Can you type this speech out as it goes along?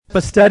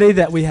A study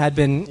that we had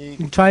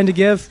been trying to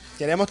give,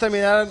 Queremos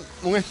terminar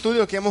un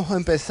estudio que hemos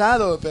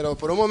empezado, pero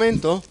por un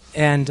momento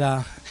and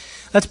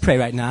let's pray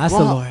right now. Ask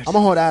the Lord.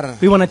 vamos a orar.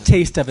 We want a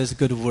taste of His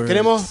good word.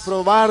 Queremos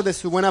probar de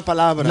su buena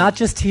palabra. Not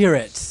just hear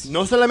it.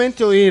 No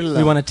solamente We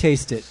oírla, want to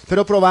taste it.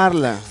 pero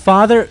probarla.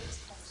 Father,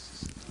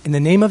 in the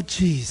name of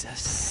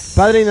Jesus,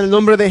 Padre, en el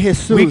nombre de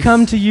Jesús, we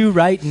come to you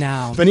right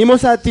now.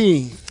 venimos a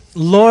ti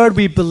Lord,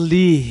 we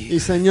believe. y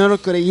Señor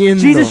creyendo.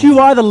 Jesus, you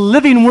are the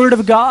living word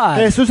of God.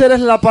 Jesús,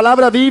 eres la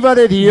palabra viva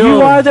de Dios,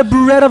 You are the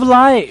bread of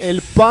life.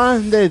 el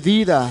pan de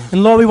vida.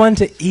 And Lord, we want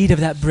to eat of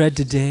that bread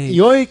today. Y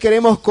hoy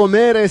queremos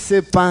comer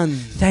ese pan.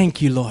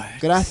 Thank you, Lord.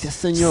 Gracias,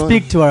 Señor.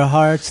 Speak to our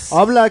hearts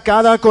Habla a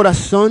cada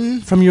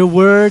corazón from your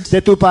word.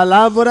 de tu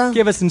palabra.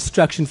 Give us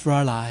instruction for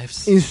our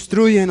lives.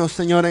 Instrúyenos,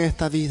 Señor, en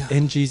esta vida.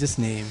 In Jesus'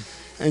 name,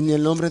 En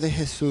el nombre de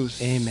Jesús.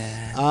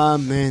 amen.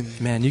 Amén.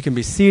 Man, you can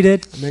be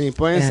seated. Amén. Y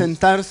pueden And-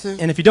 sentarse.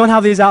 And if you don't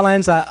have these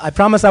outlines, I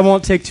promise I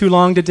won't take too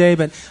long today,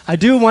 but I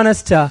do want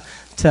us to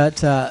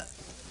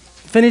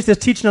finish this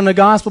teaching on the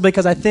gospel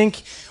because I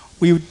think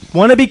we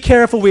want to be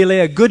careful we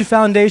lay a good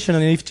foundation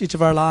on each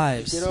of our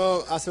lives.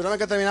 Quiero asegurarme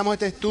que terminamos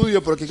este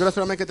estudio porque quiero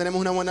asegurarme que tenemos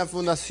una buena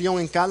fundación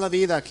en cada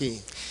vida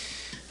aquí.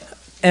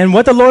 And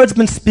what the Lord's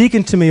been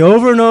speaking to me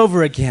over and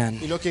over again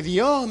Y lo que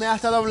Dios me ha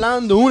estado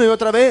hablando una y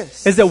otra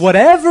vez is that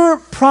whatever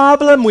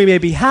problem we may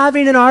be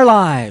having in our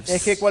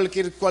es que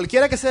lives,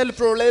 cualquiera que sea el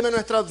problema en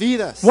nuestras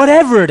vidas,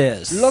 whatever it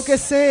is, lo que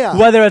sea,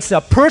 whether it's a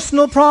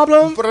personal un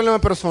problem, problema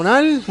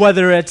personal,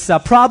 whether it's a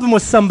problem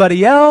with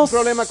somebody un else,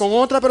 problema con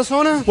otra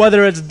persona,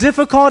 whether it's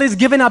difficulties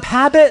giving up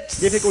habits,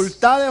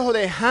 dificultades o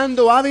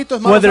dejando hábitos,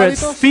 malos whether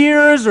it's hábitos,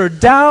 fears or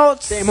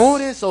doubts,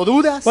 temores o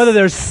dudas, whether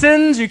there's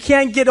sins you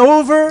can't get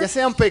over, ya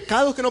sean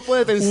pecados que no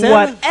puedes vencer,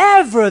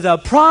 whatever the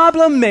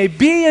problem may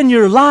be in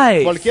your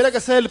life, cualquiera que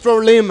sea el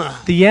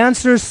problema, the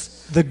answer's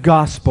the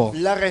gospel.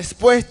 la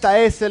respuesta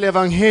es el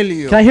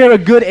evangelio. Can I hear a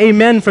good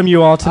amen from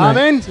you all tonight?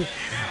 Amén.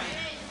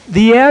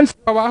 The answer,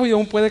 abajo y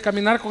aún puede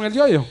caminar con el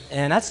yoyo.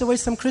 and that's the way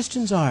some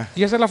Christians are.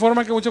 Y esa es la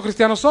forma en que muchos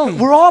cristianos son.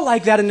 We're all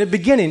like that in the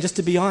beginning, just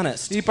to be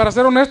honest. Y para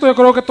ser honesto, yo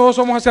creo que todos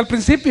somos hacia el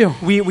principio.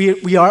 We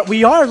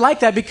are like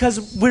that because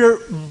we're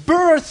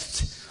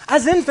birthed.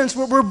 As infants,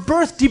 we're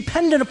birthed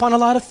dependent upon a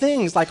lot of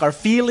things, like our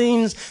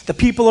feelings, the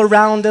people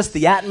around us,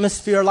 the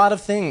atmosphere, a lot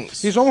of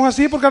things. Y somos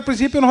así porque al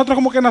principio nosotros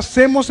como que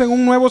nacemos en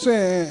un nuevo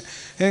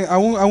a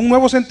un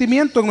nuevo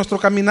sentimiento en nuestro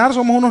caminar,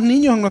 somos unos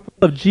niños en nuestro...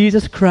 Of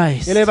Jesus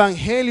Christ, El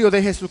evangelio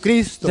de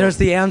Jesucristo. there's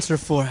the answer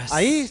for us.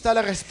 Ahí está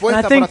la And respuesta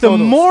I para think the todos.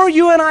 more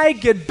you and I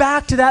get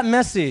back to that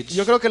message,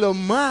 Yo creo que lo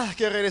más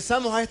que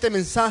regresamos a este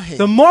mensaje,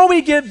 the more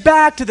we get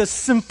back to the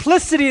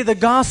simplicity of the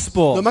lo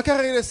gospel, más que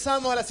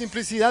regresamos a la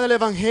simplicidad del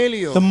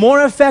evangelio, the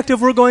more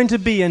effective we're going to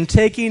be in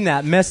taking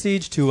that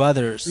message to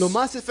others. lo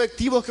más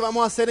efectivos que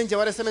vamos a hacer en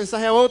llevar ese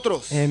mensaje a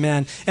otros.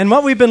 Amen. And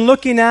what we've been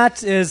looking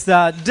at is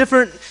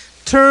different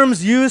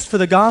terms used for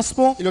the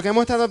gospel. Y lo que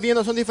hemos estado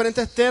viendo son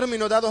diferentes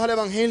términos dados al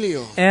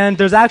evangelio. And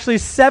there's actually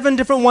 7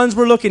 different ones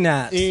we're looking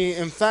at. Y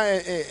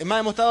más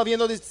hemos estado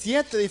viendo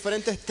 7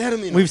 diferentes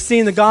términos. We've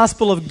seen the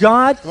gospel of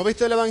God, Hemos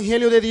visto el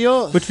evangelio de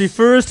Dios, which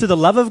refers to the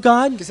love of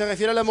God, que se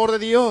refiere al amor de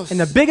Dios. and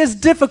the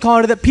biggest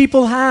difficulty that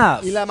people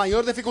have Y la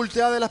mayor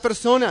dificultad de las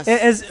personas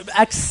is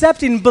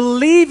accepting,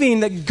 believing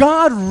that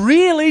God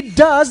really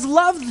does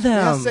love es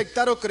them.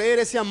 aceptar o creer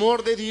ese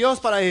amor de Dios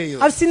para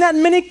ellos. I've seen that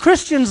in many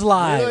Christians' Yo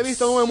lo he lives.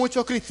 visto en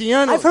muchos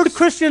cristianos. I've heard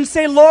Christians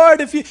say,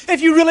 Lord, if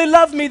you really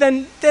love me,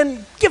 then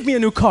give me a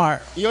new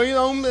car. Y he oído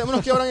a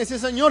unos que oran y dicen,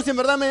 Señor, si en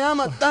verdad me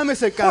ama, dame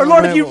ese Or carro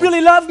Lord, if you nuevo.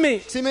 really love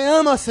me, Si me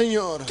ama,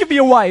 Señor, give me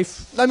a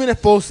wife. dame una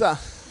esposa.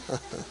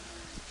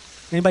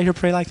 Anybody here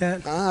pray like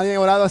that? ¿Alguien ha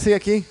orado así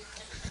aquí?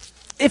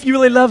 If you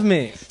really love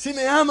me. Si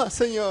me ama,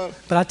 Señor.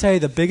 But I'll tell you,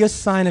 the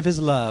biggest sign of his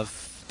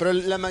love Pero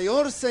la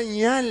mayor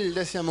señal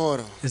de ese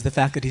amor is the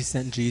fact that he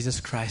sent Jesus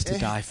Christ to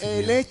die es for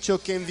el you. hecho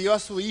que envió a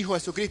su Hijo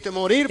Jesucristo a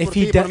morir If por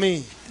ti he y por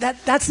mí.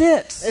 that's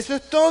it. Eso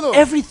es todo.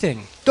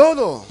 Everything.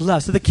 Todo.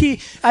 Love. So the key,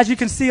 as you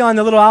can see on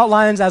the little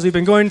outlines, as we've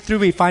been going through,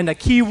 we find a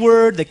key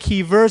word, the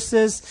key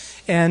verses,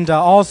 and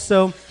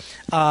also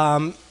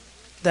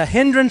the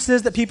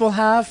hindrances that people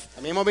have.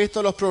 También hemos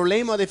visto los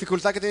problemas,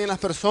 dificultades que tienen las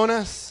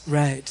personas.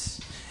 Right.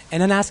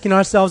 And then asking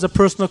ourselves a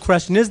personal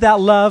question, is that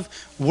love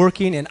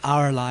working in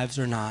our lives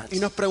or not? Y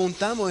nos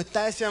preguntamos,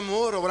 ¿está ese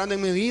amor obrando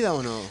en mi vida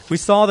o no? We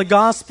saw the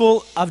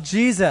gospel of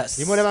Jesus.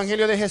 Vimos el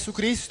evangelio de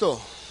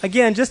Jesucristo.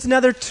 Again, just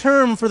another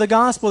term for the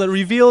gospel that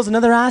reveals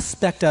another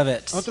aspect of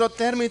it. Otro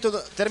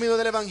término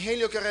del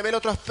evangelio que revela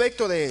otro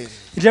aspecto de él.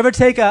 Did you ever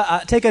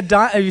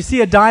you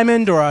see a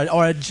diamond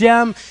or a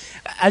gem?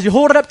 As you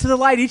hold it up to the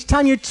light, each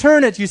time you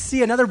turn it, you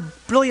see another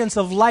brilliance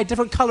of light,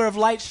 different color of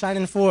light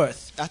shining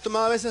forth. Has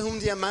tomado a veces un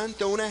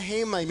diamante o una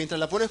gema y mientras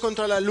la pones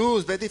contra la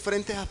luz ves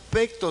diferentes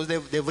aspectos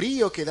de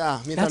brillo que da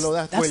mientras lo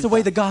das That's the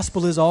way the vuelta.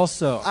 gospel is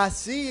also.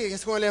 Así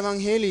es con el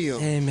evangelio.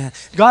 Amen.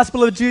 The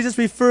gospel of Jesus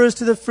refers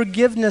to the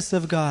forgiveness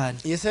of God.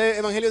 Y ese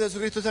evangelio de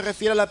Jesucristo se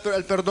refiere al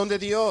perdón de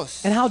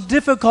Dios. And how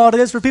difficult it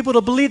is for people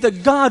to believe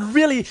that God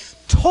really,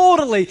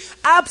 totally,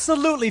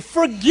 absolutely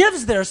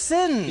forgives their Y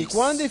sins.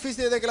 cuán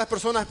difícil es de que las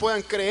personas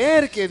puedan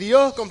creer que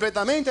Dios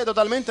completamente,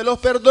 totalmente los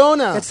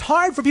perdona. It's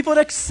hard for people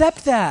to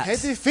accept that.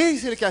 Es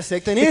difícil que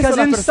acepten eso Because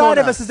las inside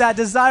of us personas. is that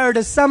desire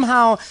to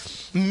somehow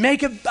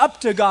make it up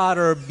to God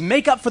or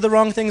make up for the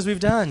wrong things we've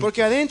done.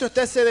 Porque adentro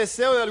está ese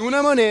deseo de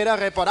alguna manera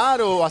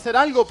reparar o hacer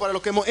algo para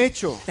lo que hemos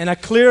hecho. And a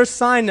clear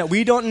sign that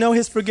we don't know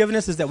His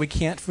forgiveness is that we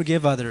can't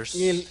forgive others.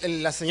 Y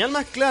la señal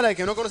más clara de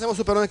que no conocemos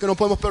su perdón es que no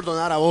podemos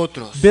perdonar a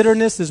otros.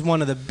 Bitterness is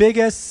one of the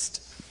biggest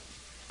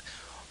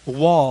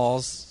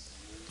walls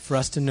for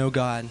us to know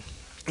God.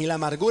 Y la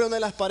amargura es una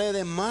de las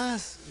paredes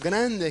más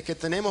grandes que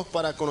tenemos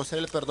para conocer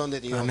el perdón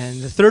de Dios.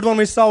 Amen. The third one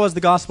we saw was the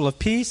gospel of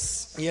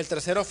peace, Y el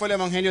tercero fue el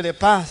evangelio de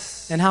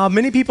paz. and how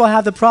many people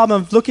have the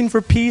problem of looking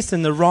for peace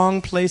in the wrong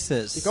Y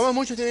places. como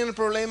muchos tienen el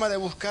problema de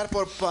buscar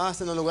por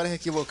paz en los lugares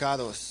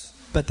equivocados.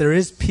 But there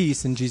is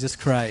peace in Jesus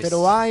Christ.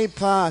 Pero hay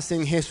paz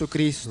en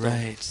Jesucristo.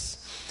 Right.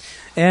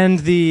 And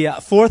the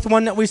fourth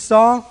one that we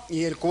saw,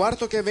 Y el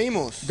cuarto que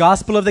vimos,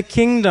 gospel of the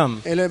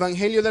kingdom. el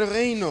evangelio del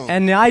reino.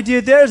 And the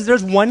idea there is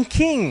there's one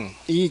king,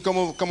 Y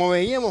como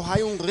veíamos,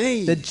 hay un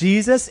rey. that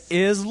Jesus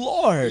is Y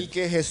Lord.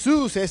 que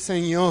Jesús es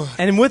Señor.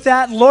 And with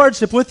that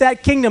lordship, with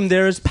that kingdom,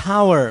 there is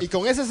power. Y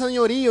con ese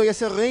señorío y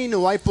ese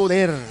reino hay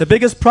poder. The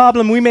biggest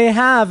problem we may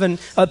have and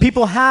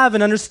people have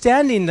in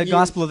understanding the Y-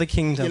 gospel of the Y el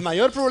kingdom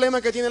mayor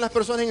problema que tienen las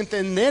personas en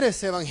entender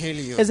ese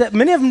evangelio is that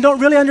many of them don't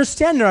really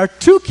understand there are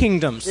two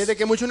kingdoms. es de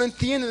que muchos no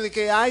entienden de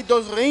que hay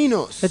dos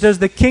reinos. That there's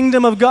the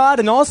kingdom of God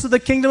and also the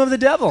kingdom of the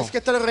devil. Es que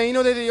está el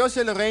reino de Dios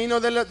y el reino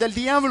del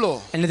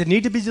diablo. And that they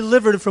need to be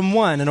delivered from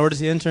one in order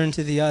to enter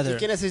into the Y other.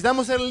 que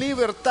necesitamos ser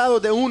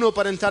libertados de uno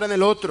para entrar en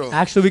el otro.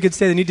 Actually, we could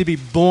say they need to be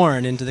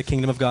born into the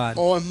kingdom of God.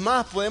 O es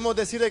más, podemos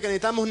decir de que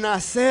necesitamos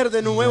nacer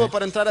de nuevo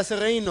para entrar a ese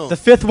reino. The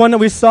fifth one that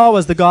we saw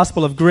was the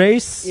gospel of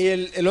grace.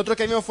 Y el otro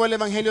que vimos fue el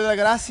evangelio de la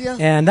gracia.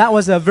 And that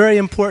was a very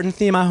important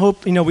theme. I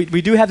hope,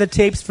 we do have the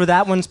tapes for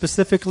that one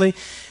specifically.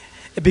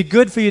 It'd be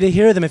good for you to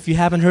hear them if you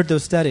haven't heard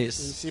those Y studies.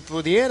 si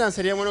pudieran,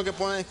 sería bueno que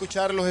puedan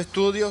escuchar los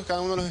estudios,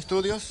 cada uno de los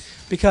estudios.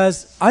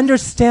 Because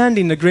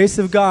understanding the grace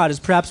of God is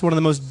perhaps one of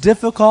the most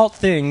difficult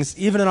things,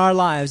 even in our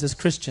lives as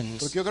Christians.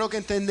 Porque yo creo que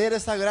entender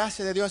esa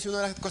gracia de Dios es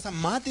una de las cosas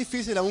más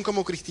difíciles aún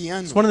como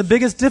cristianos. It's one of the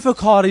biggest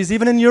difficulties,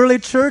 even in the early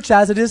church,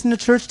 as it is in the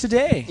church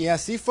today. Y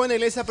así fue en la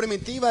iglesia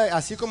primitiva,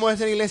 así como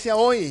es en la iglesia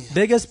hoy.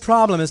 Biggest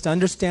problem is to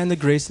understand the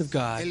grace of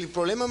God. El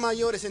problema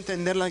mayor es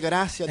entender la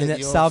gracia And de that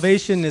Dios.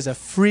 salvation is a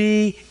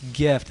free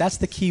gift. That's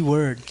the key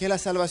word. Que la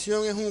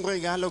salvación es un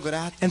regalo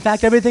gratis. In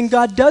fact, everything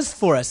God does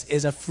for us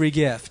is a free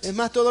gift. Es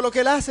más, todo lo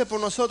que Él hace por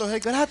nosotros es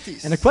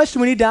gratis. And the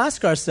question we need to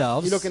ask Y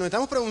ourselves lo que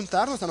necesitamos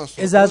preguntarnos a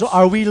is, are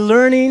nosotros we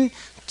learning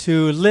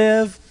to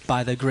live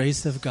by the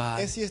grace of God?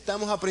 es si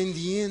estamos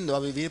aprendiendo a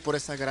vivir por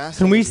esa gracia.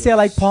 Can de we Dios. say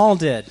like Paul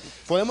did,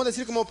 Podemos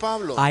decir como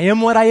Pablo, I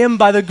am what I am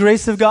by the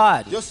grace of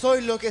God? yo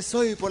soy lo que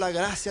soy por la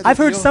gracia de I've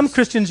heard Dios. some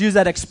Christians use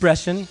that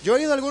expression. Yo he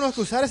oído a algunos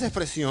que usar esa You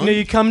expresión. know,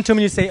 you come to them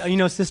and you say,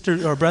 oh,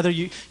 sister or brother,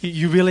 you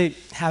really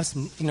have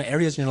some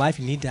areas in your life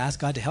you need to ask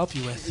God to help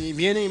you with. Y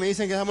vienen y me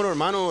dicen que estamos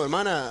hermano o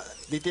hermana,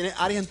 y tienes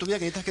áreas en tu vida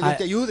que necesitas que Dios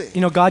te ayude.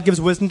 God gives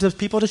wisdom to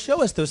people to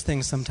show us those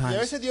things Y a sometimes.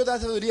 veces Dios da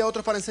sabiduría a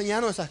otros para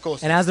enseñarnos esas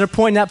cosas. And as they're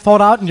pointing that fault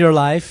out in your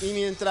life, Y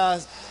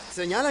mientras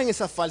señalan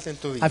esa falta en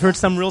tu vida, I've heard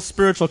some real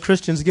spiritual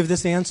Christians give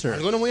this answer.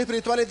 algunos muy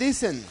espirituales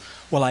dicen,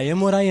 Well, I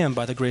am what I am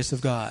by the grace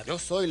of God. yo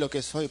soy lo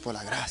que soy por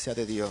la gracia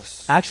de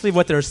Dios. Actually,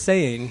 what they're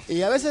saying,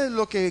 Y a veces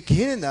lo que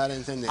quieren dar a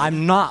entender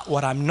I'm not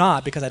what I'm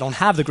not because I don't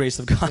have the grace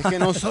of God es que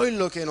no soy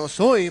lo que no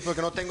soy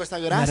porque no tengo esta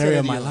in that gracia area de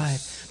of my Dios.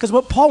 life. Because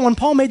when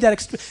Paul made that,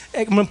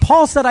 when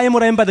Paul said I am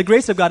what I am by the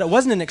grace of God, it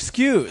wasn't an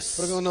excuse.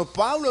 Porque cuando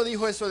Pablo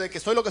dijo eso de que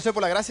soy lo que soy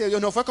por la gracia de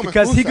Dios, no fue como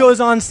Because he excusa. goes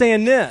on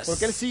saying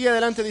Porque él this, sigue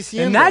adelante and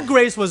diciendo, that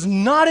grace was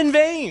not in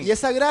vain y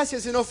esa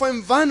gracia si no fue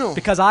en vano,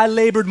 because I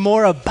labored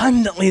more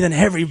abundantly than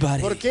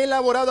everybody. porque he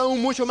elaborado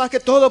aún mucho más que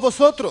todos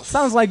vosotros.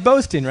 Sounds like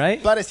boasting,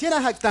 right? Pareciera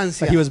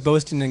jactancia, But he was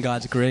boasting in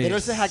God's pero él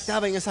grace. se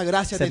jactaba en esa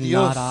gracia He de said,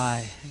 Dios. not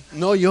I,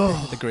 No yo,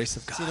 the grace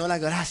of God. sino la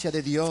gracia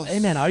de Dios.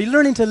 Amen. Are you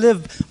learning to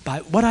live by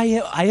what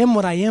I am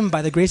what I am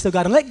by the grace of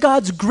God? And let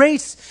God's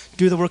grace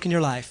do the work in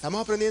your life.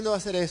 Estamos aprendiendo a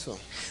hacer eso.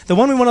 The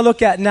one we want to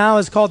look at now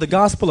is called the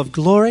Gospel of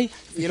Glory.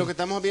 Y lo que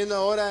estamos viendo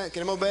ahora,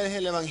 queremos ver es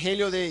el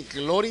Evangelio de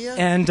Gloria.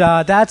 And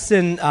that's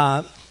in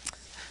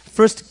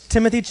 1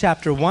 Timothy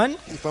chapter 1.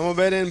 Y podemos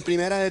ver en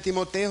Primera de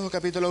Timoteo,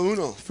 capítulo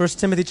 1. 1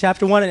 Timothy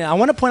chapter 1. And I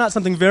want to point out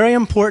something very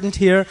important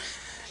here.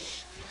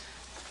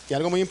 Y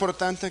algo muy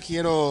importante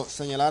quiero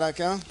señalar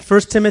acá.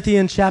 1 Timothy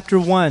in chapter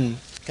 1.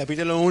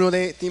 Capítulo 1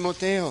 de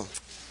Timoteo.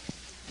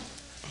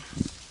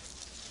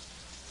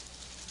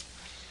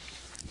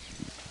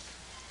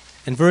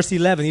 In verse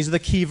 11, these are the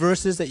key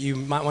verses that you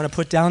might want to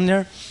put down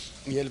there.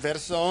 Y el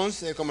verso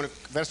 11, como el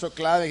verso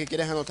clave que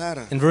quieres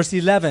anotar. In verse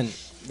 11,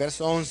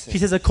 Verso he 11.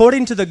 says,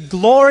 according to the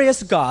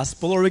glorious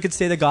gospel, or we could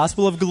say the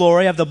gospel of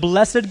glory of the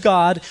blessed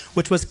God,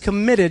 which was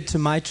committed to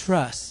my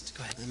trust.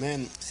 Go ahead.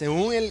 Amén.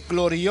 Según el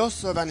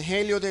glorioso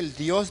evangelio del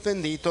Dios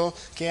bendito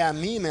que a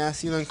mí me ha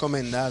sido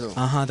encomendado.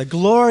 The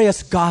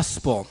glorious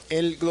gospel.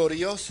 El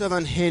glorioso The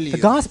evangelio.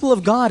 gospel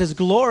of God is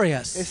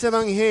glorious. Ese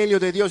evangelio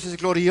de Dios es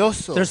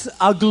glorioso. There's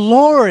a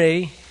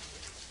glory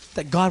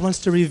that God wants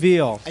to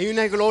reveal. Hay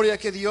una gloria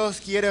que Dios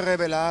quiere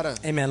revelar.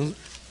 Amen.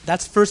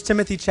 That's 1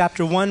 Timothy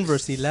chapter 1,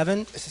 verse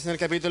 11. Ese es en el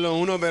capítulo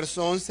 1,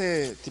 verso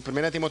 11,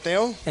 1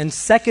 Timoteo. And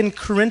 2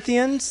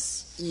 Corinthians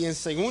Y en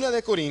 2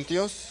 de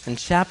Corintios, in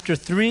chapter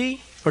 3,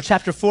 or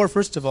chapter 4,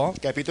 first of all.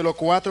 capítulo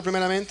 4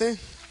 primeramente.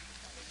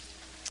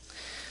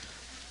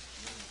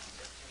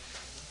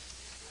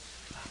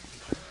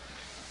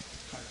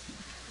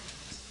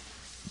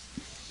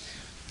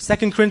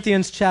 Second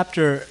Corinthians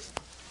chapter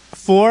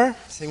 4,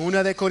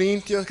 2 de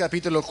Corintios,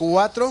 capítulo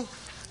 4,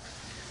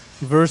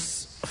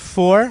 verse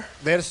 4.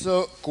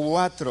 verso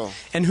 4.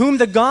 In whom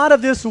the God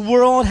of this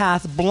world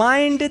hath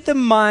blinded the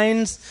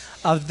minds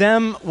of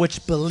them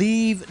which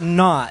believe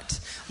not,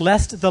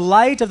 lest the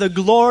light of the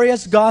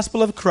glorious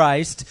gospel of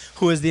Christ,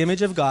 who is the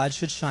image of God,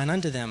 should shine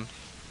unto them.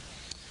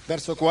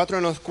 Verso 4,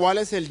 en los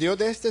cuales el Dios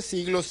de este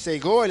siglo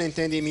cegó el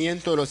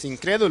entendimiento de los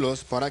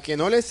incrédulos para que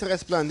no les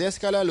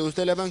resplandezca la luz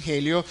del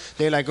evangelio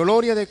de la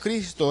gloria de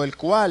Cristo, el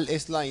cual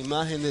es la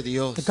imagen de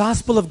Dios. The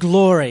gospel of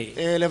glory.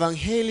 El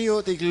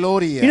evangelio de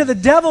gloria. You know, the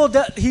devil,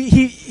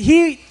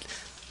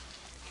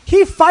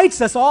 he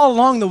fights us all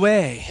along the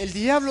way. El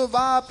diablo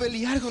va a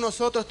pelear con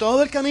nosotros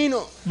todo el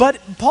camino.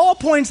 But Paul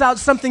points out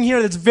something here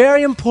that's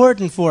very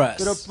important for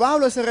Pero us.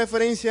 Pablo hace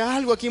referencia a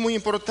algo aquí muy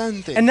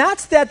importante. And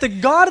that's that the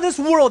God of this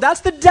world,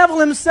 that's the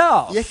devil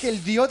himself. Y es que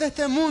el Dios de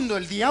este mundo,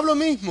 el diablo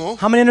mismo,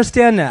 How many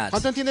understand that?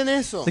 ¿cuántos entienden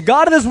eso? The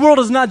God of this world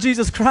is not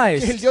Jesus El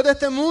Christ. Dios de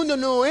este mundo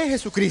no es The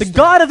Jesucristo.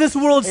 God of this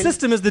world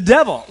system is the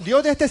devil.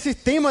 Dios de este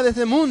sistema, de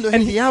este mundo, es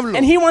el diablo.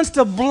 And he wants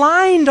to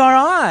blind our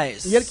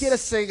eyes Y él quiere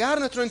cegar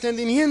nuestro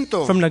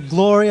entendimiento from the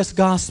glorious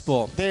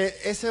gospel. de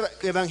ese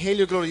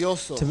evangelio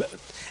glorioso.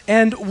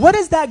 And what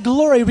does that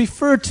glory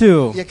refer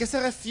to? ¿Y a qué se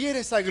refiere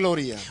esa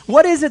gloria?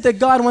 What is it that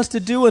God wants to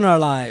do in our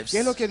lives? ¿Qué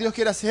es lo que Dios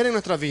quiere hacer en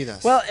nuestras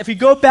vidas? Well, if we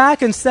go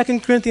back in 2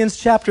 Corinthians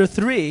chapter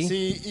 3,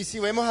 Si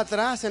vemos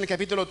atrás en el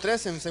capítulo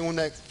 3 en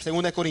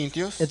 2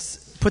 Corintios, it's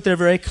put there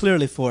very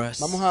clearly for us.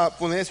 vamos a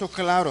poner eso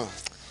claro.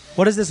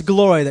 What is this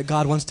glory that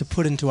God wants to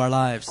put into our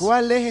lives?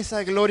 ¿Cuál es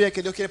esa gloria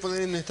que Dios quiere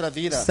poner en nuestras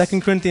vidas?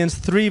 2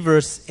 Corinthians 3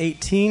 verse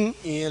 18.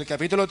 Y en el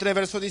capítulo 3,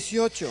 verso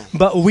 18.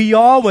 But we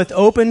all with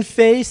open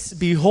face,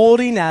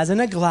 beholding as in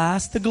a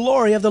glass the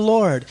glory of the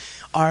Lord,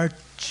 are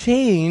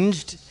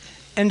changed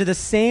into the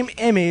same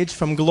image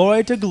from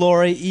glory to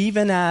glory,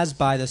 even as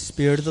by the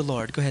Spirit of the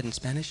Lord. Go ahead in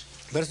Spanish.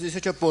 Verso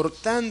 18, por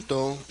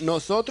tanto,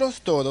 nosotros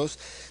todos,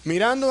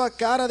 mirando a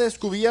cara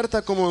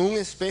descubierta como en un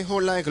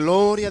espejo la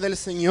gloria del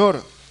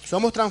Señor,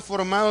 somos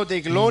transformados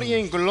de gloria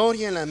en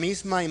gloria en la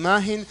misma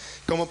imagen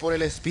como por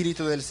el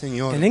Espíritu del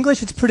Señor. In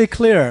English, it's pretty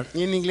clear.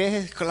 Y en inglés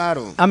es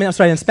claro.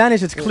 In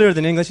Spanish, it's clearer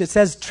than English. It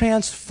says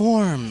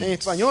transformed. En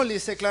español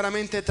dice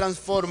claramente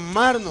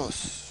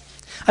transformarnos.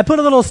 I put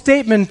a little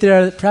statement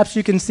there that perhaps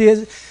you can see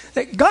it.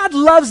 That God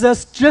loves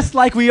us just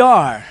like we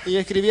are. Y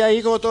escribí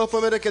ahí, como todos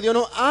pueden ver, que Dios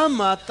nos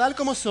ama tal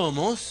como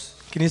somos.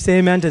 Can you say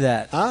amen to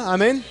that? ¿Ah?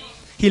 Amén.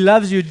 He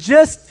loves you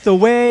just the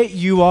way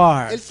you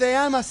are. Él te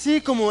ama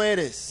así como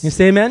eres. Can you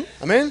say amen?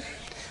 Amén.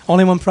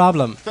 Only one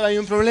problem. Pero hay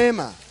un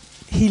problema.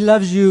 He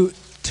loves you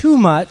too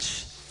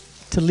much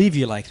to leave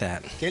you like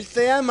that. Que Él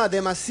te ama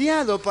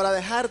demasiado para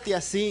dejarte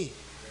así.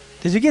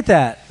 Did you get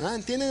that? ¿Ah?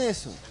 ¿Entienden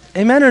eso?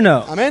 Amen or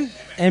no? Amén.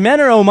 Amen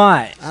or oh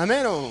my?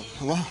 Amén. Oh,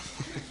 wow.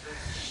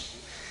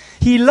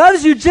 He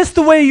loves you just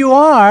the way you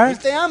are, Él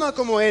te ama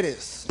como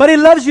eres. but he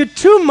loves you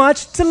too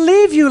much to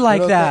leave you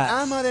like Pero te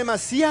that. ama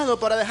demasiado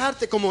para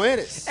dejarte como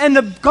eres. And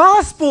the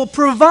gospel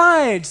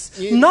provides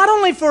Y- not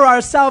only for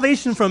our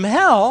salvation from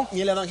hell, Y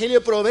el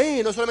Evangelio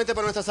provee no solamente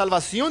para nuestra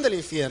salvación del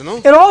infierno,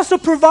 it also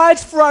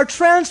provides for our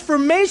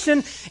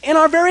transformation in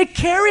our very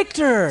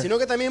character. sino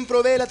que también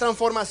provee la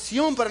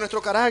transformación para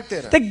nuestro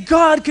carácter. That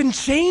God can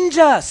change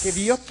Que us.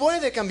 Dios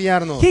puede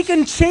cambiarnos. He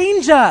can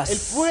change Él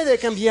us. puede He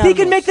cambiarnos.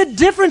 can make the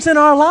difference in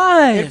our Él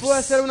lives. puede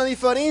hacer una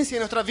diferencia en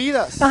nuestras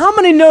vidas. Now, how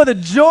many know the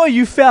joy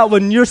you felt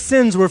when your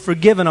sins were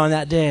forgiven on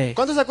that day?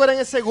 ¿Cuántos se acuerdan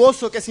ese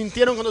gozo que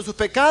sintieron cuando sus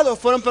pecados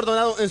fueron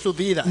perdonados en sus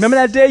vidas? Remember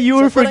that day you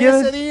 ¿Se were acuerdan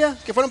ese forgiven? día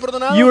que fueron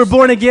perdonados? You were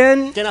born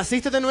again? ¿Que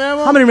naciste de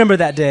nuevo? How many remember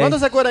that day?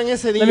 ¿Cuántos se acuerdan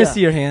ese día? Let me see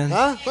your hand.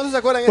 ¿Ah? ¿Cuántos se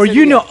acuerdan Where ese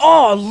you día? know,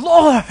 oh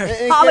Lord, En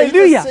que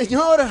hallelujah. dice,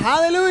 Señor,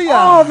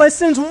 aleluya. Oh, my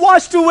sins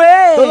washed Todos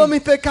away.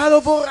 mis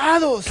pecados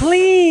borrados.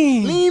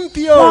 Clean.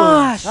 Limpios.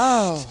 Washed.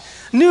 Oh,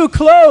 New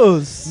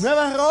clothes.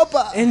 nueva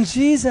ropa. In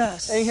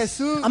Jesus. En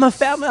Jesús.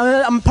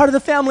 I'm part of the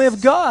family of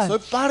God. Soy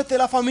parte de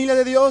la familia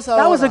de Dios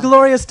That was a ahora.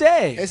 glorious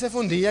day. Ese fue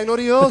un día But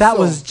glorioso. that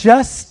was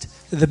just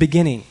the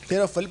beginning.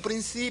 Pero fue el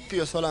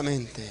principio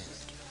solamente.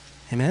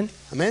 Amen.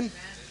 Amén.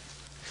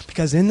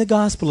 Because in the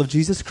gospel of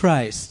Jesus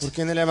Christ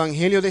Porque en el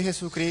Evangelio de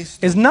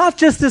Jesucristo is not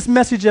just this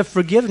message of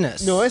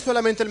forgiveness. no es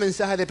solamente el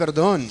mensaje de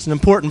perdón. It's an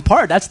important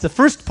part. That's the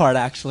first part,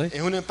 actually.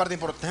 Es una parte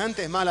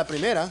importante, es más la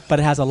primera. But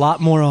it has a lot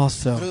more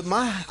also. Pero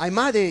hay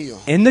más de ello.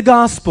 In the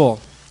gospel,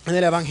 En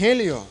el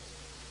Evangelio,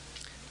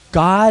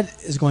 God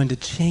is going to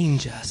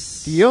change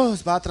us.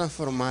 Dios va a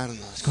transformarnos.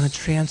 He's going to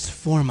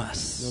transform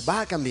us. Nos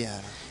va a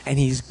cambiar. And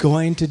He's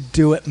going to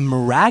do it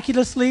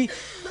miraculously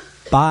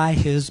by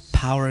His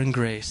power and Y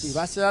grace.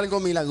 va a ser algo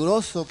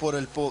milagroso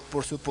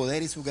por su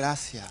poder y su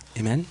gracia.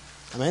 Amen?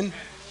 Amén.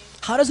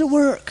 How does it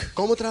work?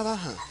 ¿Cómo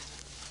trabaja?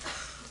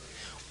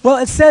 Well,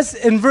 it says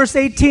in verse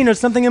 18, there's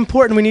something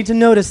important we need to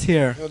notice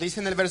here. Nos dice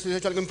en el verso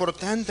 18 algo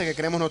importante que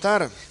queremos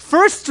notar.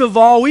 First of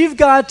all, we've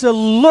got to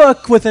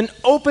look with an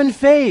open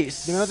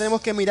face. Primero tenemos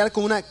que mirar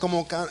con una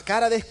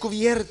cara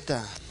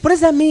descubierta. What does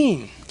that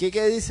mean? ¿Qué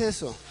dice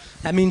eso?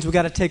 That means we've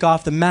got to take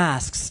off the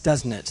masks,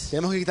 doesn't it?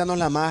 Tenemos que quitarnos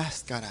la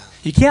máscara.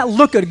 You can't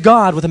look at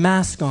God with a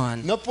mask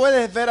on. No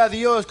puedes ver a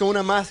Dios con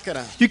una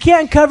máscara. You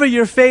can't cover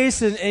your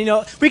face and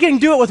we can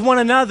do it with one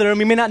another and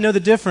we may not know the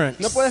difference.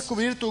 No puedes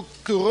cubrir tu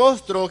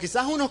rostro.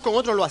 Quizás unos con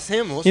otros lo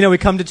hacemos. We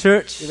come to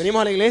church, Y venimos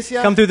a la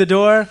iglesia, come through the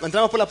door.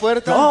 entramos por la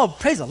puerta. Oh,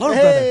 praise the Lord,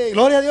 brother. Hey,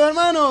 gloria a Dios,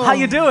 hermano. How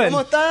you doing?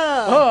 ¿Cómo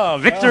está? Oh,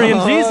 victory in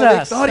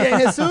Jesus. Victoria en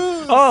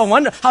Jesús. Oh,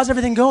 wonder. How's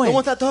everything going? ¿Cómo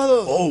está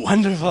todo? Oh,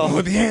 wonderful.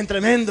 Muy bien,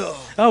 tremendo.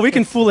 Oh, we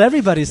can fool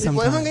everybody Y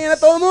podemos sometimes. engañar a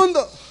todo el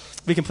mundo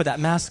We can put that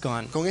mask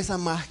on. con esa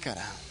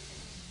máscara.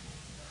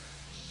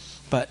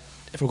 But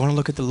if we're going to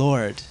look at the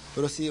Lord,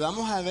 Pero si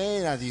vamos a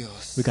ver a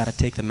Dios, we got to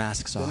take the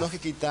masks tenemos off. que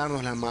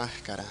quitarnos la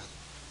máscara.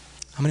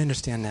 I'm going to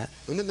understand that.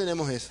 ¿Dónde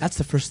tenemos eso? That's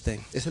the first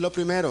thing. Eso es lo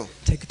primero.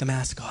 Take the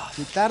mask off.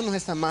 Quitarnos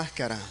esa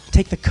máscara,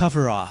 Take the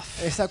cover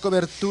off. esa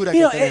cobertura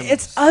You que know, tenemos.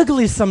 it's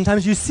ugly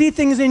sometimes. You see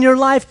things in your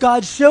life,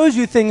 God shows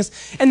you things,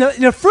 and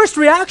the first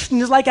reaction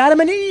is like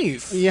Adam and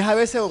Eve. Y es a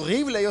veces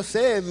horrible, yo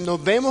sé.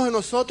 Nos vemos en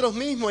nosotros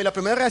mismos y la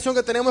primera reacción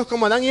que tenemos es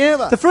como Adán y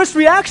Eva. The first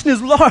reaction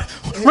is, Lord,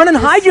 run and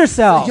hide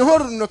yourself.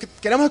 Señor, nos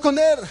queremos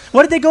esconder.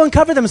 What did they go and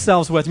cover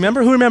themselves with?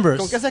 Remember? Who remembers?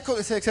 ¿Con qué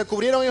se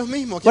cubrieron ellos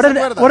mismos? What ¿Quién se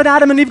did acuerda?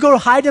 Adam and Eve go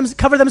hide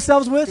cover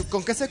themselves with?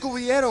 ¿Con qué se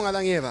cubrieron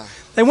Adán y Eva?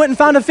 They went and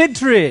found a fig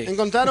tree,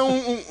 Encontraron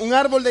un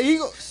árbol de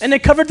higos and they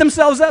covered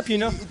themselves up, y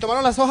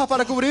tomaron las hojas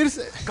para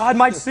cubrirse. God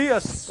might see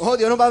us. Oh,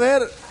 Dios nos va a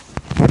ver.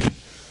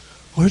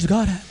 Where's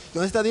God at?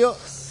 ¿Dónde está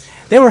Dios?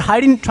 They were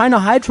trying to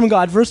hide from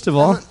God, first of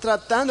all.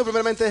 Tratando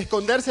primeramente de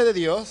esconderse de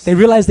Dios. They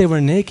realized they were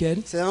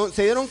naked, Se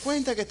dieron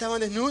cuenta que estaban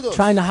desnudos.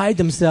 trying to hide Y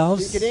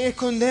themselves querían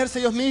esconderse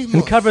ellos and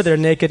mismos. cover their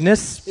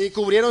nakedness. Y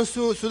cubrieron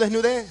su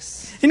desnudez.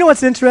 You know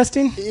what's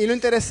interesting? Y lo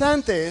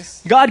interesante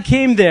es God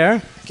came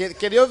there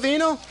que Dios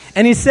vino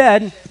and He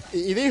said,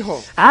 y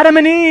dijo, Adam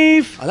and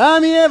Eve,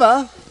 Adán y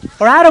Eva,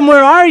 or Adam,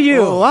 where are you?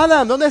 oh,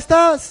 Adán, ¿dónde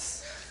estás?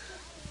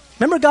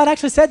 Remember, God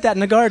actually said that in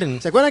the garden.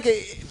 ¿Se acuerdan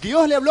que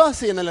Dios le habló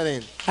así en el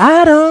Edén?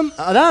 Adam,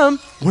 Adán,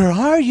 where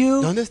are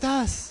you? ¿dónde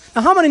estás?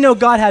 Now, how many know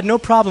God had no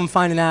problem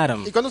finding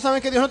Adam? ¿Y cuántos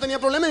saben que Dios no tenía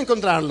problema en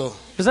encontrarlo?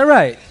 Is that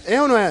right? ¿Es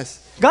o no es?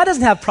 God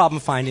doesn't have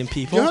problem finding Dios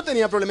people. no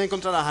tenía problema en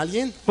encontrar a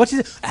alguien. What's he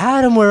say?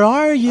 Adam, where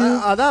are you?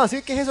 Adán,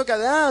 ¿sí? ¿Qué es eso que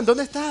Adán?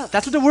 ¿Dónde estás?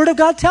 That's what the Word of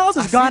God tells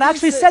us. Así God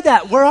actually dice. said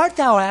that. Where art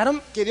thou, Adam?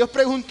 Que Dios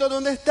preguntó,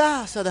 ¿dónde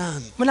estás,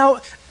 Adán? Well,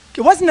 now, it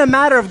wasn't a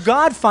matter of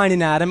God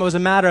finding Adam. It was a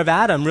matter of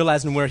Adam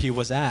realizing where he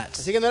was at.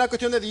 Así que no era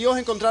cuestión de Dios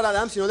encontrar a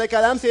Adán, sino de que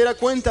Adán se diera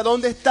cuenta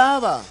dónde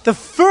estaba. The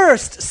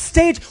first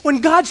stage,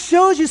 when God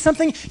shows you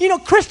something,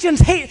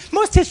 Christians hate,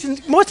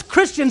 most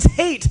Christians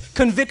hate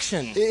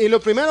conviction. It Y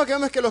lo primero que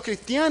vemos es que los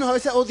cristianos a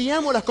veces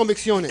odiamos las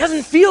convicciones.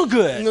 doesn't feel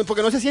good.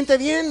 Porque no se siente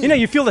bien.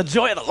 You feel the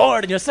joy of the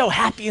Lord and you're so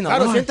happy in the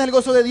Claro, Lord. sientes el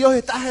gozo de Dios,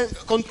 estás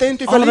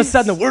contento y All of a feliz.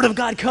 sudden, the Word of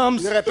God Y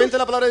comes. de repente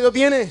la palabra de Dios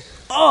viene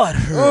Oh, it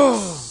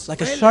hurts.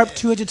 Like a sharp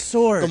two-edged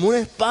sword. como una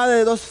espada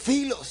de dos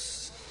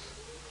filos.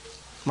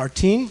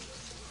 Martine,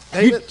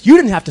 David, you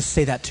didn't have to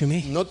say that to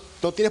me. no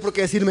tienes por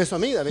qué decirme eso a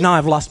mí, David. Now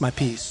I've lost my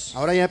peace.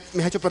 Ahora ya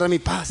me has hecho perder mi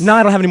paz. Now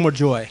I don't have any more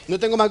joy. No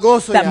tengo más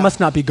gozo That ya. must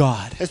not be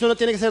God. Eso no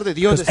tiene que ser de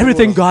Dios. Because de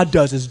everything seguro. God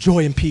does is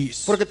joy and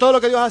peace. Porque todo lo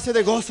que Dios hace es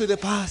de gozo y de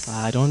paz.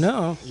 I don't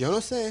know. Yo no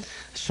sé.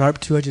 Sharp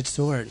two-edged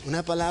sword.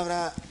 Una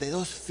palabra de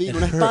dos filos, It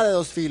una hurt. espada de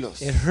dos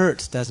filos. It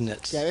hurts, doesn't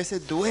Que it? a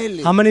veces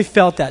duele. How many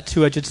felt that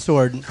two-edged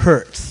sword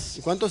hurts?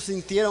 ¿Y cuántos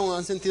sintieron o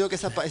han sentido que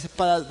esa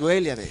espada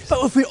duele a veces?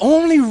 But if we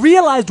only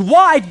realized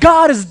why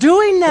God is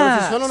doing Pero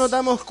si solo nos that,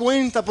 damos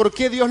cuenta por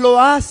qué Dios lo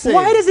hace.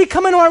 why does He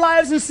come into our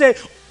lives and say,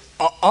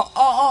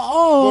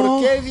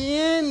 ¿Por qué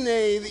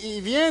viene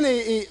y viene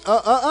y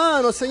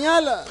nos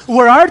señala?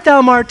 where art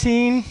thou,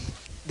 Martine?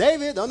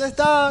 David, ¿dónde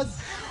estás?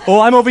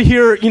 Oh, I'm over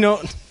here,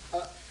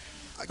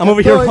 I'm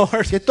over here, Lord.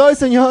 Aquí estoy,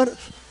 Señor.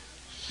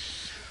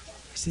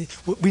 See,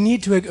 we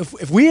need to,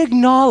 if we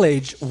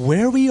acknowledge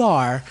where we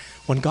are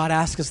when God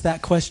asks us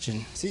that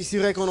question, Si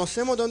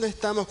reconocemos dónde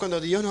estamos cuando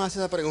Dios nos hace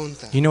esa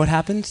pregunta, you know what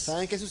happens?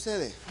 ¿saben qué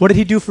sucede? What did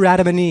He do for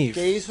Adam and Eve?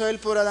 ¿Qué hizo Él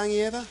por Adán y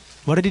Eva?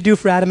 What did he do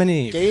for Adam and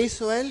Eve? ¿Qué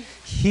hizo él?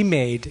 He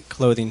made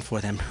clothing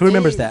for them. Who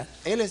remembers that?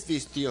 Él les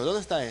vistió.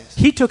 ¿Dónde está eso?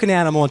 He took an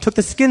animal and took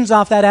the skins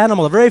off that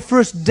animal, the very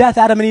first death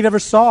Adam and Eve ever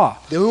saw.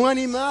 De un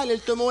animal,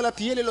 él tomó la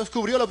piel y los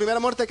cubrió, la primera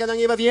muerte que Adán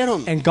y Eva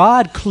vieron. And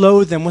God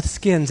clothed them with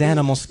skins,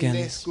 animal Les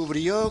skins.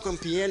 cubrió con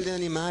piel de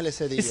animal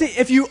ese día. You see,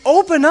 if you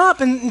open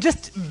up and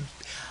just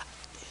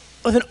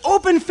with an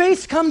open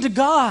face come to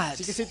God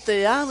Así que si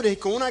te abres y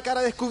con una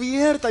cara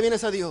descubierta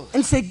vienes a Dios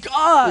and say, y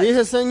God,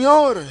 dices,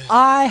 Señor,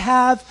 I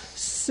have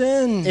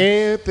sinned.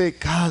 he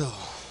pecado.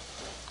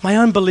 My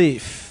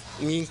unbelief,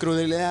 Mi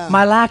incredulidad,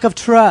 my lack of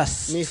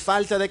trust, mi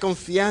falta de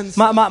confianza,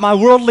 my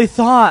worldly mis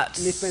thoughts,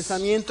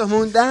 pensamientos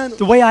mundanos,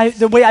 the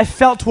way I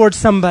felt towards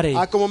somebody.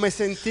 a como me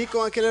sentí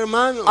con aquel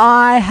hermano.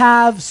 I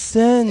have He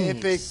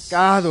sinned.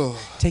 pecado.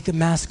 Take the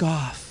mask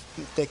off.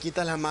 Te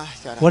quita la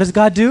máscara. What does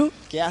God do?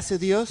 ¿Qué hace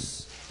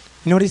Dios?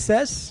 You know what he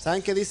says?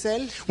 ¿Saben qué dice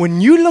él?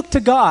 When you look to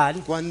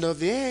God, Cuando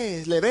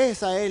le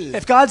ves a él,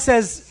 if God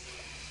says,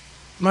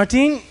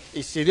 Martin,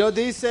 y si Dios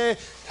dice,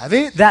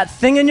 David, that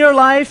thing in your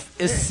life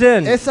is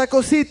sin. esa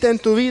cosita en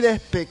tu vida es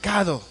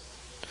pecado.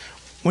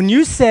 When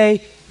you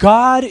say,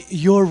 God,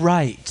 you're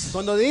right.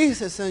 Cuando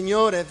dice,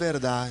 Señor, es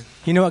verdad.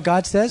 You know what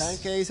God ¿Saben says?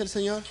 qué dice el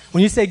Señor?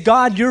 When you say,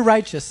 God, you're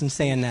righteous in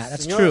saying that.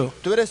 That's Señor, true.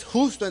 tú eres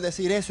justo en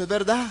decir eso, es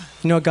verdad.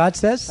 You know what God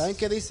says? ¿Saben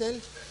qué dice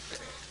él?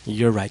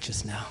 You're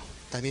righteous now.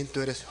 También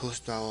tú eres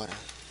justo ahora.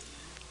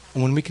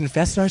 And when we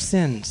confess our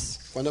sins,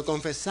 Cuando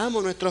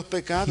confesamos nuestros He's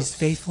pecados,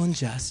 faithful and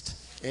just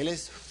Él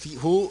es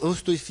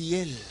justo y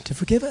fiel to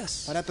forgive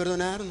us. para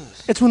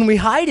perdonarnos. It's when we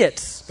hide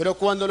it, Pero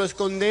cuando lo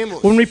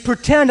escondemos, when we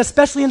pretend,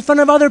 especially in front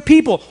of other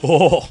people.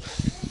 Oh,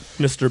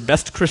 Mr.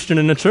 Best Christian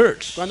in the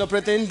church. cuando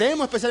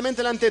pretendemos, especialmente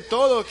delante de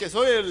todo, que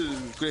soy el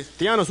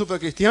cristiano, super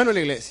cristiano en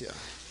la iglesia.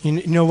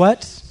 You know what?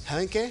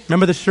 ¿Saben qué?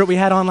 Remember the shirt we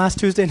had on last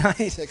Tuesday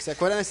night? ¿Se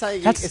acuerdan de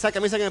That's- esa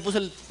camisa que me puse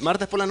el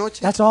martes por la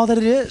noche? That's all that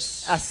it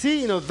is.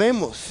 Así nos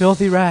vemos,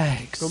 Filthy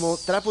rags. como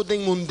trapos de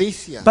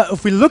inmundicia. But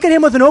if we look at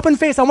him with an open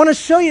face, I want to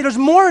show you there's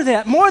more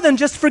than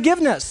just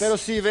forgiveness. Pero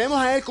si vemos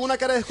a Él con una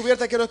cara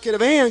descubierta, quiero que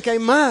vean que hay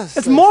más.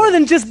 It's more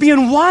than just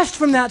being washed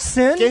from that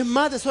sin. Que es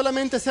más de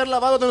solamente ser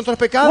lavados de nuestros What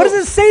pecados. does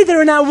it say there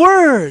in that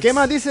word? ¿Qué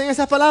más dicen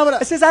esas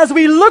palabras? It says, as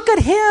we look at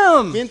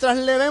him Mientras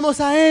le vemos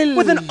a Él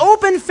with an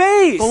open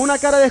face. con una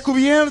cara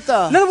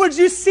descubierta. In other words,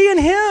 you see in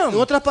En him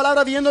otras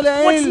palabras, viéndole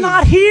a what's Él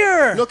not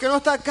here. lo que no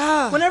está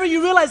acá. Whenever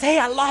you realize, hey,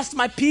 I lost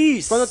my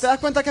peace. Cuando te das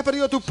cuenta que has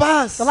perdido tu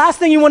paz. The last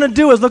thing you want to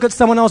do is look at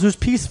someone else who's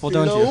peaceful, Y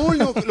don't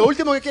you? lo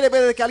último que quieres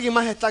ver es que alguien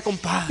más está con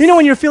paz. You know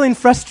when you're feeling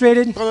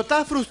frustrated? Cuando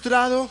estás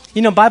frustrado,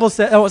 You know, Bible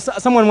said,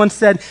 someone once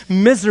said,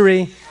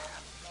 misery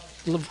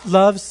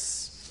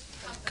loves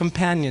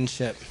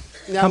companionship.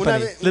 Ya,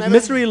 Company. una vez-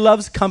 Misery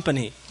loves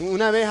company.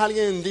 una vez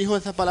alguien dijo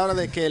esa palabra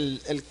de que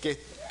el que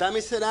está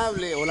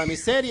miserable o la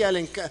miseria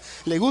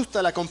le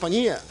gusta la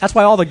compañía. That's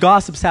why all the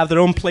gossips have their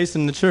own place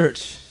in the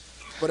church.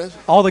 Por eso,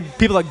 All the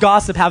people that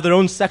gossip have their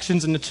own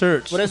sections in the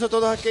church. por eso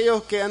todos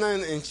aquellos que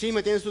andan en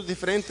chisme tienen sus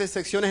diferentes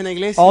secciones en la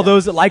iglesia. All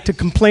those that like to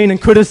complain and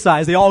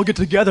criticize, they all get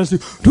together and say,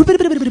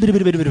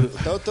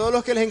 Todos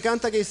los que les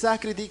encanta quizás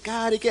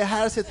criticar y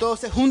quejarse, todos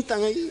se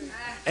juntan ahí.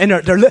 and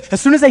as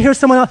soon as they hear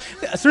someone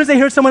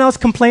else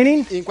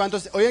complaining, Y en cuanto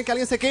oigan que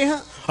alguien se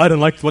queja, I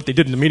didn't like what they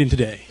did in the meeting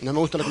today. no me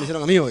gusta lo que me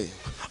hicieron a mí hoy.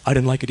 I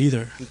didn't like it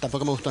either.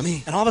 Tampoco me gustó a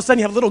mí. And all of a sudden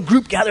you have a little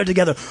group gathered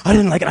together. I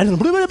didn't like it. Y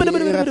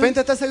de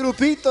repente está ese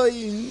grupito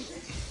y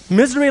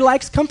Misery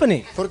likes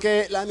company.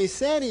 porque la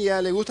miseria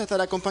le gusta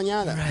estar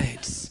acompañada. Right.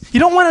 You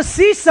don't want to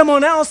see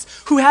someone else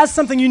who has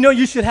something you know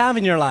you should have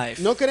in your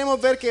life. No queremos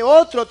ver que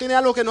otro tiene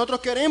algo que nosotros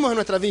queremos en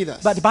nuestras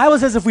vidas. But the Bible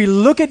says if we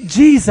look at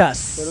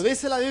Jesus, Pero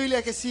dice la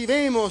Biblia que si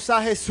vemos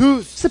a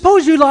Jesús,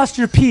 suppose you lost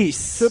your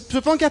peace.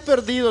 supón que has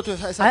perdido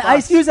esa I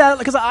paz. use that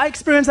because I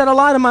experience that a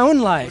lot in my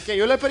own life. Porque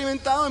yo lo he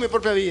experimentado en mi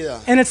propia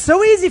vida. And it's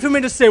so easy for me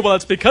to say, well,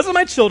 it's because of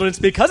my children, it's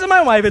because of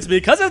my wife, it's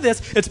because of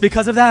this, it's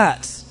because of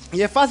that.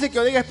 Y es fácil que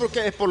yo diga es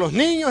porque es por los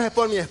niños, es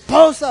por mi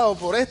esposa o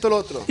por esto o lo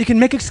otro. You can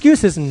make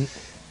excuses and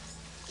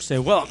say,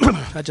 well,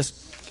 I just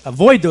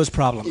avoid those Y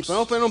problems.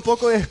 podemos poner un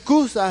poco de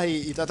excusas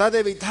y tratar de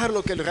evitar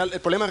lo que el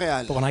problema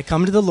real. But when I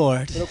come to the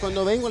Lord, Pero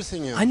cuando vengo al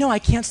Señor, I know I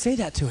can't say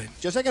that to him.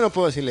 yo sé que no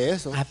puedo decirle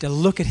eso. I have to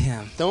look at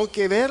him. Tengo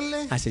que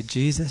verle I say,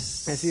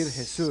 Jesus, decir,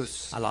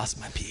 Jesús, I lost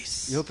my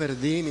peace. yo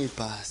perdí mi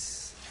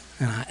paz.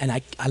 And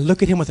I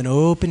look at him with an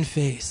open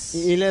face.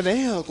 Y le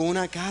veo con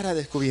una cara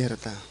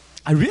descubierta.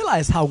 I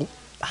realize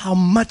how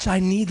much I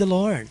need the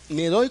Lord.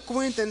 Me doy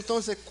cuenta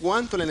entonces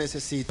cuánto le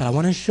necesito. But I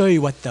want to show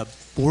you what the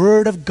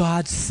Word of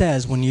God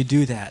says when you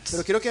do that.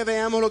 Pero quiero que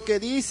veamos lo que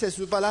dice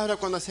su palabra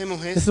cuando hacemos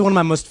This is eso. one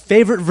of my most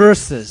favorite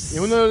verses Es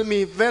uno de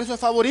mis versos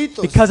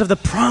favoritos because of the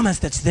promise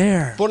that's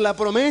there. por la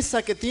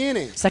promesa que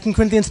tiene. 2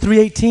 Corinthians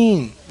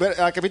 3:18.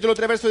 Capítulo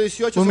 3, verso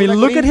 18. When we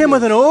segunda look at him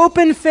with Corintios. an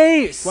open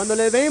face, Cuando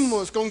le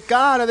vemos con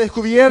cara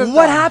descubierta,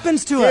 what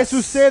happens to ¿qué us?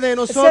 sucede en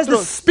It says the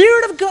nosotros?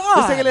 Spirit of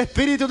Dice que el God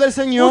Espíritu del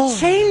Señor will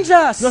change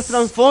us nos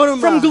transforma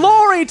from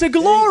glory to de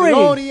glory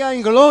gloria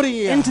en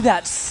gloria into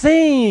that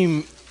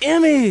same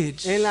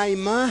image. en la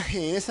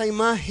imagen, esa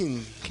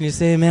imagen. Can you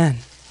say amen?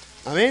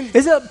 Amén.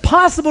 Is it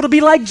possible to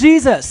be like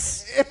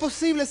Jesus? ¿Es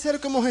posible ser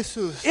como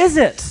Jesús? Is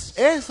it?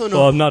 Eso no.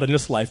 Well, not in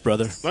this life,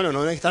 brother. Bueno,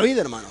 no en esta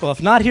vida, hermano. Well,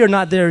 if not here,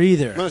 not there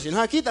either. Bueno, si no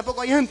es aquí,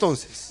 tampoco allá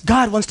entonces.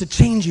 God wants to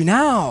change you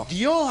now.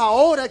 Dios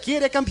ahora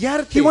quiere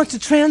cambiarte. He wants to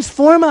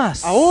transform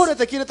us. Ahora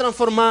te quiere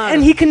transformar.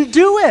 And He can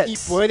do Y it.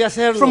 puede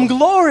hacerlo. From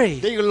glory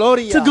De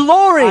gloria to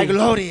glory. a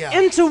gloria.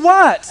 Into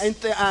what?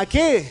 ¿A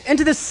qué?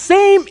 Into the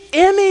same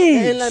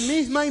En la image.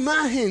 misma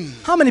imagen.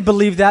 How many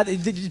believe that?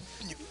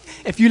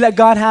 If you let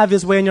God have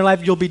His way in your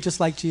life, you'll be just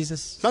like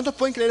Jesus. ¿Cuántos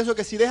pueden creer eso?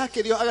 Que si dejas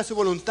que Dios haga su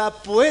voluntad,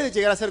 puedes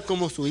llegar a ser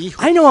como su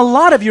hijo. I know a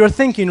lot of you are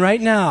thinking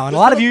right now, and a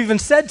lot of you even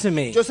said to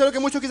me, Yo sé lo que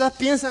muchos quizás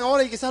piensan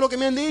ahora y quizás lo que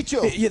me han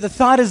dicho. the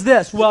thought is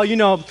this, well,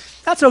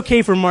 that's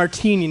okay for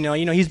Martin,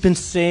 he's been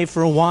saved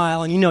for a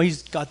while, and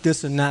he's got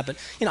this and that, but,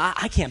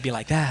 I can't be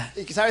like that.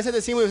 Y quizás a veces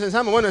decimos y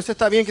pensamos, bueno, eso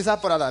está bien quizás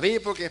para David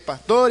porque es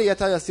pastor y ya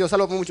ha sido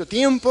salvo por mucho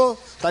tiempo.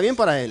 Está bien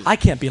para él. I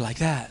can't be like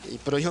that.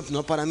 Pero yo,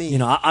 no para mí.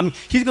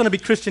 He's going to be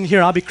Christian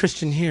here, I'll be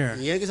Christian here.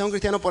 Y él quizás un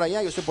cristiano por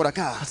allá, yo soy por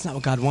acá. That's not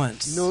what God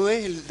wants. No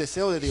es el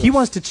deseo de Dios. He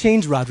wants to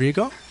change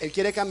Rodrigo, Él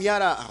quiere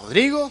cambiar a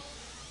Rodrigo,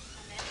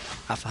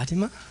 a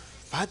Fatima.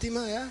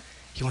 Fátima allá,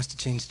 He wants to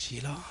change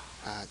Chilo,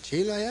 a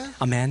Chilo allá,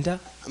 Amanda.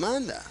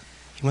 Amanda,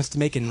 He wants to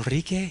make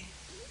Enrique,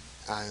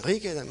 a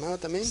Enrique, el hermano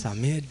también.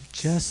 Samir,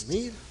 just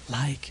Mira,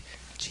 like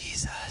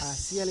Jesus.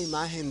 así a la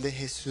imagen de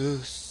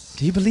Jesús.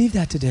 Do you believe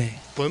that today?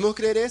 ¿Podemos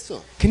creer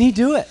eso? Can He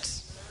do it?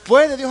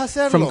 ¿Puede Dios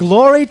From hacerlo?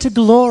 glory to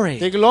glory,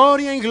 De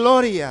gloria en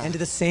gloria, into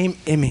the same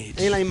image.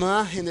 en la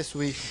imagen de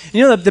su Hijo.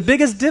 The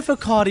biggest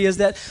difficulty is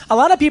that a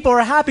lot of people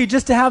are happy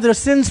just to have their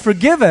sins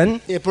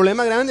forgiven, Y el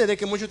problema grande es de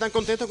que muchos están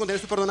contentos con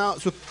tener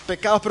sus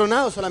pecados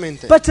perdonados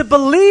solamente. but to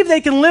believe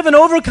they can live an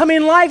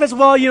overcoming life as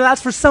well,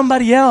 that's for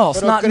somebody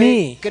else, Pero not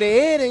me.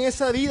 creer en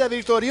esa vida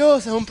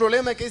victoriosa es un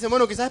problema que dicen,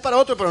 bueno, quizás es para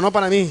otro, pero no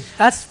para mí.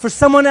 That's for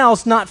someone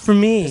else, not for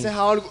me. Ese es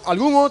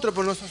algún otro,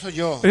 pero no soy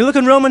yo. If you look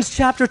in Romans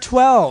chapter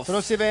 12,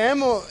 Pero si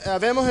vemos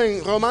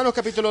en Romanos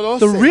capítulo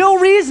the 12, real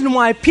reason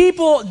why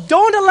people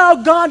don't allow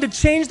God to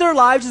change their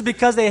lives is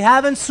because they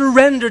haven't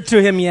surrendered to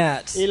Him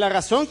yet. y la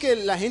razón que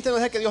la gente no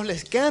deja que Dios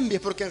les cambie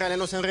es porque en realidad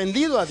no se han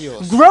rendido a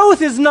Dios.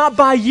 Growth is not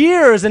by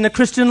years in the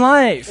Christian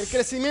El life.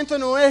 crecimiento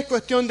no es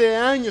cuestión de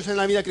años en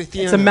la vida It's a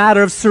cristiana.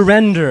 matter of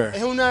surrender.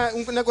 Es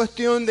una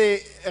cuestión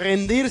de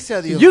rendirse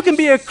a Dios. You can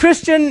be a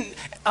Christian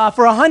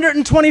for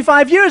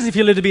 125 years if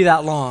you live to be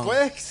that long,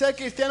 Puedes ser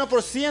cristiano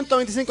por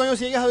 125 años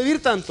si llegas a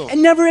vivir tanto. and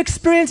never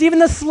experience even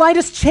the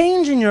slightest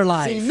change in your Sin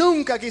life.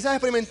 nunca quizás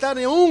experimentar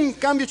ni un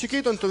cambio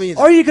chiquito en tu vida.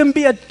 Or you can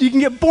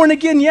get born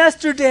again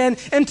yesterday,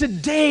 and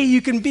today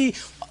you can be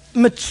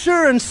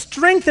mature and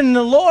strengthened in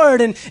the Lord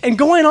and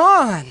going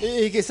on.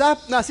 Y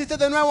quizás naciste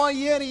de nuevo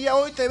ayer y ya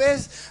hoy te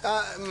ves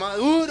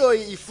maduro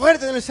y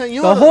fuerte en el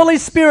Señor. The Holy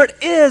Spirit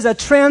is a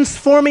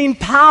transforming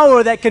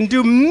power that can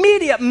do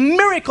immediate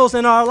miracles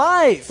in our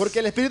life. Porque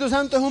el Espíritu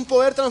Santo es un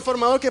poder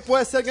transformador que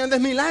puede hacer grandes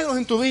milagros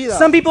en tu vida.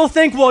 Some people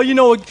think, well,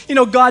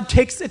 God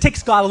takes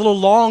God a little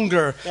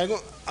longer. Y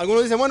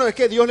algunos dicen, bueno, es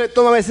que Dios le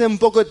toma a veces un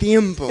poco de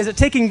tiempo. Is it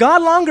taking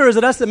God longer, or is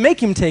it us that make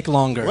Him take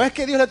longer? No es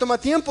que Dios le toma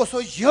tiempo,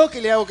 soy yo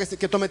que le hago que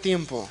tome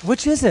tiempo.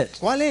 Which is it?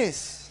 ¿Cuál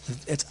es?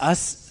 It's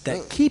us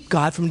that keep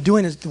God from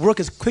doing His work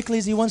as quickly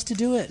as He wants to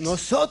do it.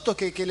 Nosotros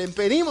que le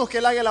impedimos que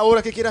Él haga la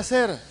obra que quiere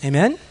hacer.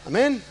 Amen?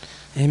 Amén.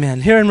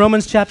 Amen. Here in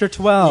Romans chapter Y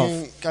 12,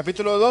 en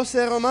capítulo 12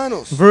 de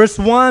Romanos, verse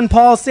 1,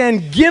 Paul's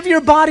saying, give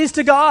your bodies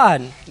to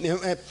God.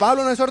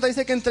 Pablo nos exhorta,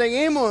 dice que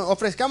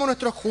ofrezcamos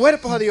nuestros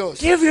cuerpos a Dios.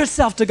 Give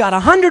yourself to God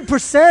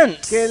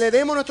 100%. Que le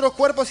demos nuestros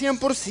cuerpos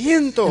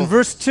 100%. In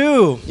verse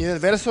 2, Y en el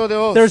verso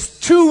 2. there's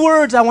two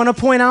words I want to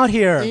point out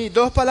here. Y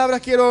dos palabras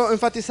quiero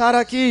enfatizar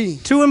aquí.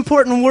 Two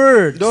important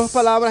words Dos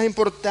palabras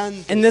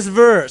importantes in this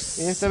verse.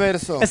 en este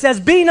verso. It says,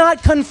 be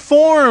not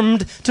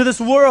conformed to this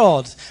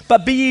world,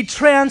 but be ye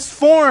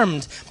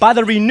transformed by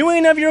the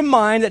renewing of your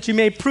mind, that you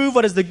may prove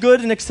what is the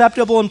good and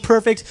acceptable and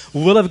perfect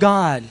will of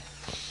God.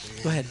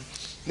 Go ahead.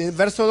 En el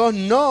verso 2,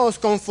 no os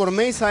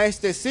conforméis a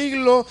este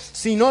siglo,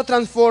 sino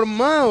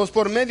transformaos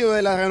por medio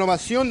de la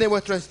renovación de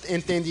vuestro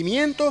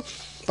entendimiento,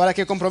 para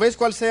que comprobéis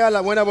cuál sea la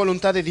buena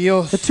voluntad de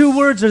Dios. The two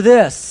words are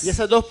Y this.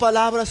 esas dos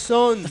palabras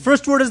son, The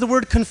first word is the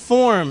word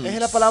conformed. es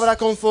la palabra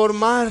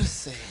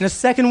conformarse And the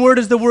second word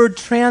is the word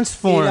y la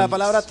transformed.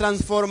 palabra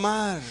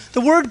transformar.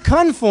 The word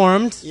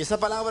conformed, Y esa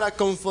palabra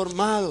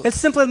conformado it's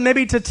simply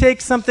maybe to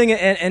take something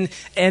and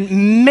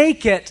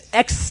make it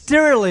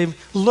exteriorly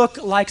look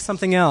like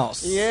something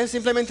else. y es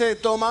simplemente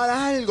tomar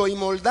algo y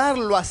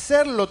moldarlo,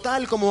 hacerlo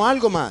tal como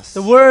algo más. The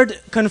word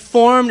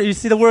conformed, you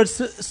see the word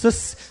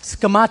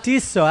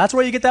schematizo. That's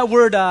where you get that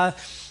word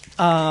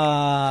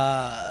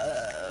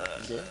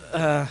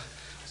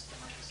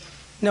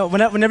no,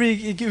 whenever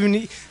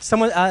you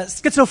someone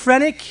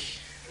schizophrenic,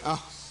 Ah,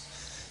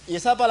 Y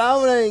esa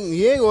palabra en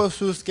griego,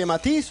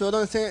 schematizo,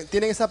 donde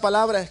tienen esa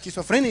palabra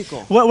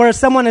esquizofrénico, where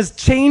someone is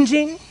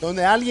changing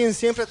donde alguien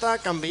siempre está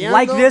cambiando,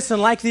 like this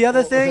and like the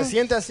other o se thing.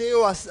 siente así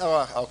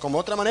o como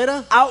otra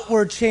manera.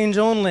 Outward change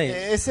only.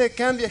 Ese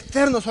cambio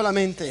externo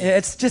solamente.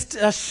 It's just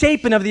a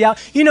shaping of the out.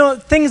 You know,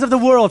 things of the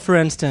world, for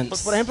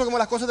instance. Por ejemplo, como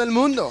las cosas del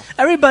mundo.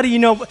 Everybody, you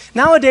know,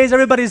 nowadays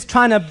everybody's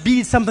trying to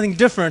be something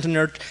different and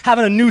they're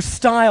having a new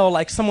style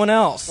like someone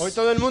else. Hoy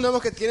todo el mundo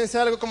vemos que quieren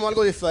ser algo como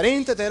algo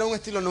diferente, tener un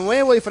estilo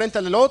nuevo, diferente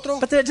al del otro.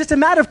 But they're just a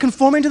matter of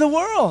conforming to the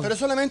world. Pero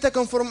solamente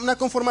una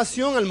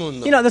conformación al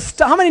mundo. You know,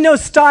 how many know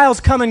styles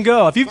come and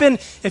go? If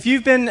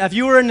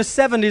you were in the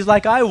 70s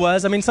like I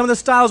was, I mean, some of the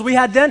styles we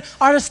had then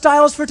are the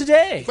styles for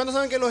today. ¿Cuántos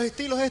saben que los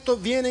estilos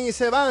estos vienen y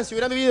se van? Si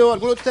hubieran vivido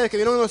algunos de ustedes que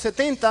vieron en los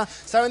 70,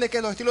 saben de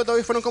que los estilos de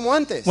hoy fueron como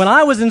antes. When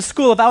I was in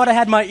school, if I would have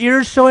had my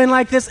ears showing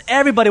like this,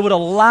 everybody would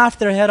have laughed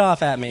their head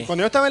off at me.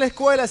 Cuando yo estaba en la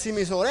escuela, si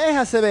mis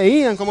orejas se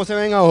veían como se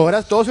ven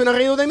ahora, todos se hubieran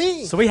reído de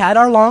mí. So we had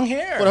our long Por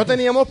hair. eso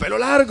teníamos pelo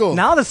largo.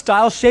 Now the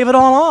styles shave it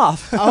all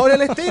off. Ahora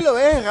el estilo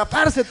es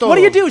raparse todo. What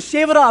do you do?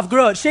 Shave it off,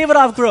 grow it, shave it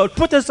off, grow it,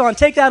 put this on,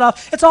 take that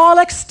off. It's all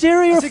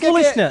exterior Así que,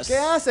 foolishness. ¿qué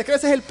haces?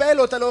 Creces el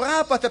pelo, te lo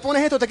rapas, te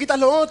pones esto, te quitas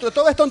lo otro,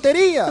 todo es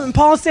tontería. And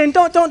Paul's saying,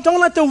 don't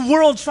let the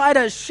world try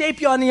to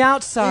shape you on the Y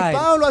outside.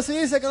 Pablo así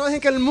dice que no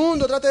dejen que el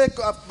mundo trate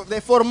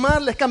de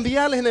formarles,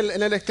 cambiarles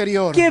en el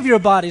exterior. Give your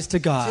bodies to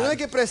Sino de God.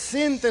 que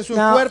presenten sus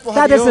Now, cuerpos a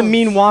that Dios. doesn't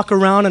mean walk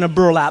around in a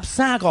burlap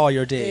sack all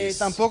your Y days.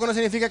 tampoco no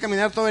significa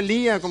caminar todo el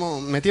día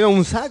como metido en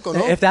un saco,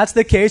 ¿no? If that's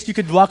the case, you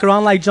could walk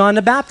around like John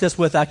the Baptist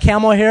with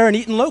camel hair and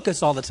eating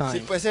locusts all the Si time.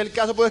 puede ser el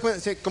caso,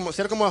 puedes ser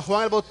como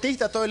Juan el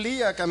Bautista todo el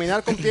día,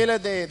 caminar con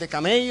pieles de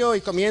camello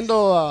y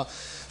comiendo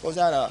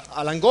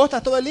a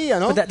langostas todo el día,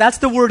 ¿no? But that's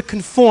the word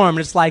conform.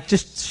 It's like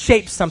just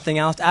shape something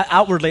else,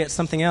 outwardly it's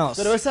something else.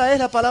 Pero esa es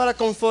la palabra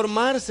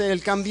conformarse,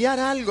 el cambiar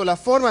algo, la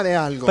forma de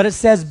algo. But it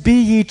says,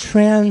 be ye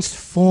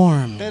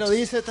transformed Pero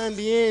dice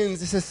también,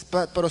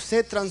 pero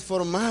sed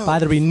transformado by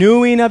the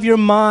renewing of your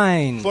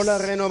mind. por la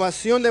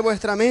renovación de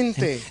vuestra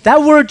mente.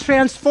 That word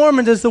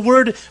transformed is the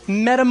word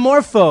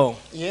metamorpho.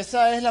 Y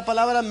esa es la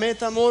palabra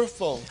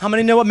metamorfo. How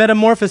many know what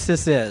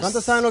metamorphosis ¿Cuántos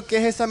is? saben lo que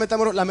es esa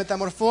la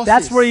metamorfosis?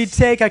 That's where you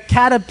take a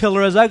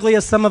caterpillar as ugly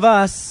as some of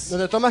us,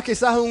 Donde tomas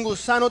quizás un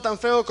gusano tan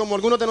feo como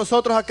algunos de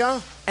nosotros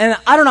acá. and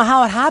I don't know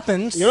how it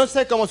happens. Yo no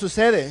sé cómo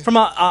sucede.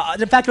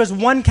 In fact, there's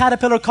one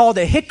caterpillar called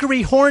the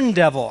hickory horn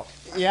devil.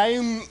 Y hay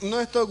uno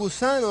de estos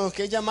gusanos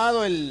que es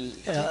llamado el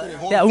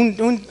Yeah,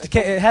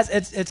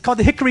 it's called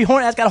the hickory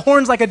horn. It's got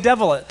horns like a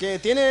devil. que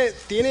tiene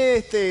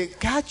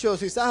cachos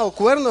quizás o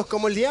cuernos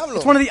como el diablo.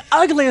 It's one of the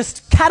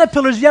ugliest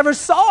caterpillars you ever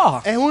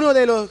saw. Es uno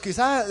de los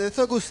quizás de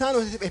estos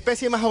gusanos,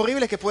 especies más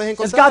horribles que puedes It's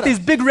encontrar. got these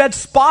big red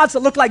spots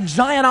that look like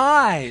giant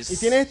Y eyes.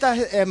 tiene estas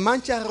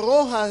manchas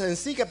rojas en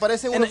sí que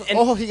parecen And, unos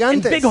ojos and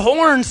gigantes. big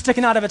horns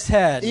sticking out of its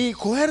head. Y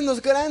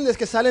cuernos grandes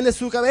que salen de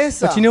su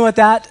cabeza. But you know what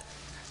that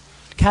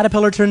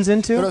caterpillar turns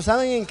into? Pero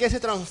 ¿saben en qué se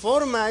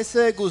transforma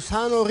ese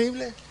gusano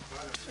horrible?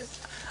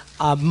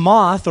 A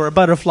moth or a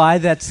butterfly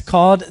that's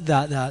called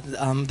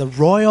the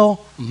royal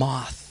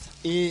moth.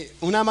 Y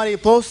una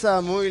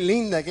mariposa muy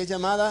linda que es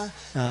llamada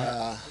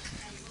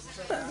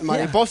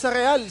mariposa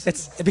real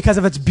It's because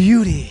of its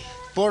beauty.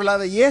 por la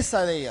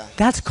belleza de ella.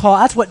 That's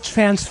what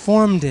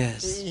transformed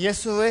is. Y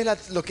eso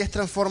es lo que es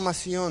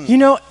transformación. You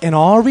know, in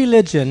all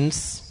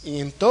religions, Y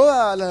en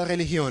todas las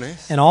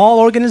religiones, in all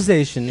en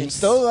organizations,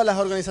 todas las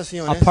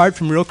organizaciones, apart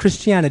from real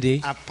Christianity,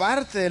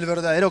 aparte del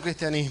verdadero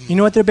cristianismo, you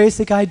know what their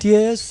basic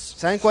idea is?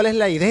 ¿saben cuál es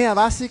la idea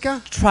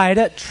básica? Try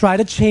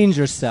to change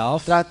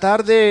yourself,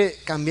 Tratar de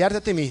cambiarte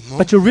a ti mismo,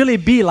 but to really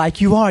be like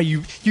you are.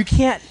 You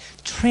can't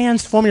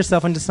transform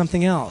yourself into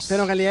something else.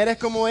 pero en realidad eres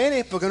como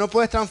eres porque no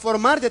puedes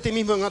transformarte a ti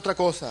mismo en otra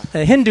cosa.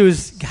 The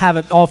Hindus have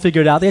it all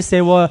figured out. They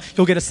say, well,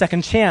 you'll get a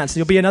second chance.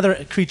 You'll be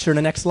another creature in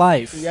the next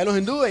life. Y ya los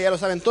hindúes ya lo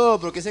saben todo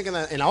porque dicen que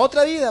en la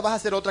otra vida vas a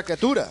ser otra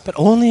criatura. But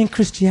only in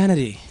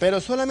Christianity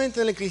Pero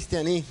solamente en el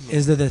cristianismo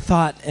is there the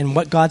thought, and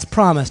what God's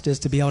promised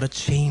is to be able to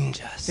change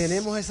us,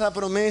 tenemos esa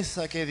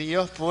promesa que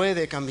Dios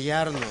puede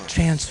cambiarnos,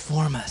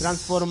 transform us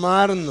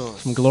transformarnos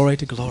from glory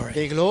to glory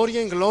de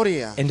gloria en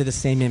gloria into the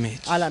same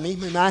image. a la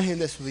misma imagen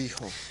de su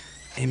Hijo.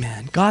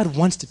 Amen. God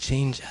wants to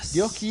change us.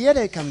 Dios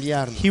quiere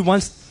cambiarnos. He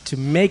wants to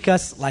make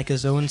us like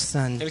His own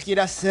Son, Él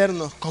quiere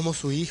hacernos como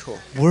su Hijo,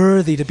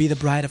 worthy to be the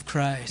bride of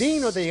Christ.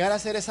 dignos de llegar a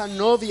ser esa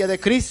novia de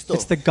Cristo.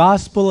 It's the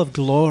gospel of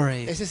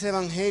glory. Es ese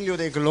evangelio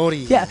de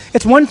gloria. Yeah,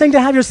 it's one thing to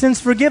have your sins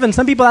forgiven.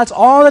 Some people, that's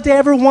all that they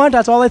ever want.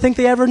 That's all they think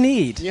they ever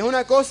need. Y es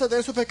una cosa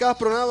tener sus pecados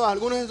perdonados.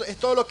 Algunos es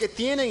todo lo que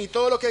tienen y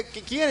todo lo que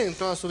quieren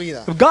toda su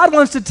vida. But God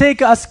wants to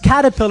take us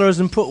caterpillars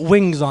and put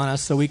wings on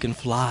us so we can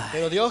fly.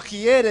 Pero Dios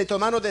quiere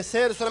tomarnos de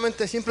ser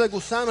solamente simples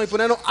gusanos y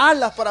ponernos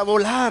alas para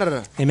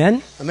volar.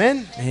 Amen?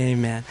 Amén.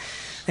 Amen.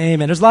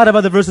 Amen. There's a lot of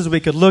other verses we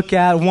could look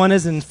at. One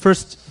is in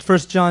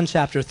First John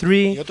chapter Y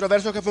 3, otro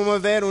verso que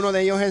podemos ver, uno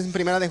de ellos es en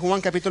Primera de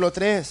Juan capítulo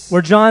 3.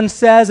 where John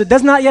says, it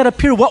does not yet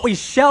appear what we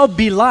shall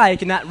be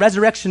like in that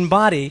resurrection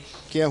body,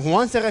 Que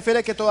Juan se refiere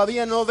a que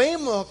todavía no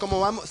vemos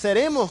cómo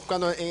seremos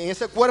cuando en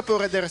ese cuerpo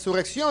de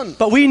resurrección.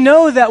 But we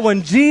know that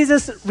when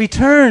Jesus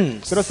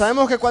returns, Pero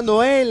sabemos que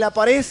cuando Él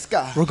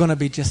aparezca, we're going to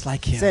be just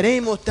like him.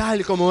 seremos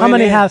tal como How Él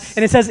many have? es.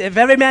 And it says, if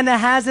every man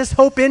that has this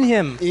hope in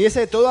him Y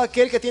dice, todo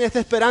aquel que tiene esta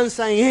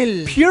esperanza en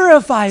Él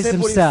purifies se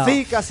himself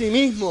purifica a sí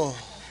mismo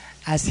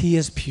as he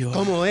is pure.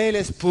 como Él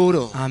es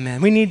puro.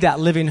 Amen. We need that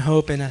living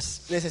hope in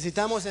us.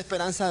 Necesitamos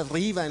esperanza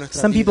viva en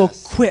nuestras Some people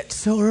vidas. quit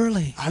so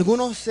early.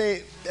 Algunos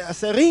se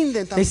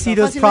rinden tan They see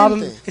tan those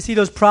problems. fácilmente. They see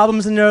those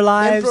problems in their Ven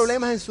lives,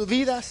 problemas en sus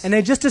vidas and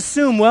they just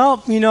assume,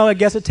 well, I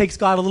guess it takes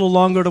God a little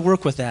longer to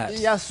work with that.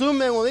 y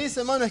asumen o dicen,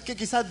 hermano, es que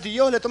quizás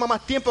Dios le toma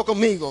más tiempo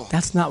conmigo.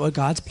 That's not what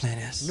God's plan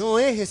is. No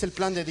es el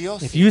plan de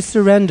Dios. If you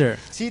surrender,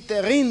 Si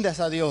te rindes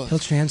a Dios, He'll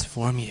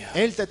transform you.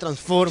 Él te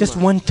transforma. Just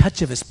one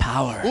touch of His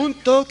power, Un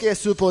toque de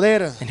su poder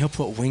and He'll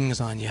put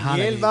wings on you.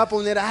 y Él va Hallelujah. a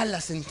poner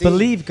alas en ti.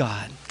 Believe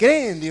God.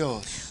 Cree en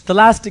Dios. The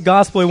last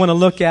gospel we want to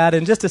look at,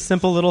 and just a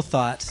simple little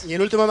thought. Y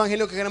el último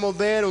evangelio que queremos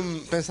ver,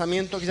 un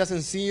pensamiento quizás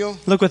sencillo.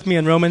 Look with me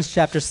in Romans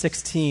chapter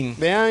 16.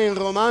 Vean en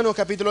Romanos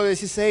capítulo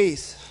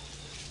 16.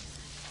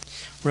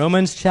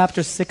 Romans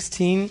chapter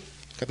 16.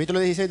 Capítulo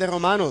 16 de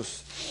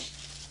Romanos.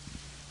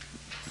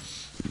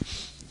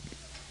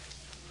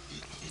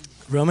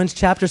 Romans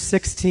chapter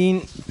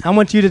 16. I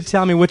want you to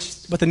tell me what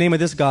the name of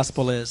this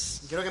gospel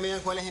is. Quiero que me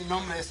digan cuál es el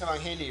nombre de ese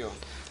evangelio.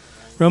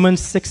 Romans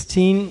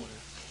 16,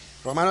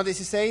 Romanos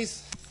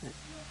 16,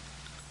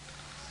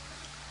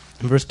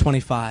 verse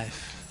 25.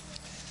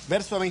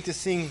 verso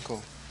 25.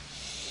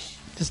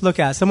 Just look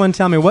at it. Someone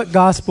tell me, what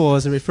gospel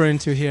is it referring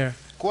to here?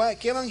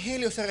 ¿Qué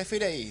evangelio se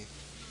refiere ahí?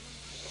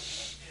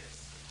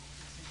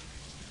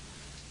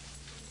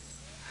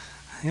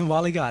 And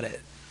Wally got it.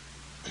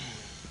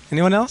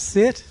 Anyone else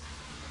see it?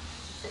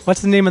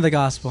 What's the name of the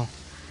gospel?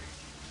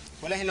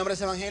 ¿Cuál es el nombre de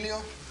ese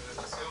evangelio?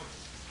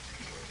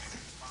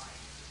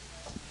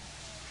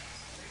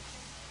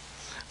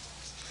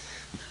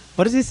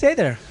 What does he say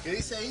there? ¿Qué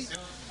dice ahí?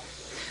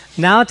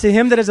 Now to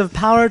him that is of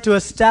power to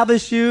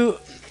establish you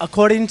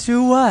according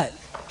to what?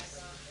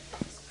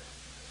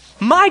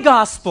 My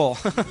gospel.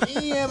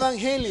 Mi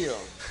evangelio.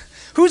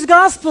 Whose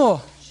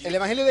gospel? ¿El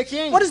evangelio de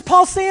quién? What is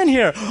Paul saying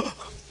here?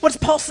 What's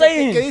Paul ¿Qué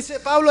saying? dice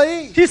Pablo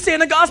ahí? He's saying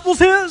the gospel's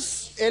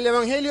his. El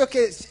evangelio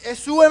que es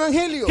su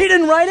evangelio. He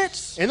didn't write it.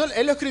 Él no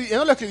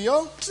lo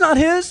escribió. It's not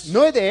his.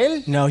 No es de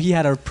él, No, he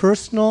had a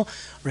personal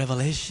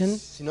revelation.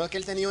 sino que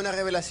él tenía una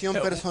revelación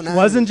personal. It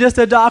wasn't just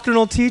a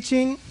doctrinal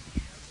teaching.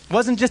 It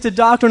wasn't just a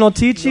doctrinal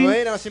teaching. No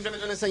era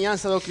simplemente una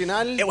enseñanza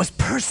doctrinal, It was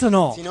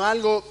personal, sino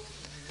algo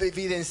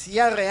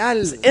evidencial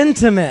real,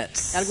 intimate.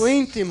 algo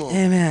íntimo.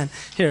 Amen.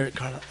 Here,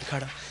 Carla.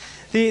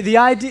 The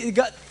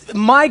idea,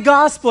 my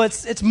gospel,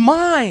 it's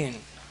mine.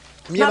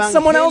 Mi Not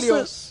someone evangelio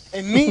else's.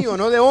 es mío,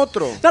 no de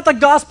otro. Not the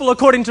gospel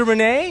according to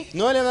Renee.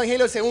 No el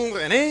evangelio según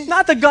René,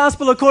 Not the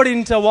gospel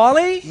according to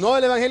Wally. no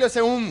el evangelio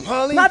según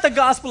Holly, Not the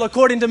gospel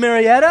according to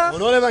Marietta. o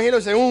no el evangelio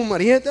según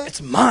Marieta,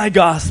 It's my no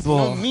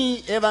gospel.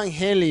 mi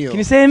evangelio. Can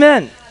you say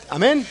amen?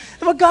 Amén.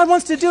 And what God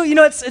wants to do,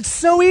 it's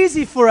so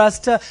easy for us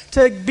to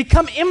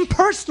become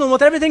impersonal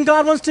with everything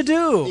God wants to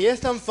do. Y es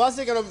tan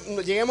fácil que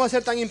lleguemos a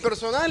ser tan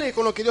impersonales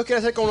con lo que Dios quiere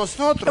hacer con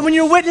nosotros. And when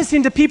you're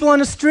witnessing to people on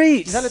the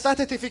streets, Quizás le estás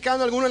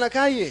testificando a alguno en la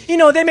calle.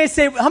 they may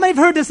say, how many have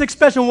heard this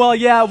expression? Well,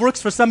 yeah, it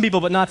works for some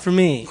people, but not for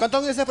me. ¿Cuántos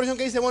han oído esa expresión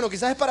que dice, bueno,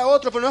 quizás es para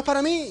otro, pero no es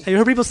para mí? Have you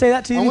heard people say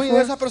that to you ¿Han oído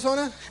before? esa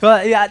persona?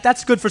 Well, yeah,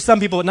 that's good for some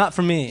people, but not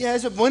for me. Ya,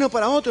 eso es bueno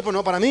para otro, pero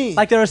no para mí.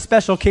 Like they're a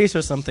special case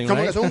or something,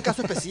 Como que right? son un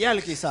caso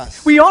especial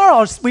quizás. We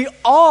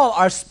all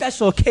are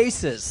special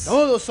cases.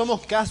 Todos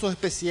somos casos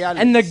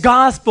especiales. And the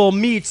gospel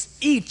meets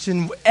each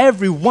and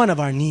every one of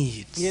our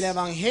needs. Y el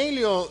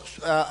evangelio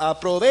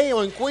provee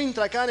o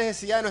encuentra cada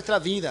necesidad de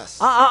nuestras vidas.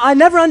 I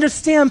never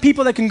understand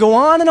people that can go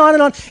on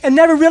and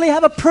never really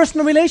have a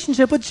personal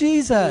relationship with Y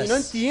no Jesus.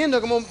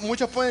 entiendo cómo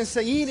muchos pueden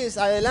seguir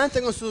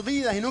adelante con sus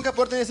vidas y nunca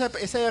pueden tener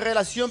esa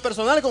relación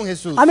personal con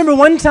Jesús. I remember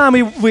one time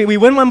we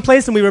went one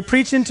place and we were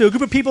preaching to a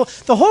group of people.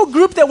 The whole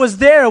group that was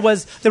there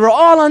they were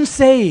all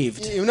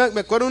unsaved. Y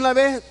me acuerdo una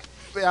vez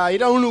a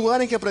ir a un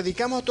lugar en que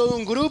predicamos a todo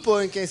un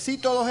grupo en que sí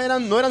todos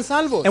no eran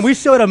salvos. And we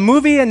showed a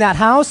movie in that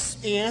house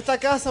Y en esta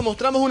casa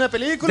mostramos una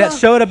película that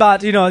showed about,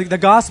 the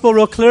gospel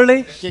real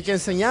clearly. que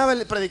enseñaba,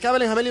 predicaba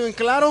el evangelio en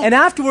claro. And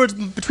afterwards,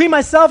 between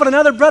myself and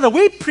another brother,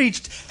 we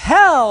preached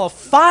hell,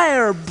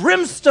 fire,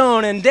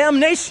 brimstone, and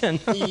damnation.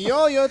 Y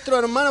yo y otro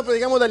hermano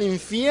predicamos del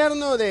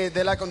infierno, de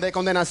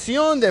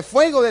condenación, de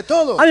fuego, de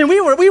todo. I mean,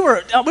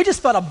 we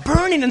just felt a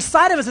burning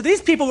inside of us that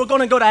these people were going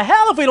to go to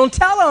hell if we don't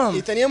tell Y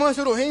them. teníamos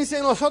esa urgencia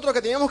en nosotros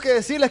que teníamos que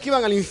decirles que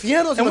iban al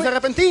infierno si no se And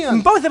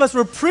arrepentían. both of us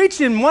were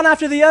preaching one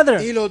after the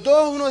other. Y los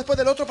dos, uno después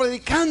del otro,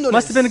 predicándoles.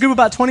 Must have been a group of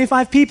about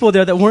 25 people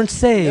there that weren't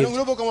Era un saved.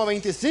 grupo como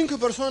 25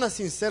 personas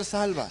sin ser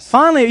salvas.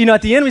 Finally,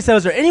 at the end we said,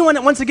 is there anyone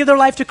that wants to give their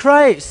life to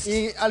Christ?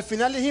 Y al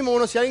final dijimos,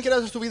 bueno, si alguien quiere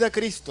dar su vida a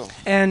Cristo.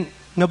 And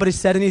nobody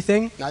said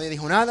anything. Nadie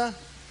dijo nada.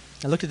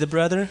 I looked at the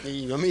brother.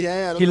 Y yo miré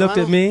al He otro looked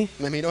at hermano. me.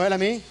 Me miró él a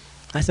mí.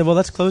 I said, well,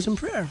 let's close in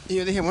prayer. Y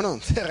yo dije, bueno,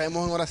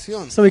 cerremos en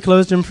oración. So we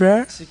closed in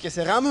prayer. Así que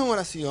cerramos en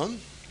oración.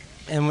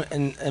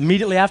 and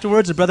immediately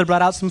afterwards, the brother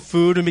brought out some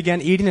food and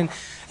began eating. And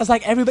it's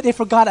like they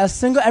forgot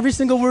every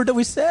single word that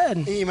we said.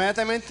 Y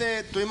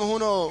inmediatamente tuvimos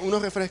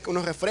unos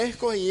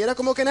refrescos y era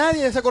como que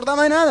nadie se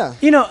acordaba de nada.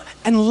 You know,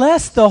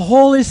 unless the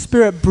Holy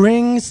Spirit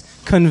brings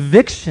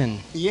conviction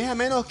Y es a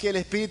menos que el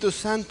Espíritu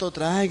Santo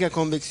traiga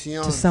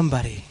convicción to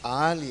somebody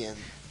a alguien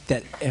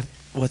that if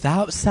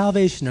without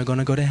salvation they're going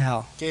to go to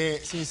hell. que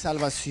sin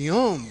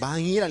salvación van a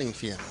ir al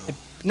infierno.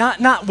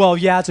 Not well,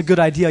 yeah, it's a good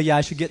idea, yeah,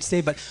 I should get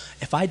saved, but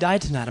if I die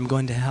tonight, I'm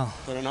going to hell.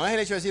 Pero no es el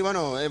hecho de decir,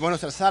 bueno, es bueno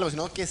ser salvo,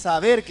 sino que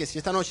saber que si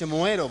esta noche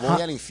muero, voy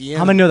al How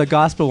infierno. many know the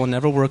gospel will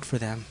never work for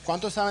them?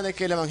 ¿Cuántos saben de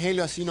que el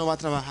evangelio así no va a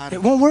trabajar It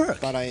won't work.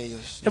 para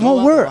ellos? It No won't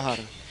va a work.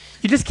 trabajar.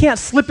 You just can't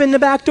slip in the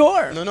back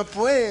door. No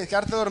puedes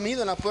quedarte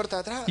dormido en la puerta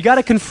de atrás. You got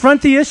to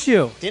confront the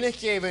issue. Tienes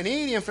que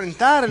venir y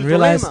enfrentar el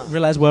Realize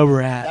problema. where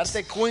we're at.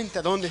 Darte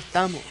cuenta dónde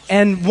estamos.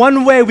 And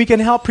one way we can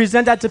help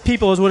present that to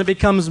people is when it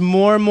becomes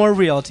more and more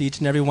real to each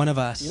and every one of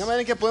us. Y una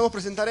manera en que podemos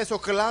presentar eso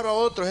claro a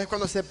otros es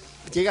cuando se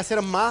llega a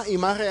ser más y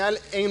más real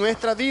en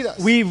nuestras vidas.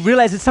 We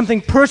realize it's something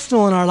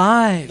personal in our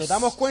Nos lives.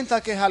 damos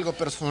cuenta que es algo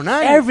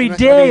personal. Every en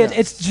nuestra day vida.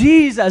 it's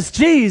Jesus,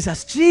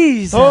 Jesus,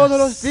 Jesus. Todos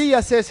los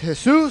días es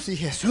Jesús y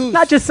Jesús.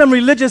 Not just some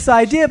religious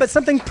idea, but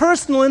something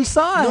personal No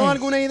inside.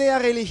 alguna idea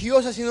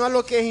religiosa, sino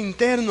algo que es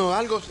interno,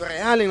 algo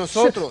real en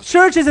nosotros.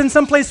 Church isn't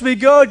some place we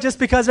go just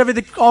because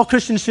all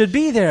Christians should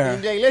be En there.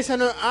 la iglesia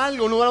no es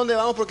algo, un lugar donde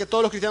vamos porque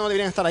todos los cristianos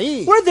deberían estar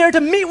ahí. We're there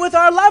to meet with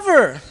our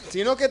lover,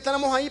 Sino que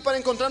estamos ahí para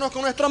encontrarnos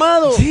con nuestro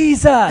amado.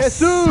 Jesus.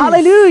 Jesús.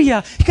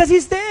 Hallelujah. Because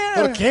He's there.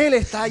 Porque Él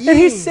está allí. And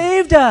He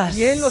saved us.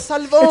 Y Él nos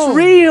salvó. It's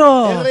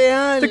real. Es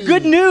real. The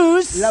good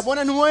news La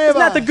buena is nueva.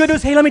 not the good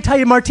news. Hey, let me tell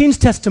you Martine's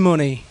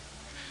testimony.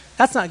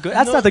 That's not good.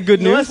 That's not the good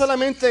No es news.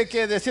 solamente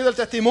que decir el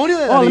testimonio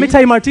de Oh, let me David,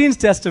 tell you Martine's o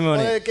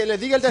testimony. de que le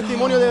diga el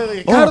testimonio de Oh,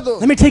 Ricardo.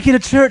 let me take you to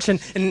church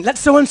and let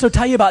so-and-so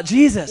tell you about Y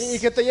Jesus.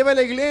 que te lleve a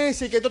la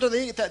iglesia y que otro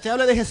te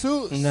hable de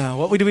Jesús. No,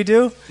 what do we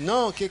do?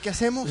 No, ¿qué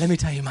hacemos? Let me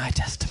tell you my No,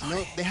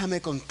 testimony.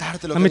 déjame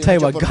contarte lo Let que me Dios tell ha you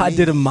hecho what por God mí.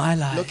 did in my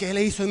Lo life. que Él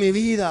hizo en mi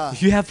vida.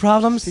 If you have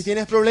problems, Si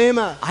tienes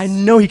problemas, I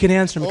know He can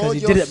answer them because He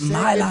yo did it sé in que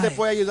my Él te life.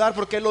 puede ayudar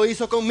porque Él lo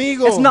hizo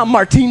conmigo. It's not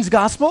Martine's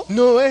gospel.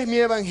 No es mi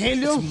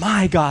evangelio, It's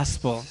my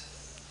gospel.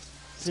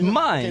 It's que no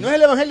mine. es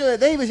el evangelio de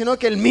David, sino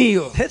que el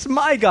mío. It's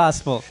my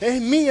gospel. Es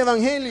mi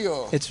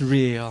evangelio. It's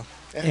real.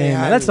 Es Amen.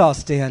 real. Let's all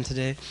stand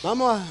today.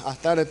 Vamos a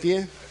estar de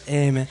pie.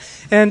 Amen.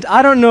 And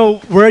I don't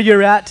know where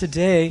you're at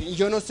today. Y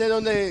yo no sé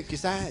dónde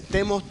quizás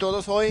estemos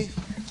todos hoy.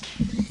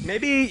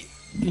 Maybe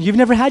you've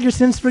never had your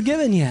sins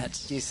forgiven yet.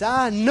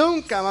 Quizás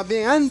nunca, más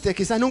bien antes,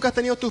 quizás nunca has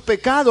tenido tus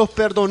pecados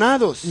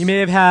perdonados. You may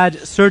have had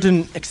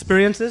certain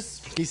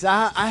experiences.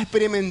 Quizás has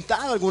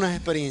experimentado algunas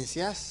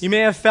experiencias. You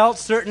may have felt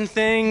certain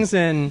things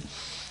and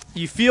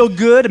you feel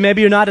good.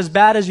 Maybe you're not as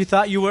bad as you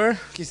thought you were.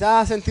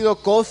 Quizás has sentido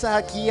cosas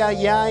aquí y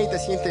allá y te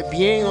sientes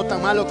bien, no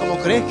tan malo como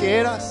crees que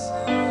eras.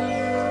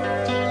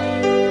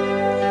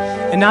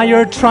 And now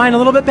you're trying a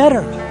little bit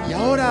better. Y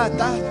ahora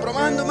estás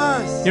probando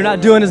más. You're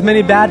not doing as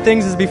many bad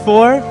things as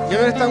before. Ya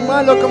no eres tan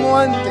malo como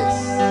antes.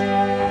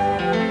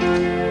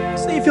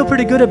 So you feel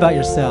pretty good about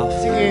yourself.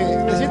 Así que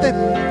te sientes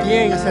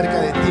bien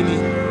acerca de ti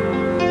mismo.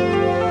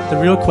 The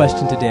real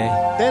question today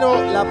Pero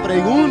la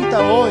pregunta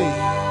hoy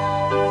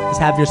is,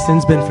 have your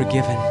sins been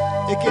forgiven?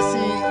 es que si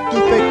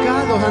tus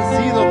pecados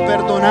han sido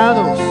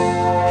perdonados,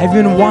 Have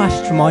you been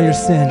washed from all your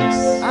sins?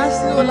 has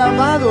sido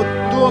lavado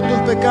todos tus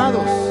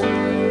pecados,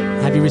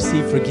 Have you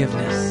received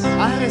forgiveness?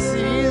 has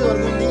recibido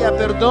algún día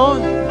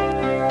perdón.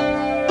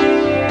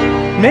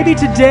 Maybe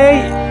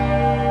today,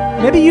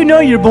 maybe you know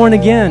you're born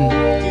again,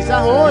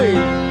 Quizás hoy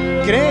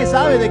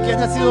sabes de que has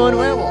nacido de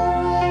nuevo,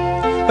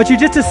 but you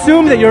just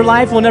assume that your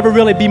life will never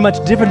really be much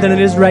different than it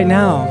is right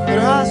now. pero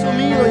has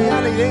asumido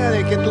ya la idea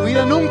de que tu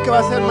vida nunca va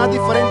a ser más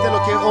diferente de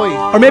lo que es hoy.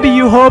 Or maybe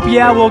you hope,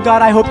 yeah, well,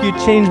 God, I hope you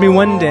change me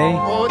one day.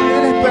 O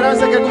tienes la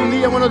esperanza que algún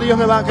día, bueno, Dios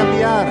me va a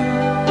cambiar.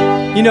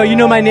 You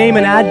know my name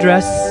and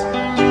address.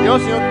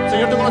 Dios,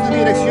 Señor, tú conoces mi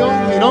dirección,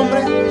 mi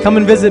nombre. Come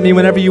and visit me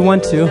whenever you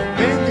want to.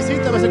 Ven,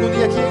 visítame si algún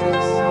día quieres.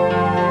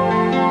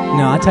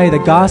 No, I tell you, the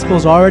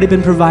gospel's already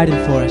been provided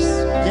for us.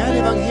 Ya el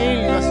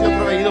evangelio ha sido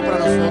proveído para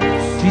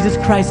nosotros. Jesus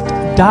Christ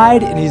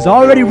died and He's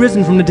already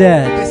risen from the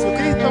dead.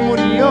 Jesucristo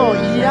murió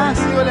y ha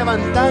sido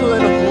levantado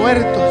de los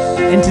muertos.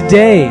 And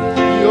today,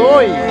 Y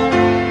hoy,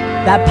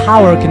 that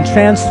power can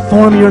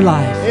transform your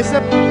life. ese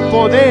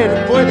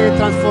poder puede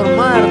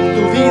transformar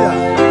tu vida.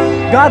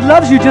 God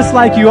loves you just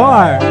like you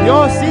are,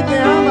 Dios sí te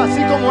ama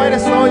así como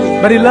eres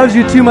hoy. but He loves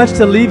you too much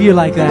to leave you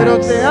like Pero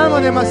that. te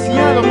ama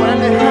demasiado por él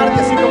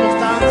dejarte así como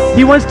estás.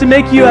 He wants to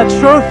make you a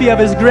trophy of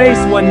His grace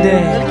one Él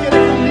day, quiere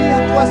que un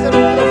día puedas ser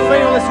un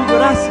trofeo de su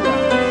gracia.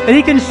 that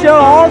He can show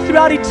all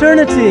throughout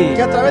eternity.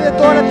 Que a través de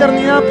toda la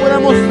eternidad pueda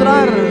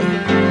mostrar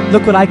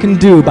Look what I can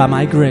do by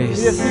my y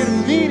grace. decir,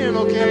 miren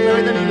lo que a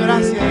través de mi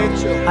gracia he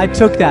hecho. I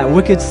took that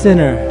wicked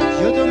sinner.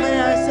 Yo tomé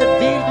a ese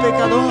vil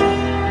pecador.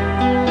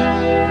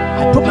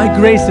 I put my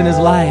grace in his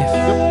life,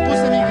 Yo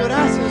puse mi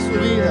gracia en su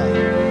vida.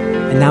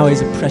 and now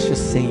he's a precious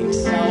saint.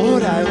 Y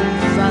ahora es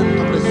un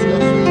santo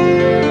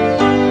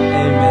precioso.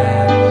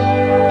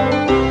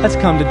 Amen. Let's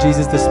come to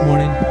Jesus this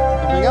morning.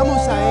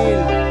 Vengamos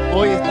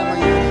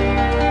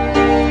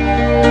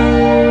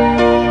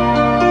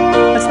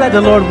let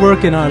the Lord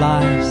work in our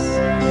lives.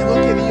 Dejemos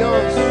que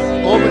Dios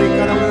obre en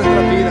cada una de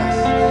nuestras vidas.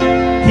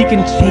 He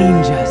can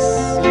change us.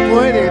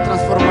 Puede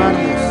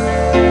transformarnos.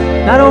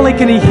 Not only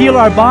can He heal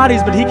our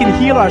bodies, but He can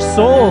heal our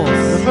souls.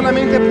 No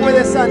solamente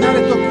puede sanar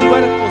estos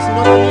cuerpos,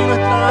 sino también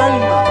nuestra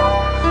alma.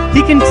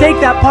 He can take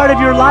that part of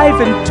your life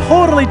and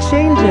totally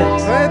change it.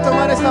 Puede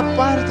tomar esa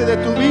parte de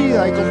tu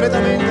vida y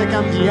completamente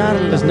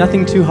cambiarla. There's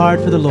nothing too hard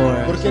for the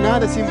Lord. Porque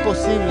nada es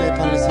imposible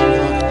para el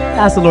Señor.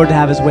 Ask the Lord to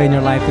have His way in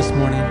your life this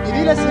morning. Y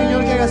dile al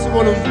Señor que haga su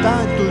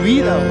voluntad en tu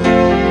vida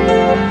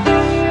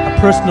hoy.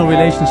 A personal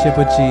relationship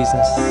with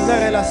Jesus. Una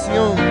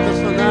relación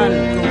personal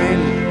con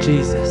Él.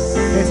 Jesus.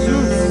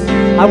 Jesús.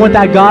 I want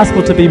that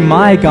gospel to be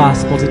my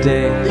gospel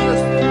today, Dios,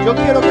 yo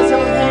quiero que ese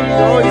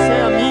evangelio hoy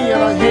sea mi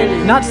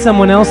evangelio. not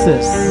someone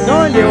else's.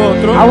 No el de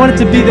otro. I want it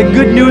to be the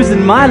good news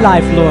in my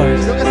life, Lord.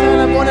 Quiero que sean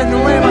las buenas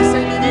nuevas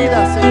en mi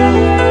vida,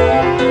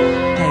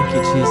 Señor. Thank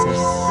you, Jesus.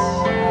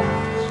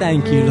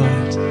 Thank you,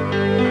 Lord.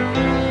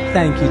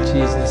 Thank you,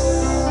 Jesus.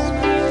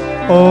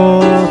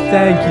 Oh,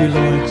 thank you,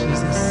 Lord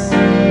Jesus.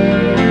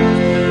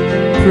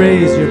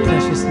 Praise your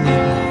precious name,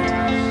 Lord.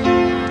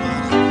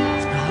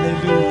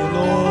 Hallelujah,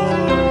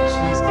 Lord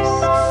Jesus.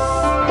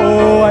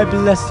 Oh, I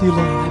bless you,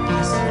 Lord. I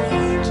bless you,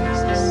 Lord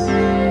Jesus.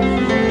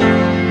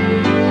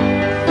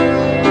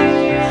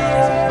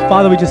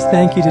 Father, we just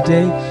thank you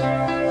today.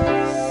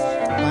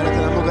 Padre,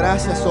 te damos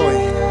gracias hoy.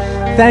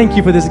 Thank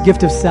you for this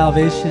gift of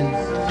salvation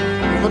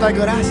Queremos dar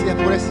gracias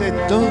por ese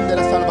don de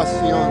la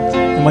salvación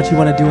and what you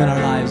want to do in our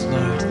lives,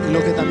 Lord. y lo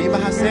que también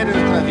vas a hacer en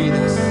nuestras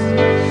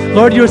vidas.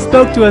 Lord, you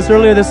spoke to us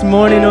earlier this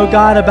morning, oh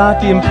God,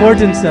 about the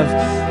importance of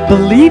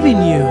believing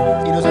you.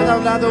 Y nos has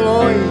hablado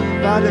hoy,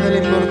 Padre, de la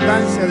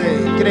importancia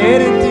de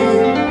creer en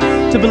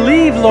ti. To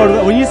believe,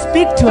 Lord, when you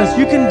speak to us,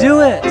 you can do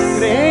it.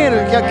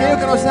 Creer que aquello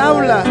que nos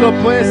habla lo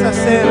puedes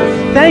hacer.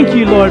 Thank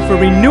you, Lord, for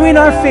renewing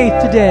our faith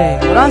today.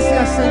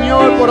 Gracias,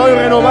 Señor, por hoy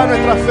renovar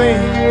nuestra fe.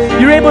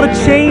 You're able to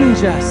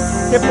change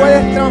us. Que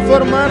puedes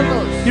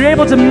transformarnos. You're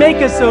able to make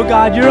us, oh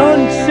God, your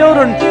own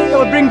children that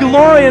would bring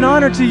glory and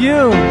honor to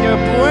you.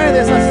 Que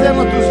puedes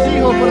hacernos tus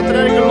hijos para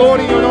traer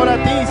gloria y honor a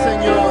ti,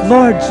 Señor.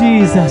 Lord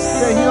Jesus,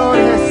 Señor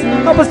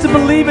Jesús, help us to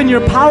believe in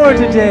your power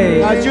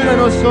today.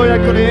 ayúdanos hoy a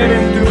creer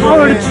en tu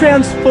Power to poder.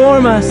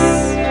 transform us.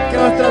 Que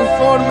nos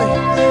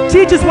transforme.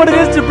 Teach us what it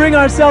is to bring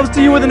ourselves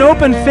to you with an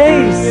open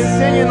face.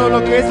 Enséñanos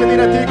lo que es venir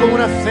a ti con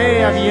una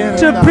fe To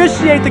abierta.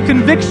 appreciate the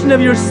conviction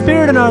of your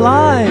Spirit in our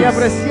Y lives.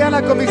 apreciar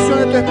la convicción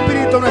de tu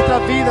Espíritu en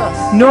nuestras vidas.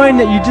 Knowing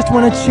that you just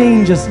want to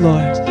change us,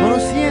 Lord.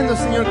 Conociendo,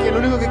 Señor, que lo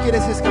único que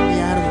quieres es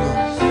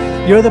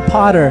cambiarnos. You're the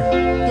potter,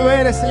 Tú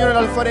eres, Señor, el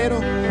alfarero.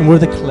 and we're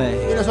the clay.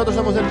 Y nosotros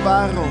somos el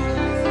barro.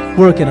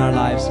 Work in our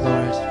lives,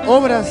 Lord.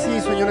 Obra así,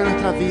 Señor, en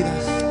nuestras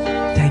vidas.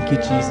 Thank you,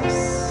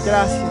 Jesus.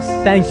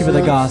 Gracias. Thank you for the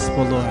Jesús.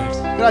 gospel,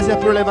 Lord. Gracias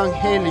por el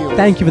Evangelio.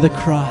 Thank you for the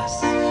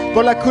cross,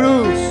 Por la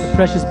cruz. the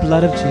precious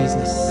blood of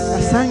Jesus, La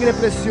sangre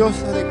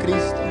preciosa de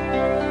Cristo.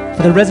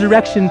 for the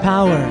resurrection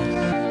power.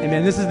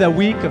 Amen. This is the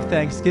week of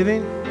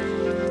Thanksgiving.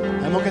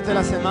 Sabemos que esta es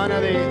la semana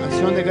de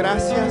acción de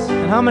gracias.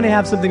 And how many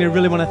have something they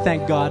really want to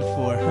thank God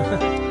for?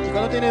 Y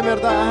cuando tiene en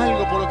verdad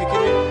algo por lo que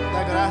quiere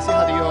dar gracias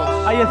a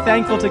Dios. Are you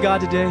thankful to God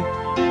today?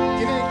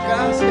 Tienes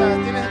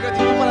gracias, tienes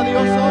gratitud para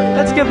Dios hoy.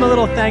 Let's give Him a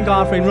little thank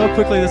offering real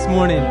quickly this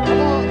morning.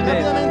 Vamos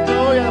rápidamente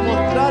hoy a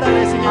mostrar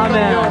agradecimiento a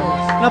Amen.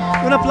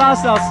 Dios. Un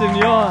aplauso al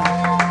Señor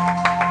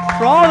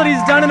for all that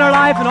He's done in our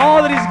life and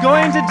all that He's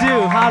going to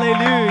do.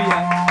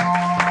 Hallelujah.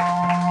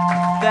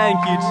 Thank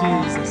you,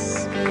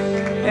 Jesus.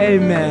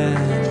 Amen.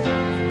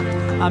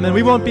 Amen.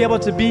 We won't be able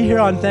to be here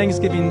on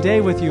Thanksgiving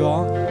Day with you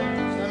all.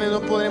 No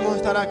podremos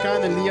estar acá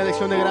en el día de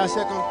acción de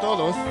gracias con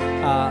todos.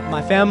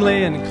 My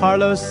family and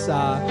Carlos,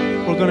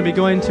 we're going to be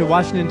going to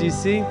Washington,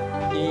 D.C.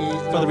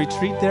 Y for the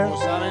retreat there. como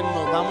saben,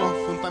 nos vamos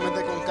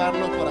juntamente con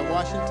Carlos para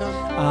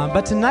Washington.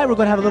 But tonight we're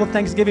going to have a little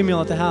Thanksgiving meal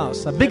at the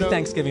house, a big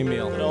Thanksgiving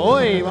meal. Pero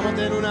hoy vamos a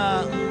tener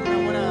una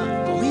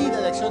buena comida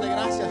de acción de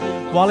gracias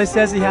juntos. Wally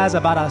says he has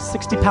about a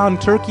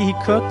 60-pound turkey he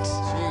cooked.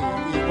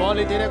 Sí, y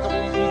Wally tiene como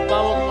un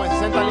pavo como de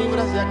 60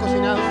 libras ya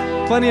cocinado.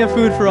 Plenty of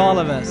food for all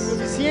of us.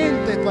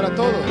 Suficientes para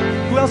todos.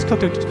 Who else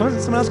cooked it?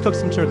 Someone else cooked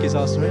some turkeys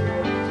also, right?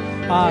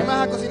 ¿Quién más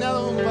ha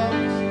cocinado un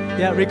pavo?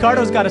 Yeah,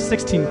 Ricardo's got a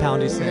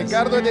 16-pound, he says.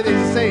 Ricardo es de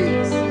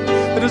 16.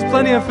 But there's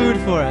plenty of food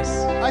for us.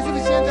 Hay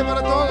suficiente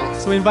para todos.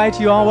 So we invite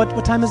you all.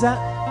 What time is that?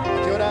 ¿A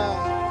qué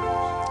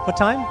hora? What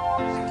time?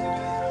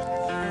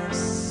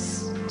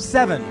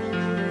 7.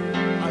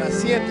 A las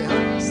 7,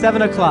 ¿eh?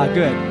 7 o'clock.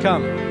 Good.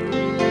 Come.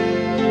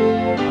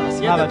 A las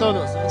 7 Have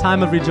todos. a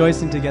time of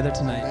rejoicing together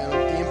tonight.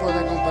 Un tiempo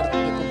de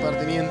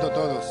compartimiento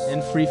todos.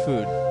 And free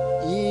food.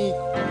 Y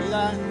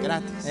comida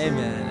gratis.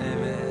 Amen.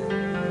 Amen.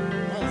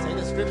 Well, say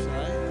the scripture,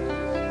 right?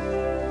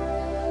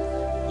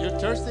 You're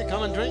thirsty,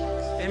 come and drink.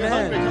 You're Amen.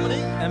 hungry, come and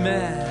eat.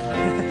 Amen.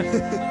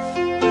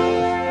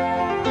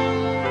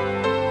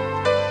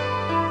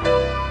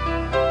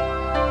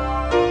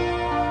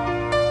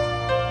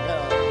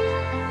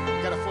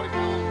 Got a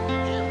 40-pound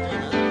ham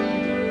too,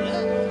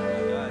 man.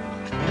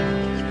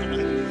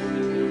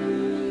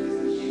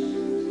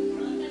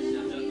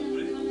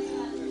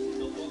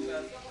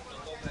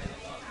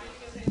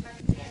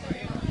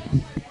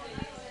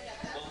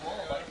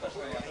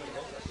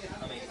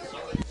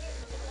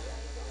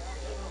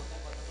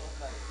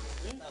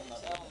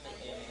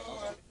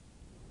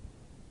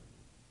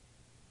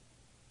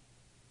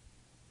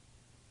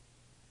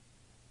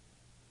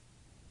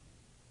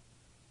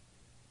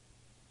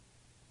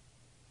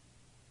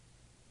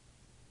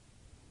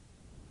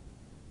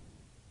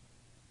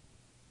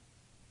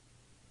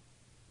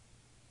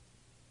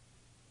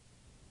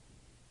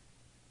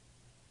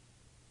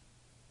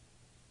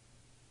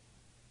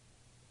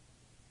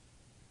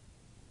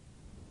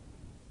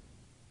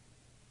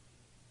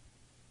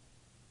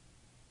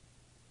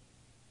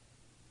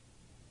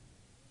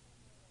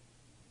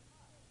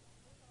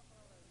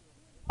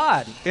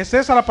 God. Es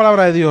esa la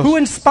palabra de Dios. Who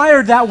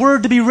inspired that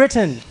word to be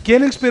written?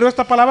 ¿Quién inspiró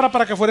esta palabra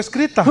para que fuera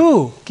escrita?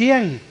 Who?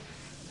 ¿Quién?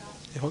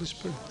 The Holy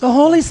Spirit. The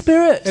Holy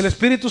Spirit. El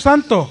Espíritu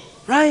Santo.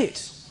 Right.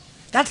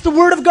 That's the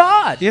word of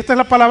God. Y esta es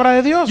la palabra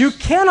de Dios. You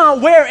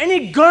cannot wear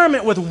any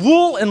garment with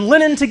wool and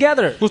linen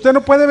together. Usted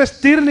no puede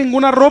vestir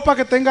ninguna ropa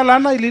que tenga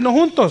lana y lino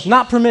juntos.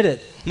 Not permitted.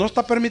 No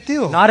está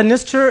permitido. Not in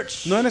this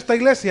church. No en esta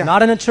iglesia.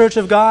 Not in the church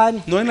of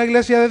God. No en la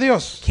iglesia de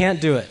Dios. Can't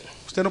do it.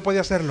 Usted no puede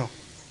hacerlo.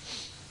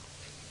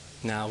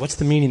 Now, what's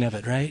the meaning of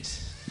it, right?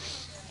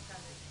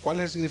 ¿Cuál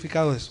es el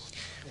significado de eso?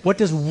 What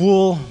does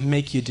wool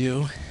make you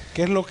do?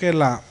 ¿Qué es lo que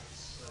la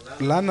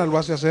lana lo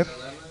hace hacer?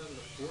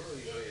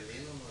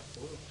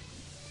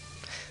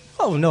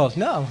 Oh, no.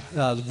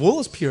 Wool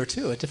is pure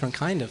too, a different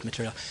kind of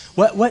material.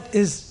 What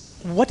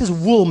does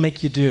wool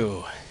make you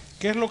do?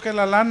 ¿Qué es lo que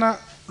la lana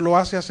lo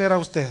hace hacer a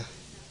usted?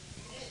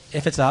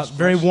 If it's a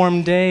very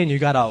warm day and you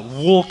got a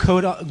wool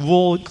coat,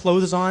 wool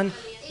clothes on,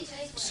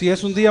 Si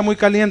es un día muy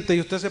caliente y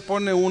usted se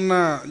pone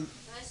una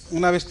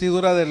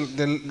vestidura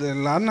de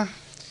lana,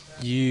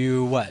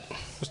 you what?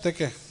 ¿usted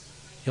qué?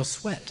 You'll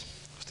sweat.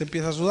 Usted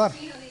empieza a sudar.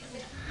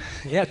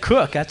 Yeah,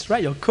 cook. That's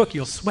right. You'll cook.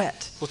 You'll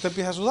sweat. Usted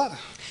empieza a sudar.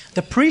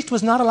 The priest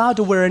was not allowed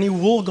to wear any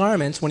wool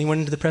garments when he went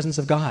into the presence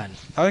of God.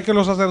 Saben que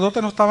los sacerdotes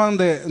no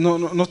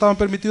estaban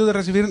permitidos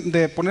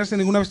de ponerse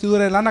ninguna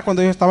vestidura de lana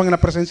cuando ellos estaban en la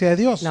presencia de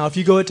Dios. Now, if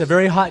you go to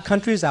very hot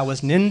countries, I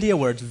was in India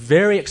where it's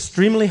very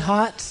extremely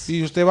hot.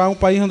 Si usted va a un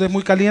país donde es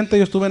muy caliente,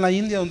 yo estuve en la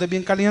India donde es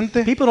bien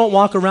caliente, People don't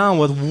walk around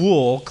with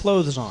wool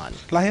clothes on.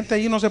 la gente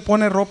allí no se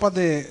pone ropa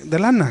de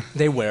lana.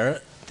 They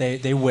wear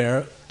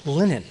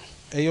linen.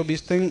 Ellos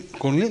visten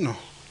con lino.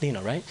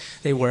 Lino, right?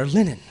 They wear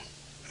linen.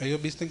 Ellos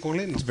visten con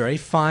lino. It's very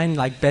fine,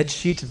 like bed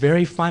sheets,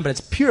 very fine, but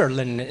it's pure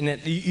linen, and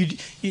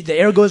the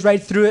air goes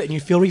right through it, and you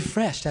feel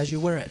refreshed as you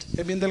wear it.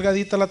 Es bien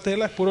delgadita la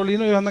tela, es puro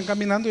lino y ellos andan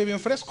caminando y es bien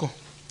fresco.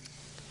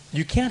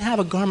 You can't have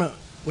a garment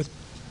with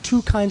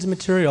two kinds of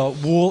material,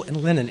 wool and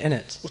linen, in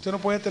it. Usted no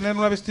puede tener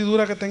una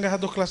vestidura que tenga esas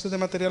dos clases de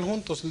material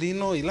juntos,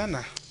 lino y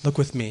lana. Look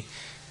with me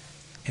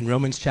in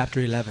Romans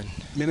chapter 11.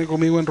 Miren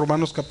conmigo en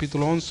Romanos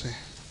capítulo 11.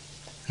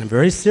 And I'm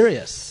very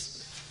serious.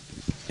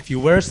 If you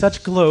wear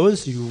such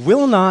clothes, you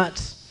will not.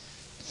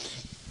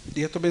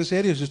 Y esto es bien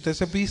serio, si usted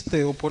se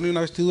viste o pone una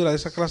vestidura de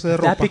esa clase de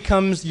That ropa,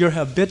 becomes your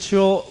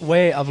habitual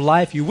way of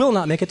life. You will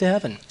not make it to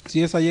heaven.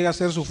 si esa llega a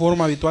ser su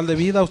forma habitual de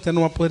vida, usted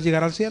no va a poder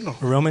llegar al cielo.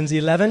 Romans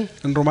 11,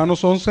 En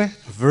Romanos 11,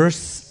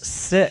 verse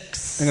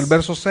 6. en el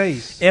verso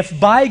 6, If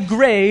by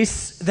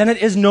grace, then it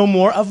is no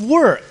more of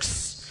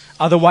works.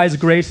 Otherwise,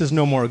 grace is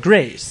no more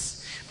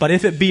grace. But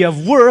if it be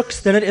of works,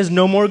 then it is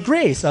no more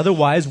grace.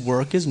 Otherwise,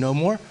 work is no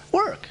more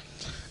work.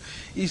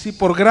 y si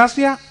por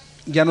gracia,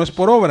 ya no es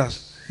por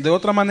obras. De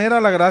otra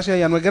manera, la gracia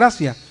ya no es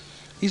gracia.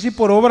 Y si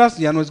por obras,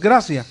 ya no es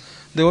gracia.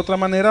 De otra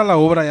manera, la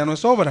obra ya no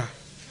es obra.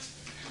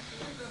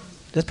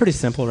 That's pretty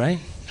simple, right?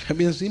 Es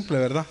bien simple,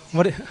 ¿verdad?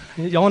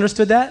 Y'all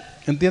understood that?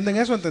 ¿Entienden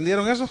eso?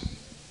 ¿Entendieron eso?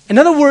 In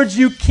other words,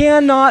 you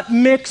cannot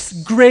mix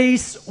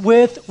grace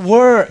with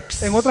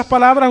works. En otras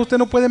palabras, usted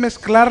no puede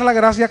mezclar la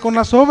gracia con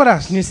las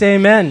obras. Can you say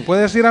amen?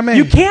 Puede decir You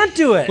amén. can't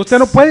do it. Usted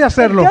no puede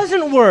hacerlo. It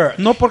doesn't work.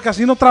 No, porque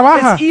así no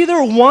trabaja. It's either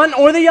one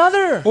or the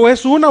other. O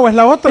es una o es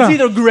la otra. It's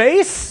either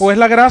grace O es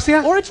la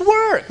gracia or it's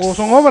works. o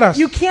son obras.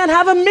 You can't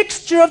have a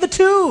mixture of the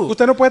two.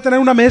 Usted no puede tener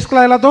una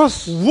mezcla de las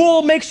dos.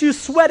 Wool makes you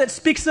sweat. It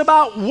speaks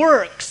about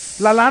works.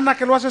 La lana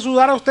que lo hace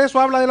sudar a usted, eso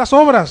habla de las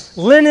obras.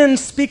 Linen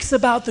speaks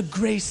about the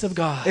grace of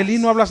God. El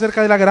himno habla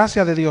acerca de la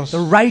gracia de Dios. The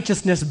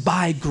righteousness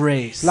by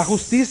grace. La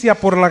justicia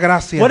por la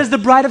gracia. What is the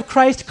bride of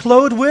Christ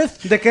clothed with?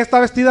 ¿De qué está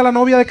vestida la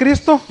novia de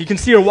Cristo? You can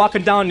see her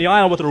walking down the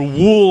aisle with her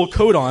wool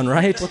coat on,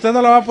 right? Usted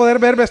no la va a poder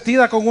ver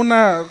vestida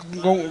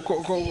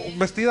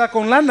vestida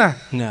con lana.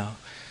 No.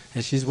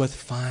 And she's with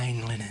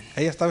fine linen,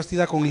 Ella está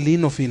vestida con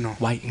lino fino,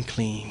 white and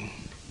clean.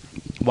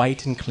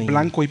 White and clean.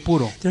 blanco y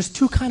puro. There's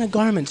two kind of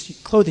garments,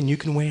 clothing you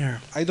can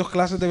wear. Hay dos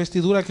clases de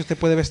vestidura que usted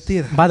puede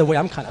vestir. By the way,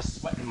 I'm kind of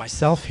sweating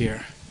myself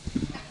here.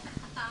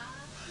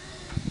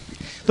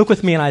 Look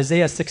with me in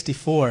Isaiah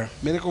 64.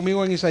 Mire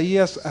conmigo en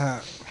Isaías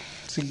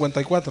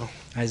 54.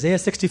 Isaiah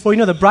 64. You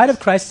know, the bride of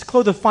Christ is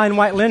clothed with fine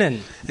white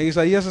linen, En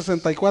Isaías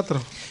 64.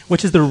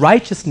 which is the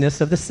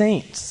righteousness of the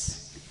saints.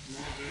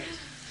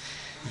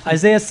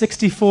 Isaiah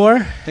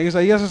 64 En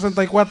Isaías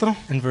 64,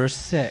 and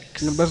verse en el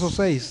 6. verso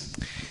 6.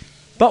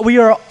 But we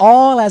are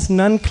all as an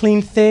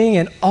unclean thing,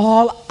 and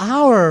all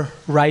our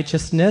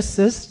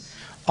righteousnesses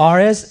are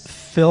as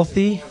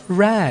filthy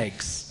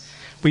rags.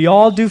 We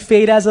all do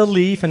fade as a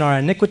leaf, and our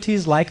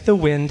iniquities like the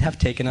wind have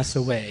taken us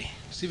away.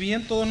 Si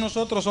bien todos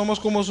nosotros somos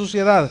como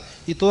suciedad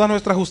y todas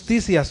nuestras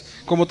justicias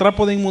como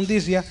trapo de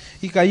inmundicia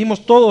y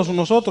caímos todos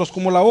nosotros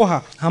como la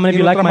hoja How many of y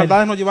you like nuestras my-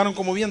 maldades nos llevaron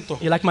como viento.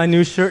 You like my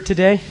new shirt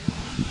today?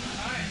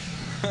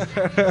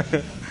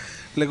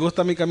 ¿Le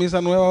gusta mi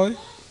camisa nueva hoy?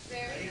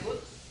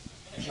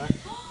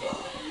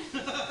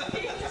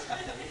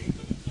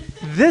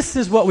 This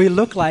is what we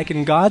look like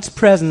in God's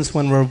presence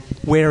when we're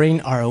wearing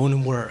our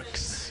own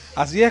works.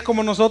 Así es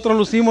como nosotros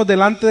lucimos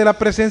delante de la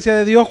presencia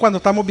de Dios cuando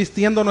estamos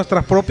vistiendo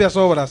nuestras propias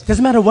obras.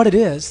 Doesn't matter what it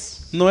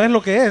is. No es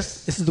lo que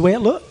es, This is the way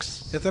it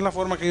looks. Esta es la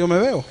forma que yo me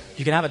veo.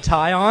 You can have a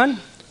tie on.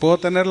 Puedo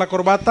tener la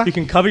corbata, You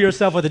can cover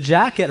yourself with a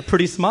jacket, a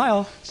pretty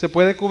smile. se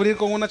puede cubrir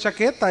con una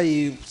chaqueta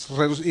y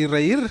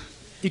reír.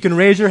 You can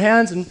raise your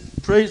hands and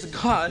praise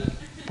God.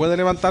 Puede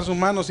levantar sus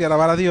manos y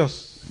alabar a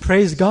Dios.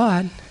 Praise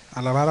God.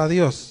 Alabar a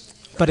Dios.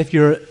 But if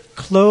you're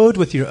clothed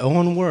with your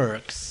own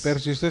works, Pero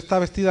si usted está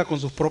vestida con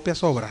sus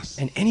propias obras,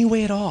 in any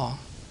way at all,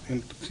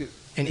 en,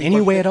 in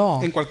any way at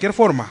all, en cualquier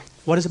forma,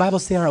 what does the Bible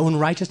say our own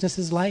righteousness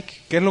is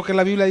like? ¿qué es lo que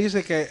la Biblia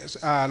dice que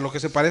a lo que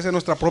se parece a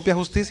nuestra propia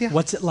justicia?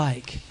 What's it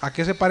like? ¿A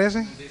qué se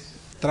parece?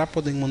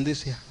 Trapos de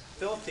inmundicia.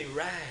 Filthy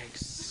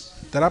rags.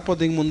 Trapos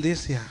de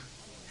inmundicia.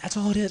 That's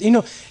all it is. You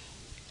know,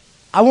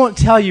 I won't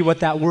tell you what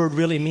that word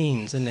really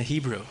means in the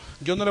Hebrew.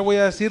 Yo no le voy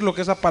a decir lo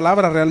que esa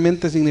palabra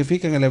realmente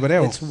significa en el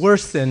hebreo, It's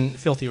worse than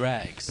filthy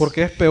rags.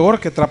 porque es peor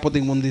que trapos de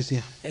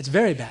inmundicia. It's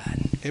very bad.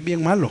 Es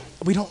bien malo.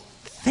 We don't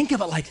think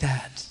of it like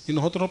that. Y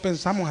nosotros no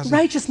pensamos así.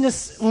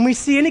 Righteousness, when we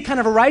see any kind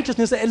of a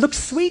righteousness, it looks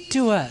sweet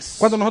to us.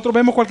 Cuando nosotros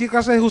vemos cualquier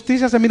clase de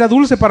justicia, se mira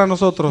dulce para You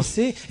nosotros.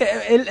 see,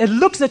 it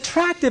looks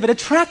attractive. It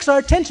attracts our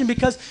attention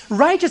because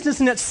righteousness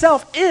in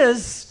itself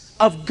is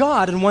of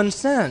God in one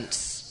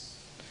sense.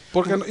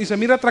 Y se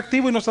mira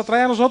atractivo y nos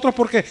atrae a nosotros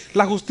porque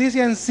la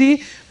justicia en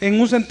sí, en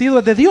un sentido,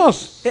 es de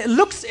Dios. It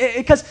looks,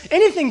 because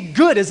anything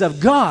good is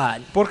of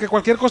God. Porque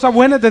cualquier cosa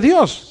buena es de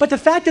Dios. But the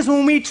fact is,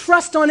 when we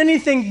trust on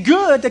anything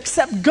good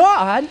except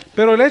God,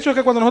 Pero el hecho es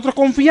que cuando nosotros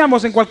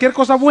confiamos en cualquier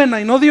cosa buena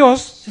y no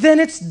Dios,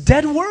 then it's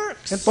dead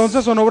works.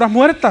 entonces son obras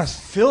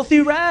muertas. Filthy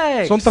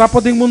rags. Son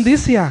trapos de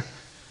inmundicia.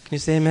 Can you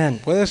say amen?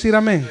 ¿Puede decir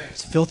amén?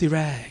 It's filthy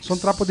rags. Son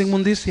trapos de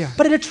inmundicia.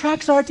 But it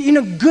attracts our,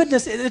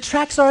 goodness, it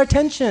attracts our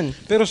attention.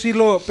 Pero si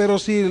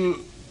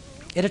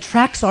It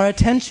attracts our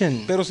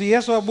attention.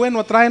 eso es bueno,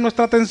 atrae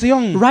nuestra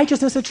atención.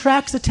 Righteousness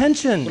attracts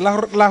attention.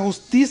 La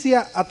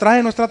justicia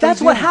atrae nuestra That's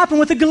atención. what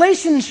happened with the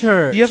Galatian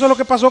church. Y eso es lo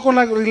que pasó con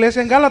la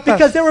iglesia en Gálatas.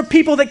 Because there were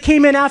people that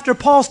came in after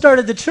Paul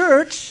started the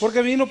church.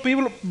 Porque vino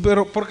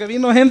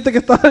gente que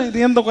estaba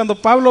viviendo cuando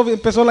Pablo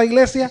empezó la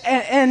iglesia.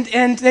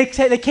 And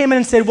they came in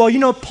and said, well,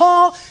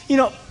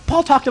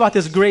 Paul talked about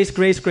this grace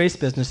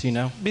business,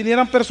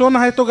 Vinieron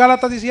personas a estos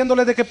Gálatas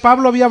diciéndoles de que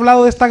Pablo había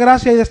hablado de esta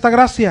gracia y de esta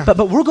gracia. But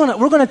we're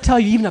gonna tell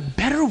you even a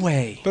better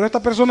way. Pero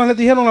estas personas les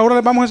dijeron, ahora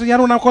les vamos a enseñar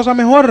una cosa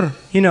mejor.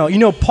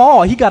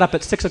 Paul, he got up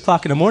at 6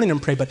 o'clock in the morning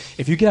and prayed, but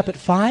if you get up at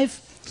 5,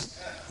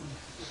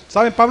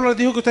 ¿Saben? Pablo les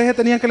dijo que ustedes se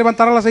tenían que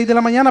levantar a las 6 de la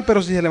mañana, pero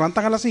si se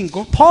levantan a las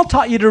 5. Paul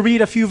taught you to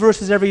read a few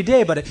verses every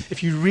day, but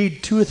if you read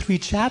 2 or 3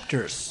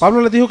 chapters. Pablo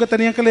les dijo que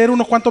tenían que leer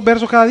unos cuantos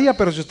versos cada día,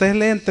 pero si ustedes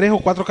leen 3 o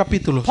 4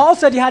 capítulos. Paul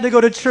said you had to go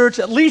to church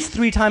at least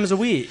 3 times a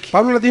week.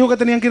 Pablo les dijo que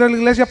tenían que ir a la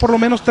iglesia por lo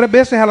menos 3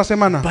 veces a la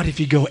semana. But if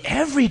you go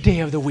every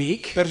day of the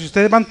week, Pero si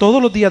ustedes van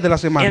todos los días de la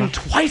semana and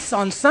twice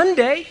on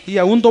Sunday, y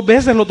aún 2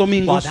 veces los well,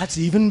 domingos, that's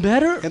even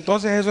better.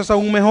 entonces eso es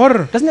aún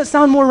mejor. Doesn't it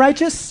sound more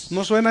righteous?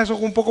 ¿No suena eso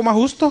un poco más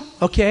justo?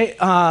 Okay,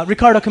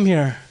 Ricardo, come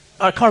here.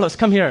 Carlos,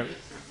 come here.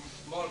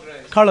 More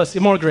grace. Carlos,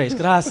 more grace.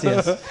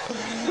 Gracias.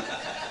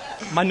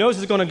 My nose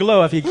is going to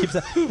glow if he keeps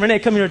that. Renee,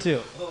 come here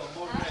too.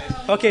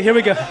 Okay, here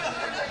we go.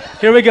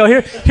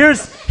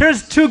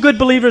 Here's 2 good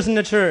believers in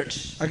the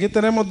church. Aquí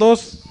tenemos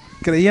 2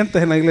 creyentes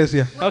en la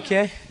iglesia.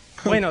 Okay.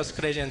 Buenos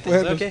creyentes.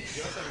 Buenos. Okay.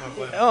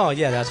 Oh,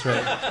 yeah, that's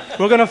right.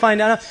 We're going to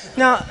find out.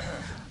 Now,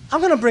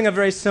 I'm going to bring a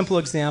very simple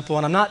example,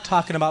 and I'm not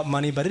talking about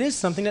money, but it is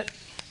something that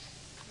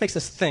makes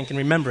us think and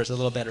remember us a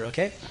little better,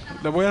 okay?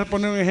 Le voy a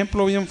poner un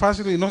ejemplo bien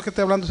fácil y no es que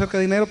esté hablando acerca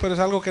de dinero, pero es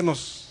algo que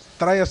nos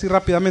trae así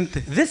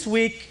rápidamente. This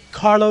week,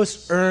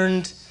 Carlos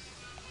earned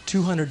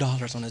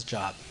 $200 on his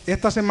job.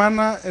 Esta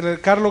semana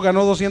el Carlos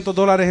ganó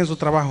 $200 en su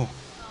trabajo.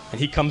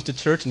 And he comes to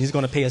church and he's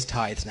going to pay his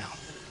tithes now.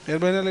 Él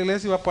viene a la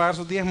iglesia y va a pagar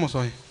sus diezmos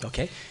hoy.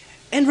 Okay?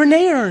 And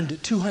Renee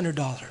earned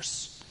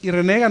 $200. Y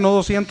René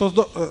ganó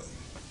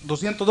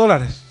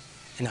 $200.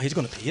 And now he's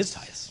going to pay his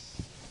tithes.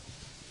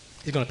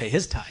 He's going to pay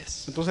his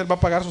tithes. Entonces él va a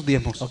pagar sus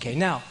diezmos. Okay,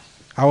 now,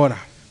 Ahora,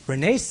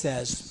 Renee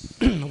says,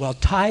 well,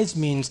 tithes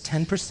means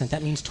 10%.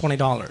 That means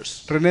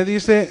 $20. René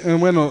dice,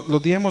 bueno,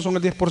 los diezmos son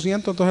el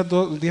 10%, entonces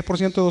el 10%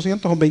 de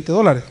 200 son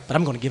 $20. But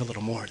I'm going to give a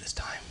little more this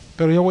time.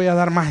 Pero yo voy a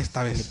dar más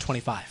esta I'm going to vez. give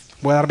 25.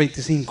 Voy a dar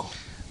 25.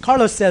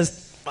 Carlos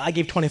says, I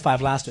gave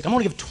 25 last week. I'm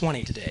going to give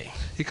 20 today.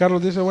 Y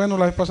Carlos dice, bueno,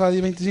 la vez pasada di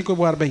 25 y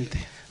voy a dar 20.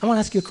 I want to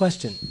ask you a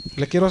question.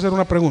 Le quiero hacer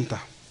una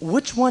pregunta.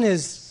 Which one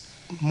is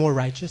more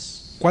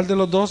righteous? ¿Cuál de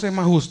los dos es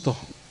más justo?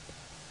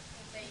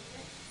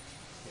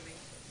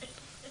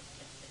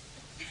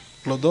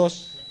 Los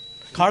dos.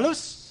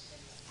 Carlos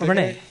or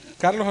Renee?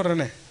 ¿Carlos o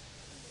René?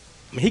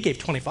 I mean, he gave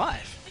 25.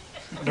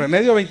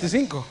 René dio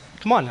 25.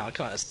 Come on now,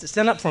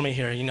 stand up for me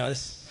here.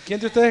 This. ¿Quién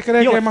de ustedes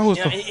cree que es más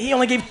justo? He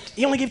only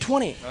gave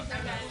 20.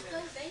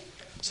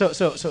 So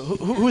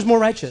who's more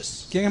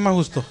righteous? ¿Quién es más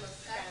justo?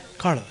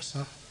 Carlos.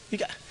 Huh?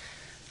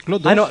 Los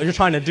dos. I know what you're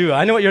trying to do.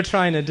 I know what you're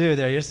trying to do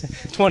there. You're saying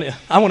 20.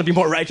 I want to be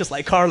more righteous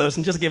like Carlos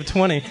and just give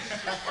 20.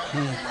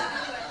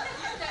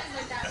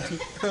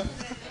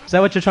 Is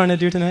that what you're trying to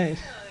do tonight?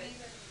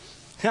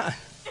 Yeah.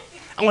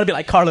 I want to be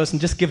like Carlos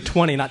and just give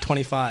 20, not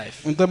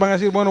 25. Entonces van a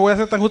decir, bueno, voy a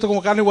ser tan justo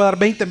como Carlos y voy a dar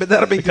 20 en vez de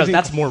dar Because 25.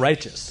 that's more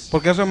righteous.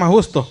 Porque eso es más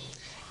justo.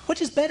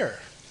 Which is better?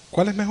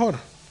 ¿Cuál es mejor?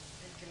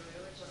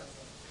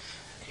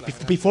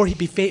 before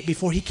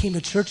he came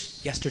to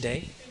church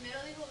yesterday. Primero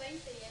dijo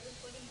 20 y él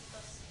después dijo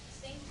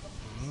 5.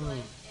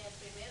 El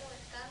primero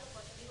es Carlos,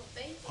 por eso dijo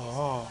 20.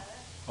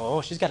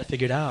 Oh, she's got it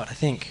figured out, I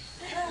think.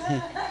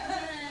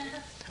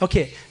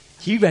 Okay,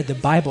 he read the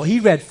Bible. He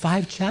read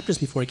 5 chapters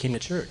before he came to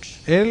church.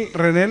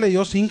 René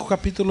leyó 5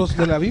 capítulos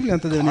de la Biblia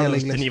antes de venir a la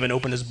Carlos didn't iglesia. even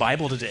open his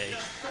Bible today.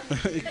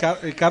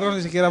 Y Carlos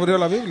ni siquiera abrió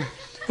la Biblia.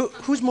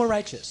 Who's more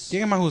righteous?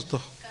 ¿Quién es más justo?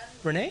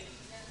 Renee?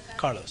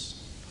 Carlos.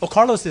 Oh,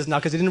 Carlos is now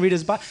because he didn't read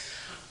his Bible.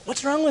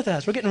 What's wrong with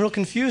us? We're getting real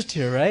confused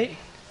here, right?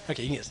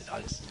 Okay, you can get it.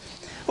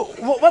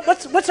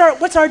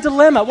 What's our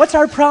dilemma? What's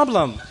our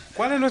problem?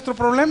 ¿Cuál es nuestro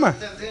problema?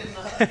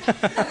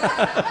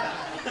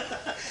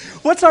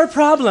 What's our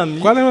problem?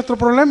 ¿Cuál es nuestro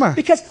problema?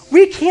 Because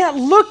we can't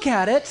look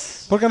at it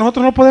Porque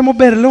nosotros no podemos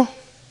verlo.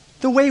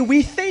 the way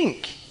we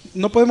think.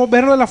 No podemos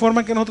verlo de la forma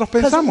en que nosotros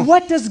Because pensamos.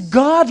 what does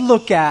God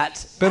look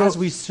at Pero- as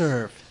we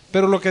serve?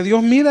 Pero lo que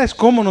Dios mira es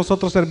cómo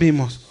nosotros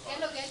servimos. ¿Qué es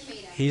lo que él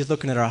mira? He's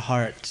looking at our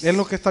hearts. Es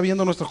lo que está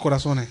viendo nuestros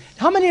corazones.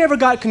 How many ever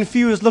got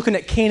confused looking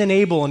at Cain and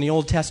Abel in the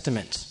Old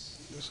Testament?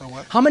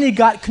 How many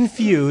got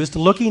confused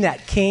looking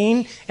at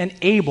Cain and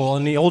Abel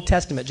in the Old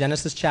Testament,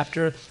 Genesis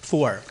chapter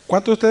 4?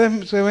 ¿Cuántos de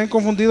ustedes se ven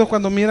confundidos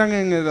cuando miran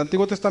en el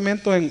Antiguo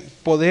Testamento en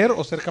poder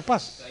o ser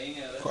capaz?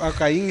 A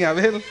Caín y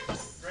Abel.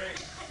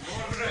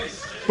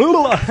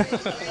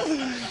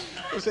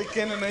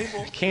 Cain and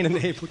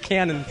Abel,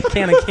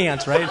 can and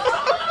can't, right?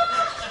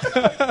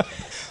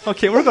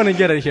 Okay, we're going to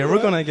get it here.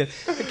 We're going to get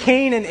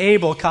Cain and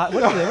Abel. What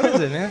is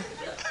it, man?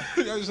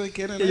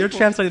 Yeah, you're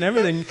translating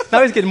everything.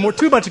 Now he's getting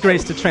too much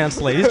grace to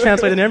translate. He's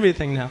translating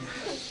everything now.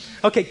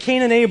 Okay,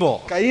 Cain and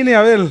Abel. Caín y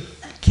Abel.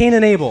 Cain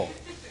and Abel.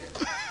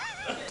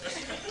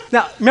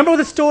 Now, remember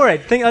the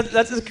story.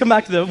 Let's just come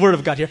back to the Word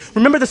of God here.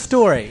 Remember the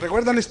story.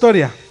 ¿Recuerdan la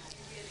historia?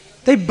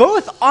 They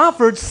both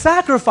offered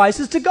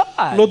sacrifices to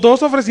God. Los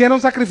dos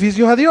ofrecieron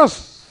sacrificios a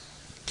Dios.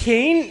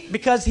 Cain,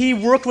 because he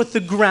worked with the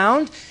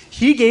ground,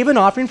 he gave an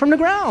offering from the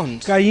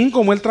ground. Caín,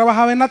 como él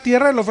trabajaba en la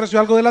tierra, él ofreció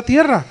algo de la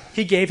tierra.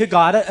 He gave to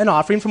God an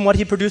offering from what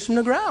he produced from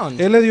the ground.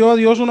 Él le dio a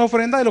Dios una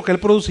ofrenda de lo que él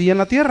producía en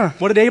la tierra.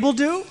 What did Abel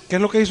do? ¿Qué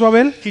es lo que hizo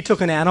Abel? He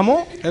took an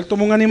animal Él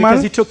tomó un because he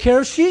animal took care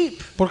of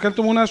sheep. porque él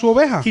tomó una de sus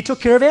ovejas. He took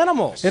care of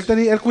animals. Él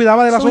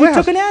cuidaba de las So he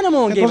ovejas. took an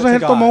animal and gave Entonces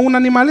it él to tomó God. un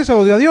animal y se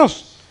lo dio a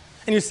Dios.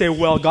 And you say,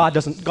 well,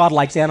 God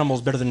likes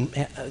animals better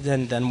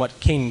than what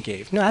Cain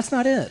gave. No, that's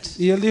not it.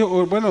 Y él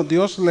dijo, bueno,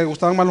 Dios le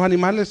gustaban más los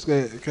animales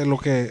que lo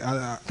que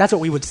That's what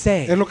we would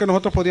say. es lo que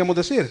nosotros podríamos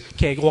decir.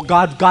 Okay, well,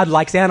 God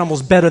likes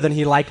animals better than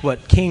he liked what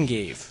Cain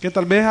gave. Que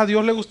tal vez a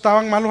Dios le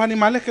gustaban más los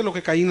animales que lo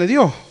que Caín le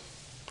dio.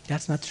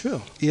 That's not true.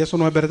 Y eso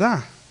no es verdad.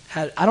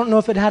 I don't know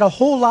if it had a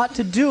whole lot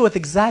to do with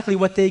exactly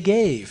what they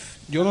gave.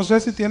 Yo no sé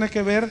si tiene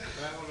que ver.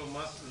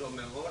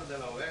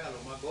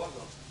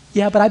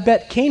 Yeah, but I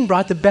bet Cain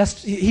brought the best.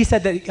 He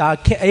said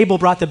that Abel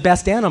brought the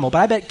best animal, but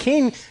I bet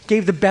Cain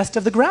gave the best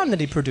of the ground that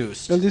he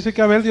produced. Él dice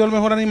que Abel dio el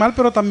mejor animal,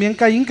 pero también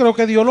Caín creo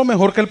que dio lo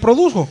mejor que él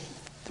produjo.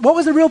 What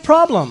was the real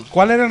problem?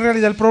 ¿Cuál era en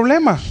realidad el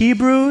problema?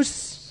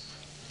 Hebrews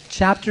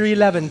chapter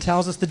 11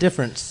 tells us the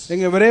difference.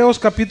 En Hebreos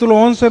capítulo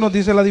 11 nos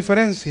dice la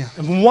diferencia.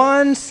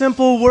 One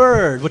simple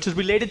word, which is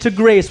related to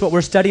grace, what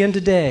we're studying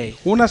today.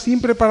 Una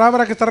simple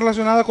palabra que está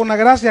relacionada con la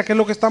gracia, que es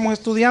lo que estamos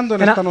estudiando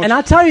en esta noche. And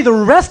I tell you,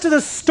 the rest of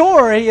the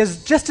story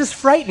is just as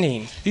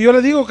frightening. Y yo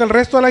le digo que el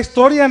resto de la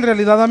historia en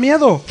realidad da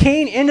miedo.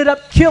 Cain ended up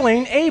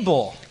killing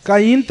Abel.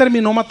 Caín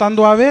terminó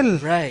matando a Abel.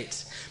 Right.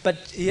 But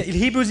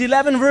Hebrews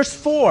 11 verse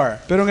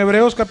 4. Pero en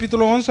Hebreos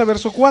capítulo 11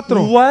 verso 4.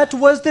 What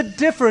was the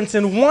difference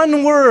in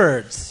one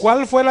word?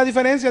 ¿Cuál fue la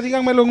diferencia?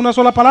 Díganmelo en una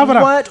sola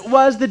palabra. What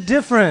was the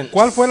difference?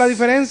 ¿Cuál fue la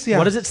diferencia?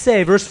 What does it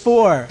say? Verse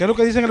 4. ¿Qué es lo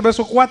que dice en el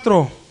verso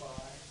 4?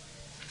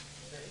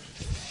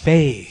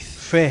 Faith.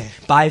 Fe.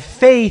 By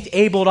faith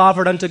Abel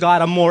offered unto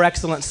God a more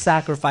excellent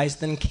sacrifice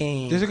than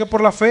Cain. Dice que por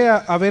la fe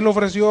Abel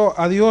ofreció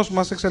a Dios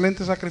más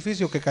excelente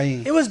sacrificio que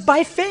Caín. It was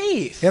by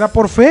faith. Era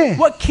por fe.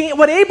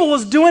 What Abel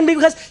was doing,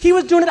 because he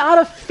was doing it out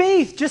of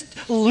faith, just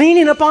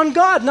leaning upon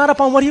God, not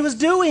upon what he was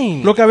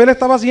doing. Lo que Abel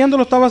estaba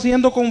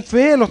haciendo con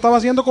fe, lo estaba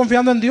haciendo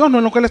confiando en Dios, no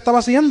en lo que él estaba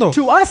haciendo.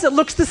 To us it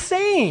looks the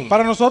same.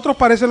 Para nosotros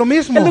parece lo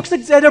mismo, It looks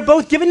like they're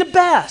both giving the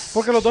best.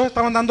 porque los dos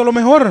estaban dando lo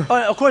mejor.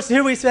 Of course,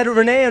 here we said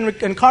Renee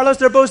and Carlos,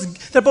 they're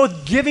both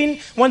giving.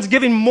 One's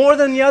giving more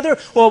than the other.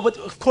 Well,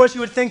 of course, you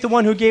would think the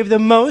one who gave the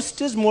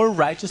most is more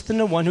righteous than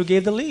the one who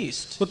gave the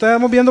least. Ustedes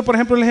estamos viendo, por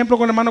ejemplo, el ejemplo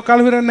con el hermano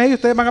Carlos y René, y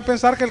ustedes van a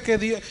pensar que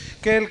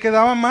el que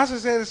daba más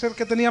es el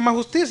que tenía más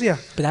justicia.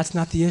 But that's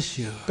not the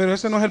issue. Pero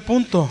ese no es el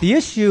punto. The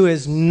issue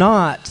is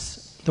not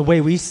the way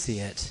we see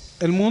it.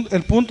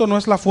 El punto no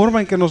es la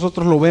forma en que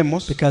nosotros lo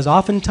vemos, Because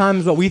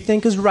oftentimes what we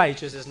think is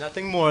righteous is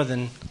nothing more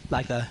than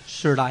like the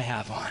shirt I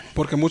have on.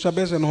 porque muchas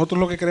veces nosotros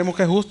lo que creemos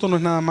que es justo no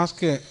es nada más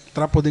que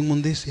trapos de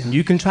inmundicia.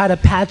 You can try to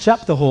patch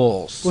up the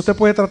holes. Usted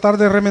puede tratar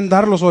de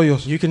remendar los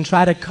hoyos. You can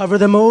try to cover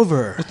them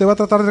over. Usted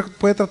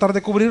puede tratar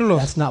de cubrirlos,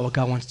 That's not what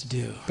God wants to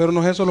do. pero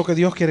no es eso lo que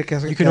Dios quiere que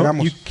You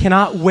hagamos.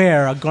 cannot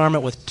wear a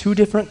garment with two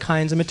different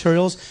kinds of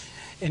materials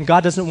And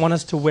God doesn't want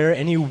us to wear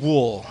any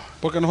wool.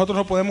 Porque nosotros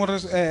no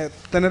podemos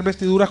tener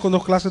vestiduras con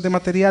dos clases de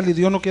material y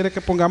Dios no quiere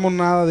que pongamos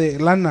nada de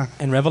lana.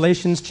 In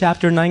Revelations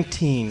chapter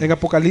 19. En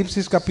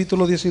Apocalipsis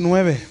capítulo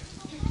 19.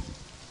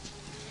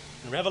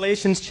 In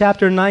Revelations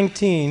chapter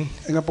 19.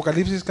 En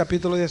Apocalipsis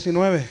capítulo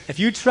 19. If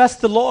you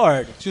trust the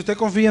Lord, Si usted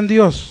confía en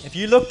Dios, if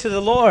you look to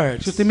the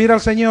Lord si usted mira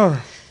al Señor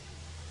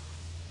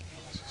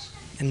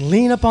and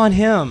lean upon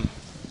Him,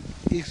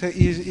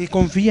 y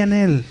confía en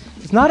Él,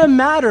 it's not a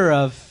matter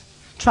of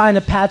trying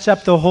to patch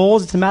up the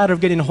holes, it's a matter of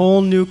getting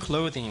whole new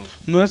clothing.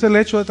 no es el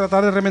hecho de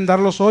tratar de remendar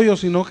los hoyos,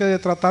 sino que de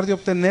tratar de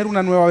obtener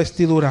una nueva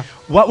vestidura.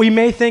 What we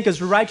may think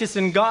is righteous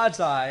in God's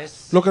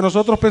eyes Lo que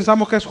nosotros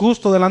pensamos que es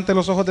justo delante de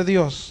los ojos de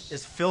Dios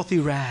is filthy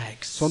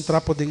rags. son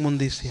trapos de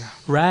inmundicia.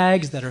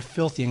 Rags that are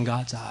filthy in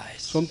God's eyes.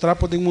 Son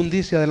trapos de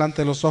inmundicia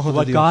delante de los ojos de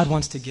What God Dios.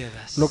 wants to give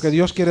us Lo que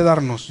Dios quiere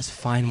darnos is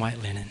fine white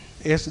linen,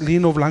 es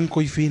lino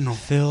blanco y fino,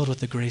 filled with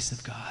the grace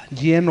of God,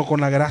 lleno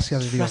con la gracia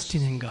de Dios,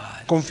 trusting in God,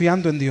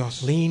 confiando en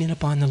Dios, leaning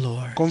upon the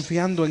Lord.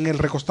 confiando en Él, There's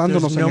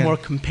recostándonos no en more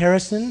Él.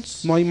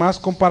 comparisons. No hay más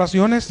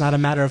comparaciones. It's not a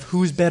matter of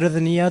who's better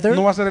than the other,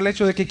 No va a ser el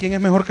hecho de que quién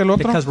es mejor que el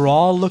otro, because we're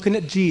all looking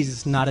at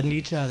Jesus, not at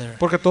each other.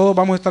 porque todos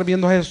vamos a estar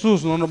viendo a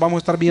Jesús, no nos vamos a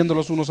estar viendo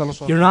los unos a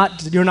los otros.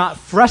 You're not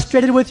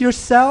frustrated with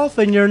yourself,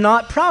 and you're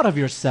not proud of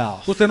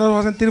yourself. Usted no se va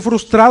a sentir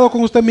frustrado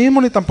con usted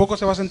mismo, ni tampoco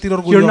se va a sentir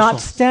You're not orgulloso.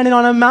 standing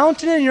on a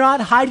mountain, and you're not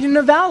hiding in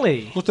a valley.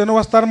 Usted no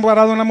va a estar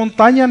parado en la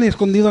montaña ni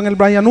escondido en el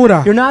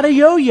llanura. You're not a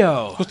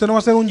yo-yo. Usted no va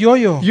a ser un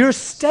yoyo. You're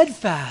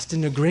steadfast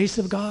in the grace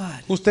of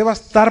God, Usted va a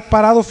estar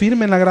parado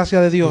firme en la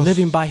gracia de Dios,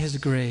 living by His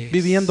grace,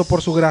 viviendo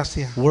por su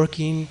gracia,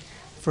 working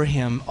for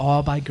Him,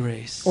 all by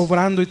grace.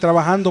 obrando y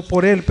trabajando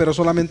por Él, pero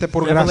solamente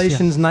por gracia.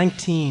 Revelations En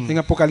 19,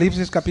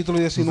 Apocalipsis capítulo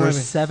verse 19,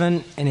 7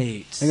 and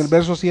 8. en el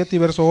verso 7 y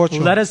verso 8.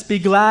 Let us be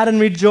glad and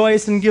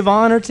rejoice and give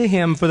honor to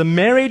Him, for the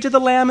marriage of the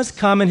Lamb is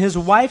come, and His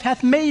wife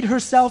hath made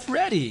herself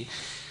ready.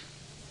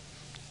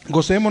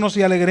 Gocémonos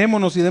y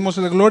alegrémonos y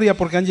démosle gloria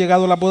porque han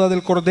llegado la boda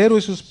del Cordero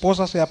y su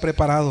esposa se ha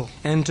preparado.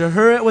 And to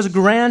her it was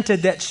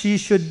granted that she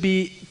should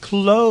be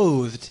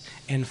clothed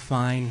in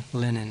fine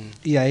linen,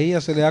 Y a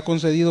ella se le ha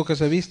concedido que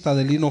se vista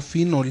de lino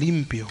fino,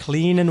 limpio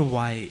clean and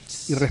white.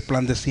 y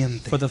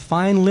resplandeciente. For the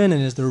fine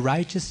linen is the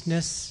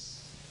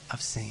righteousness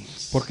of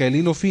saints. Porque el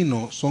lino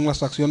fino son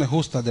las acciones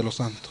justas de los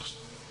santos.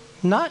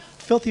 Not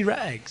filthy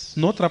rags,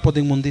 No trapos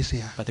de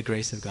inmundicia, but the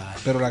grace of God.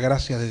 pero la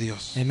gracia de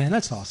Dios. Amen.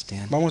 Let's all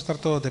stand. Vamos a estar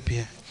todos de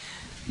pie.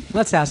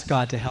 Let's ask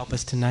God to help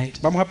us tonight.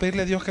 Vamos a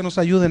pedirle a Dios que nos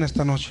ayude en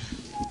esta noche.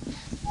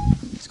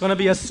 It's going to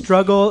be a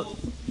struggle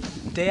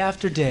day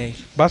after day.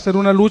 Va a ser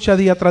una lucha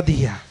día tras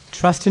día.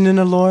 Trusting in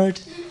the Lord,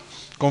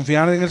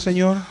 Confiar en el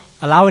Señor,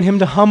 allowing Him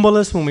to humble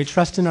us when we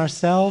trust in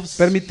ourselves,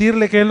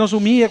 permitirle que Él nos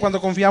humille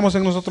cuando confiamos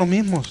en nosotros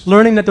mismos.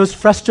 learning that those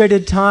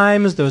frustrated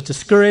times, those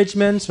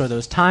discouragements, or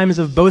those times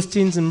of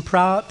boastings and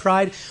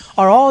pride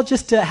are all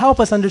just to help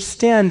us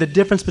understand the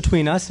difference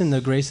between us and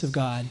the grace of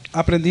God.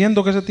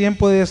 Aprendiendo que ese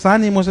tiempo de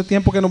desánimo, ese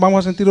tiempo que nos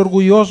vamos a sentir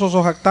orgullosos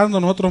o jactando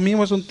nosotros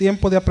mismos es un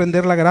tiempo de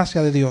aprender la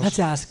gracia de Dios. Let's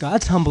ask God.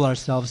 Let's humble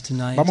ourselves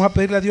tonight. Vamos a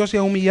pedirle a Dios y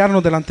a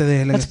humillarnos delante de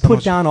Él en Let's esta put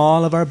noche. down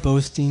all of our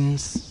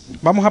boastings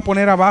Vamos a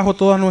poner abajo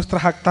todas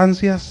nuestras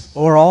jactancias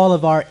or all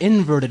of our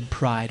inverted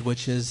pride,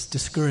 which is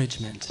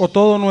discouragement. o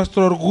todo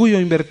nuestro orgullo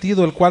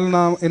invertido, el cual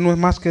no es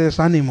más que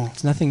desánimo.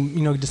 It's nothing,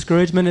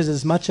 discouragement is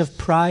as much of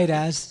pride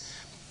as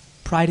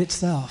pride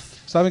itself.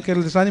 Saben que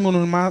el desánimo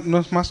no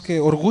es más que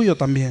orgullo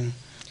también.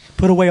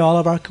 Put away all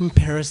of our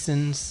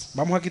comparisons.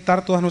 Vamos a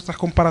quitar todas nuestras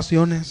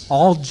comparaciones.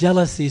 All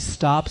jealousy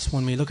stops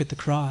when we look at the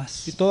Y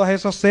cross. todas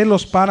esas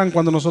celos paran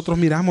cuando nosotros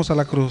miramos a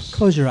la cruz.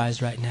 Close your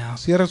eyes right now.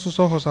 Cierre sus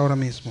ojos ahora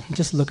mismo And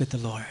just look at the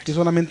Lord. y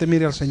solamente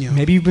mire al Señor.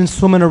 Maybe you've been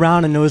swimming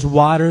around in those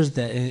waters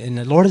and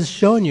the Lord has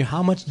shown you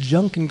how much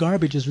junk and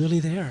garbage is really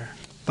there.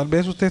 Tal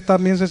vez usted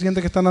también se siente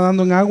que está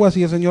nadando en aguas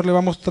y el Señor le va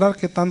a mostrar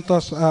que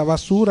tantas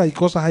basura y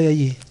cosas hay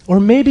allí. Or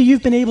maybe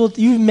you've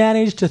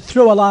managed to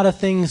throw a lot of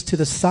things to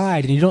the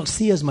side and you don't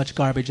see as much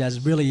garbage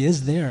as really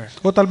is there.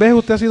 O tal vez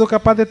usted ha sido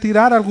capaz de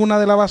tirar alguna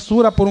de la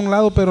basura por un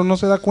lado, pero no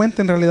se da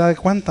cuenta en realidad de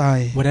cuánta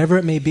hay. Whatever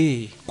it may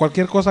be,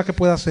 Cualquier cosa que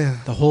pueda hacer.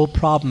 the whole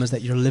problem is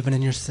that you're living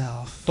in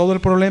yourself. Todo el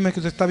problema es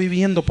que usted está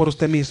viviendo por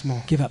usted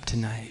mismo. Give up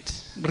tonight.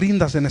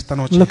 Ríndase en esta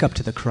noche. Look up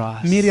to the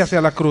cross. Mire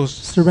hacia la cruz.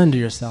 Surrender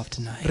yourself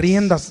tonight.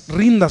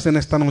 Ríndase en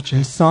esta noche.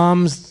 In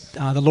Psalms,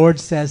 the Lord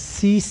says,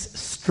 cease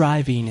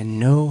striving and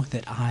know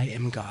that I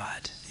am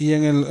God. Y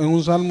en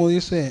un salmo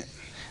dice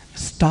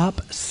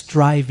Stop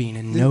striving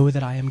and know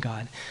that I am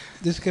God.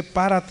 que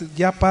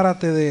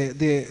párate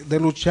de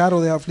luchar o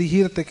de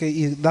afligirte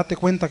y date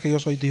cuenta que yo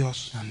soy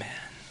Dios. Amen.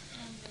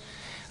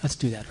 Let's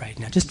do that right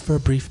now, just for a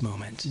brief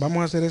moment.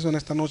 Vamos a hacer eso en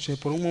esta noche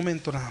por un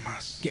momento nada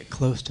más. Get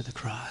close to the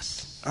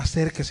cross.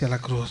 Acérquese a la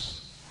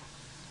cruz.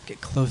 Get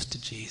close to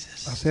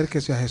Jesus.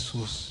 Acérquese a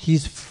Jesús.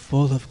 He's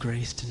full of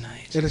grace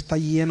tonight. Él está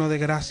lleno de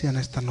gracia en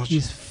esta noche.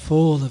 He's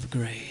full of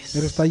grace.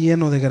 Él está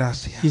lleno de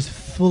gracia. He's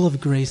full of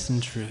grace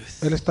and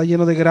truth. Él está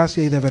lleno de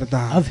gracia y de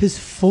verdad. Of His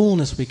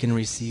fullness we can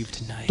receive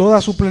tonight.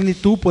 Toda su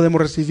plenitud podemos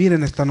recibir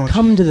en esta noche.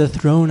 Come to the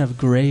throne of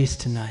grace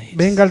tonight.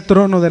 Venga al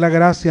trono de la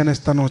gracia en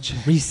esta noche.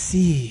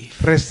 Receive.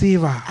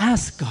 Reciba.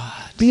 Ask God.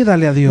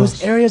 Pídale a Dios.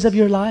 Those areas of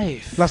your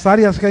life. Las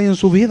áreas que hay en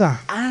su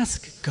vida.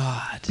 Ask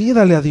God.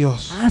 Pídale a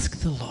Dios. Ask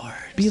the Lord.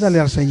 Pídale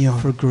al Señor.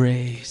 For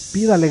grace.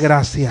 Pídale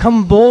gracia.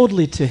 Come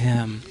boldly to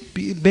Him.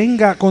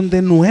 Venga con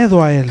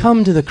denuedo a Él.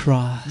 Come to the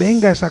cross.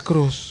 Venga a esa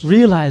cruz.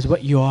 Realize what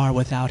you are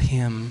without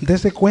Him.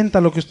 Dese cuenta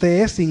lo que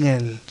usted es sin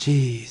Él.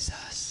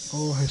 Jesus.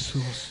 Oh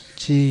Jesús.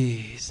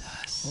 Jesus.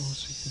 Oh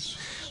sí, Jesús.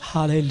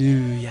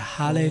 Hallelujah.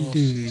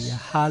 Hallelujah.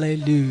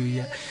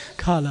 Hallelujah.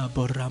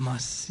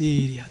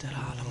 Kalaboramasiria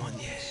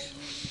dalamonye.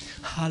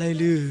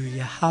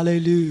 Hallelujah.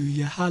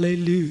 Hallelujah.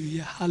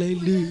 Hallelujah.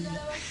 Hallelujah.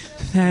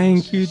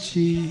 Thank you,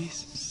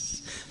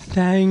 Jesus.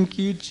 Thank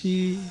you,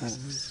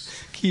 Jesus.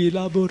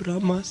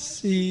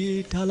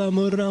 Kilaboramasi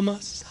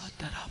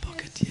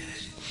talamoramasatarabokatie.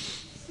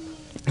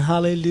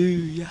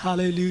 Hallelujah.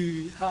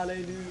 Hallelujah.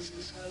 Hallelujah.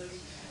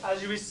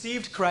 As you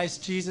received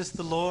Christ Jesus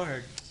the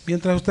Lord,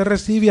 Mientras usted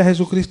recibe a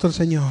Jesucristo el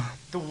Señor,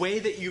 the way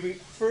that you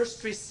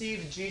first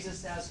received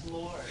Jesus as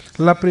Lord,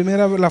 la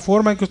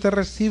forma en que usted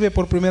recibe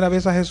por primera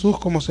vez a Jesús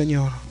como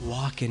Señor,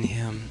 walk in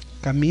Him.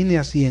 camine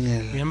así en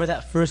Él. Remember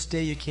that first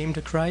day you came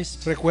to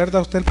Christ? ¿Recuerda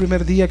usted el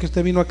primer día que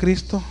usted vino a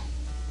Cristo?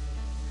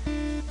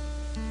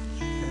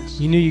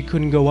 You knew you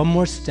couldn't go one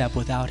more step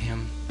without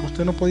Him.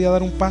 Usted no podía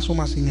dar un paso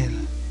más sin Él.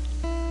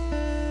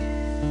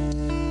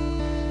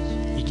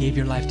 You gave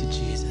your life to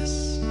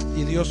Jesus.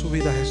 Y dio su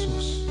vida a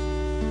Jesús.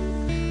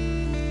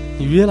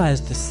 You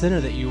realized the sinner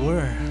that you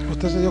were.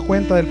 Usted se dio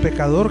cuenta del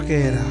pecador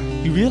que era.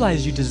 You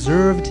realized you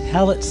deserved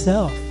hell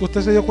itself.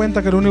 Usted se dio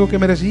cuenta que lo único que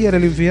merecía era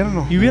el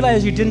infierno. You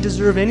realized you didn't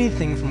deserve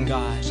anything from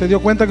God. Se dio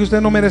cuenta que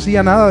usted no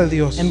merecía nada de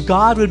Dios. And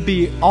God would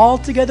be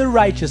altogether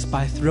righteous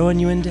by throwing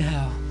you into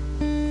hell.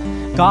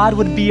 God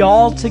would be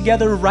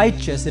altogether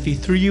righteous if He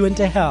threw you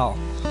into hell.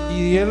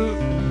 Y él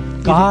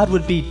God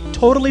would be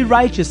totally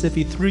righteous if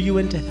He threw you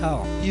into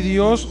hell. y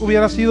Dios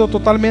hubiera sido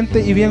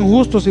totalmente y bien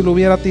justo si lo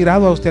hubiera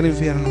tirado a usted al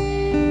infierno.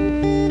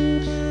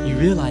 You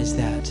realized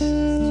that.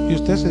 Y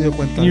usted se dio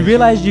cuenta. And you de eso.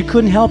 realized you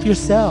couldn't help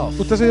yourself.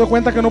 Usted se dio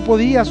cuenta que no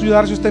podía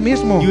ayudarse usted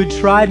mismo. You had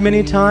tried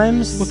many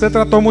times Usted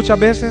trató muchas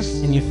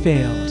veces and you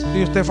failed.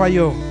 y usted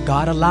falló.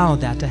 God allowed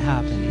that to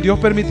happen Dios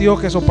permitió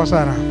que eso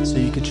pasara so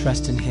you could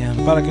trust in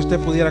Him. para que usted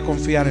pudiera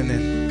confiar en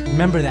Él.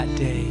 Remember that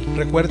day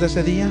Recuerda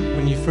ese día,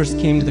 when you first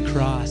came to the la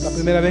cross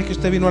primera vez que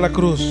usted vino a la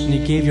cruz and you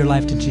gave your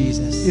life to y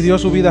Jesus. dio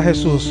su vida a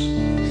Jesús.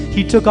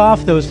 He took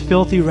off those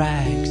filthy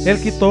rags Él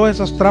quitó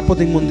esos trapos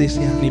de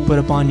inmundicia and He put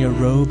upon your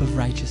robe of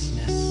righteousness.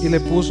 y le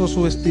puso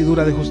su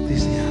vestidura de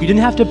justicia. You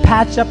didn't have to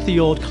patch up the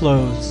old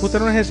clothes. Usted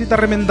no necesita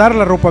remendar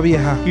la ropa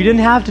vieja. You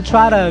didn't have to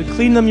try to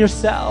clean them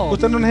yourself.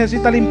 Usted no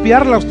necesita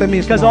limpiarla usted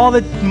Because mismo. all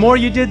the more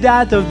you did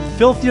that, the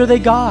filthier they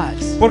got.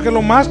 Porque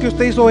lo más que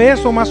usted hizo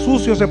eso, más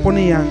sucio se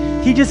ponía.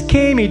 He just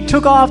came, He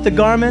took off the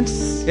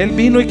garments, Él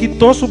vino y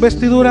quitó sus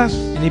vestiduras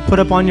and He put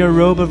upon your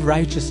robe of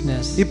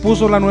righteousness. y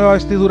puso la nueva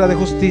vestidura de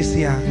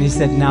justicia. And He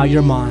said, now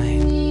you're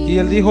mine. Y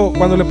él dijo,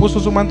 cuando le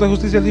puso su manto de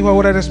justicia, él dijo,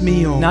 ahora eres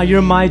mío. Now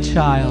you're my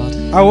child.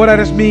 Ahora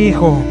eres mi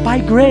hijo.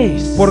 By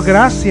grace, Por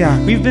gracia.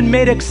 we've been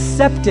made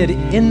accepted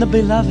in the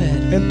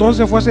beloved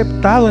Entonces fue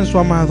aceptado en su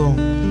amado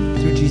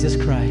through Jesus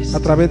Christ. a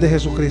través de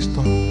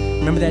Jesucristo.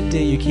 Remember that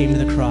day you came to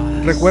the cross.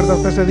 ¿Recuerda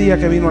usted ese día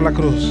que vino a la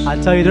cruz? I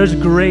tell you, there's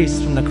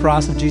grace from the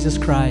cross of Jesus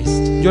Christ.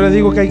 Yo le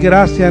digo que hay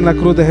gracia en la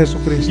cruz de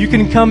Jesucristo. You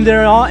can come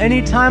there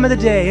any time of the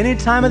day, any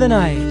time of the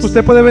night.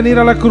 Usted puede venir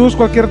a la cruz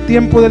cualquier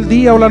tiempo del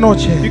día o la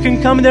noche. You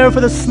can come there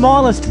for the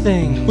smallest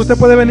things. Usted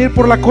puede venir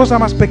por la cosa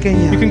más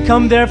pequeña You can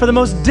come there for the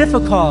most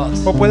difficult.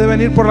 o puede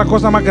venir por la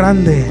cosa más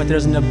grande. But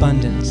there's an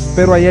abundance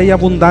Pero ahí hay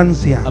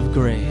abundancia of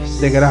grace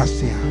de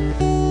gracia.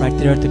 right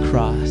there at the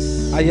cross.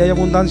 Ahí hay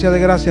abundancia de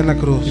gracia en la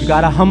cruz. You've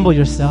got to humble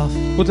yourself.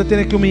 Usted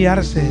tiene que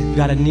humillarse, You've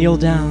got to kneel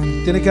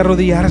down. tiene que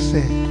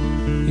arrodillarse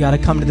You got to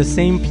come to the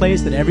same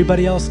place that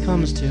everybody else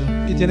comes to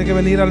y tiene que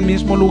venir al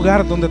mismo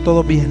lugar donde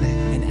todo viene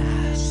and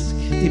ask.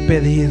 y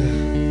pedir.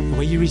 The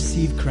way you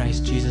received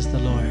Christ Jesus the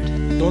Lord,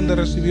 ¿Dónde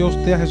recibió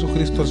usted a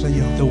Jesucristo el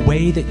Señor? the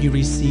way that you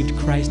received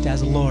Christ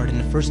as Lord in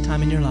the first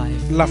time in your life,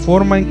 La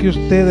forma en que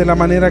usted, de la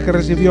manera que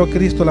recibió a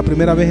Cristo la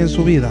primera vez en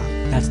su vida,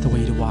 that's the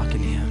way to walk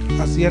in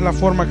Him. así es la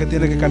forma que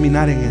tiene que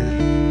caminar en Él.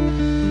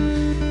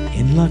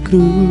 En la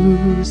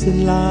cruz,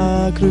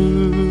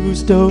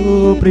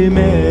 yo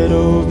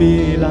primero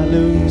vi la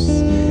luz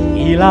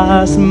y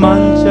las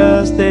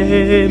manchas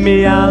de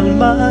mi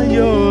alma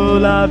yo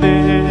la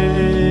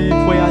vi.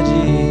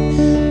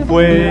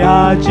 Fue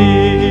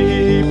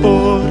allí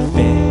por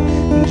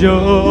fe,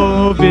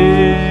 yo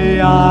vi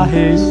a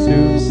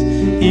Jesús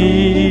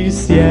y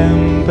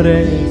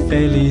siempre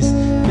feliz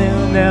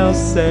en él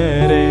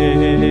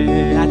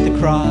seré. At the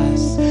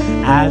cross,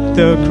 at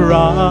the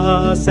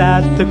cross,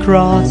 at the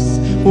cross,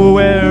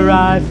 where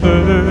I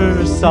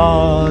first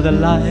saw the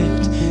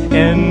light,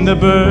 and the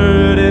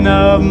burden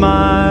of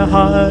my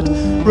heart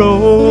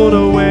rolled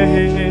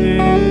away.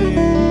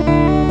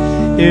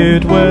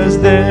 It was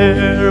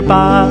there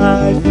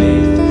by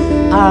faith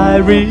I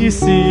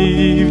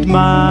received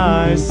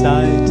my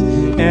sight,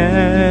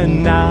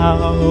 and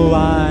now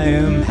I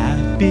am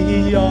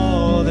happy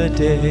all the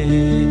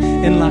day.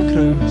 En la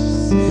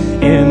cruz,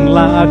 en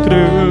la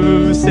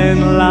cruz,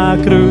 en la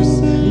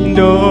cruz,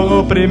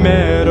 yo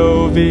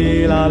primero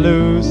vi la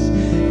luz,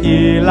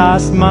 y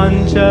las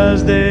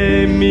manchas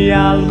de mi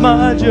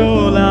alma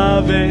yo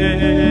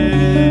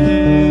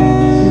lavé.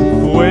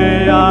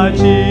 Fue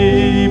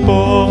allí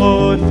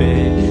por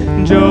fe,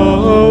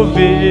 yo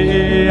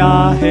vi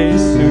a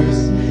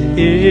Jesús,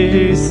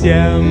 y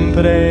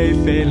siempre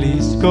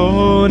feliz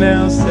con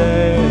él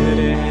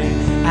seré.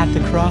 At the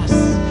cross,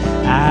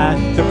 at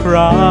the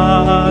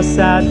cross,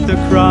 at the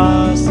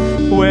cross,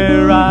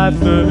 where I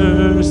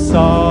first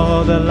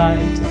saw the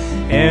light,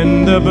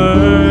 and the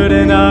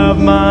burden of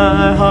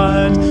my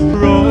heart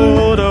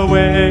rolled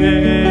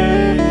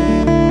away.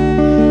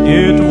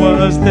 It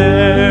was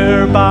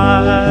there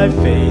by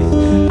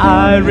faith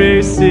I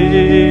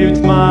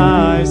received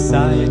my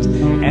sight,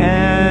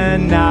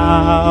 and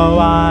now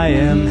I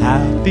am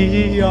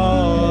happy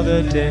all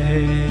the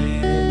day.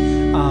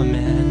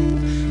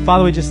 Amen.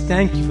 Father, we just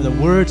thank you for the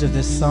words of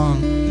this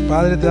song.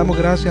 Padre, te damos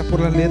gracias por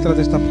las letras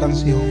de esta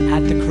canción.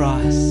 At the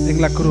cross,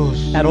 En la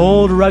cruz, that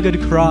old rugged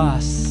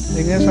cross,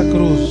 en esa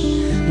cruz,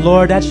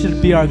 Lord, that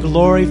should be our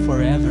glory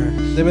forever.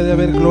 debe de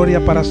haber gloria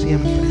para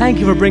siempre. Thank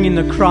you for bringing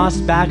the cross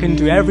back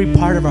into every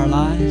part of our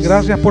lives.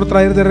 Gracias por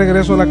traer de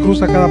regreso la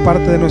cruz a cada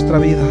parte de nuestra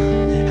vida.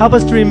 Help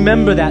us to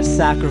remember that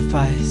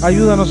sacrifice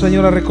Ayúdanos,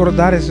 Señor, a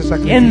recordar ese in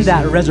sacrificio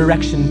that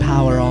resurrection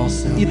power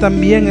also. y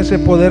también ese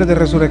poder de Thank you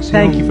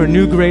resurrección. for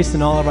new grace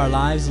in all of our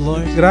lives,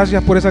 Lord.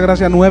 Gracias por esa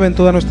gracia nueva en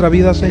toda nuestra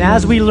vida, And Señor.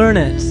 as we learn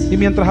it, Y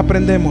mientras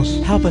aprendemos,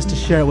 help us to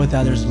share it with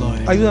others, Lord.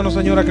 ayúdanos,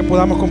 Señor, a que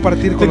podamos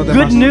compartir The con los good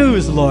demás.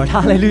 news, Lord.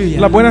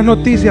 Hallelujah. Las buenas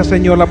noticias,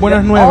 Señor, las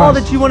buenas All nuevas.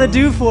 that you want to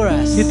do for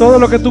us Y todo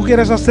lo que tú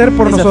quieres hacer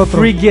por is a nosotros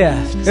free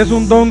gift es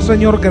un don,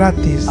 Señor,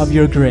 gratis of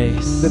your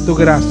grace. de tu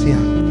gracia.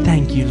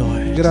 Thank you,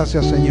 Lord.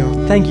 Gracias,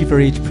 Señor. Thank you for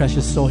each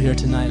precious soul here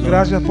tonight, Lord.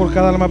 Gracias por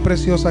cada alma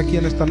preciosa aquí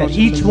en esta That noche,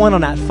 each Señor. one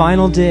on that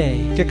final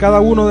day, Que cada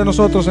uno de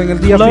nosotros en el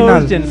día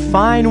clothed final in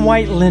fine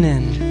white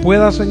linen,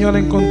 pueda, Señor,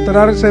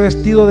 encontrarse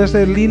vestido de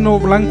ese lino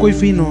blanco y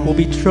fino will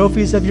be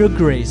trophies of your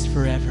grace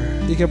forever.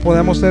 y que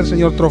podamos ser,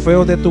 Señor,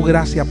 trofeos de tu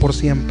gracia por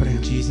siempre.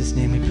 In Jesus'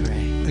 name we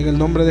pray. En el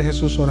nombre de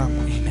Jesús oramos.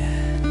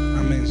 Amen.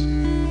 Amén.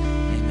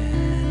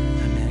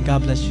 Amen. Amen.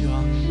 God bless you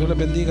all. Dios les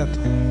bendiga a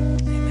todos.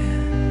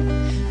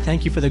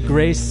 Thank you for the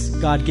grace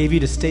God gave you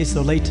to stay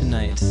so late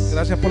tonight.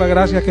 Gracias por la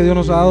gracia que Dios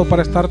nos ha dado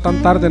para estar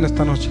tan tarde en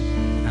esta noche.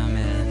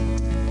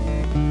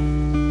 Amen.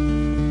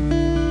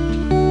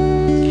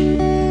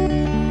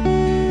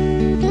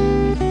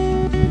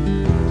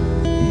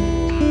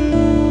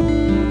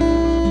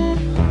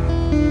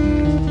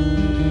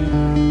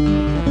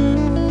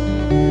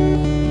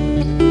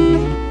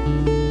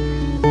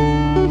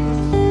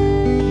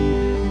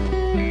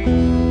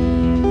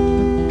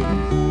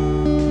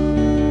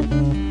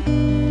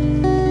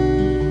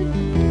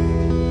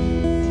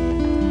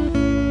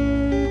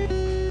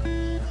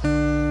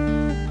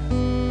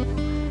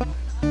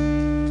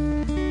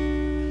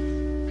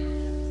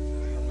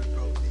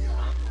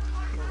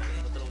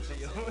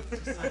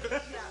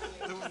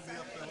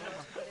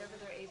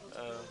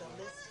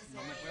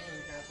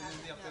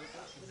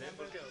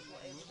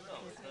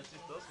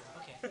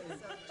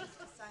 Just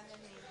assign a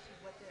name to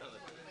what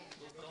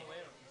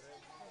they're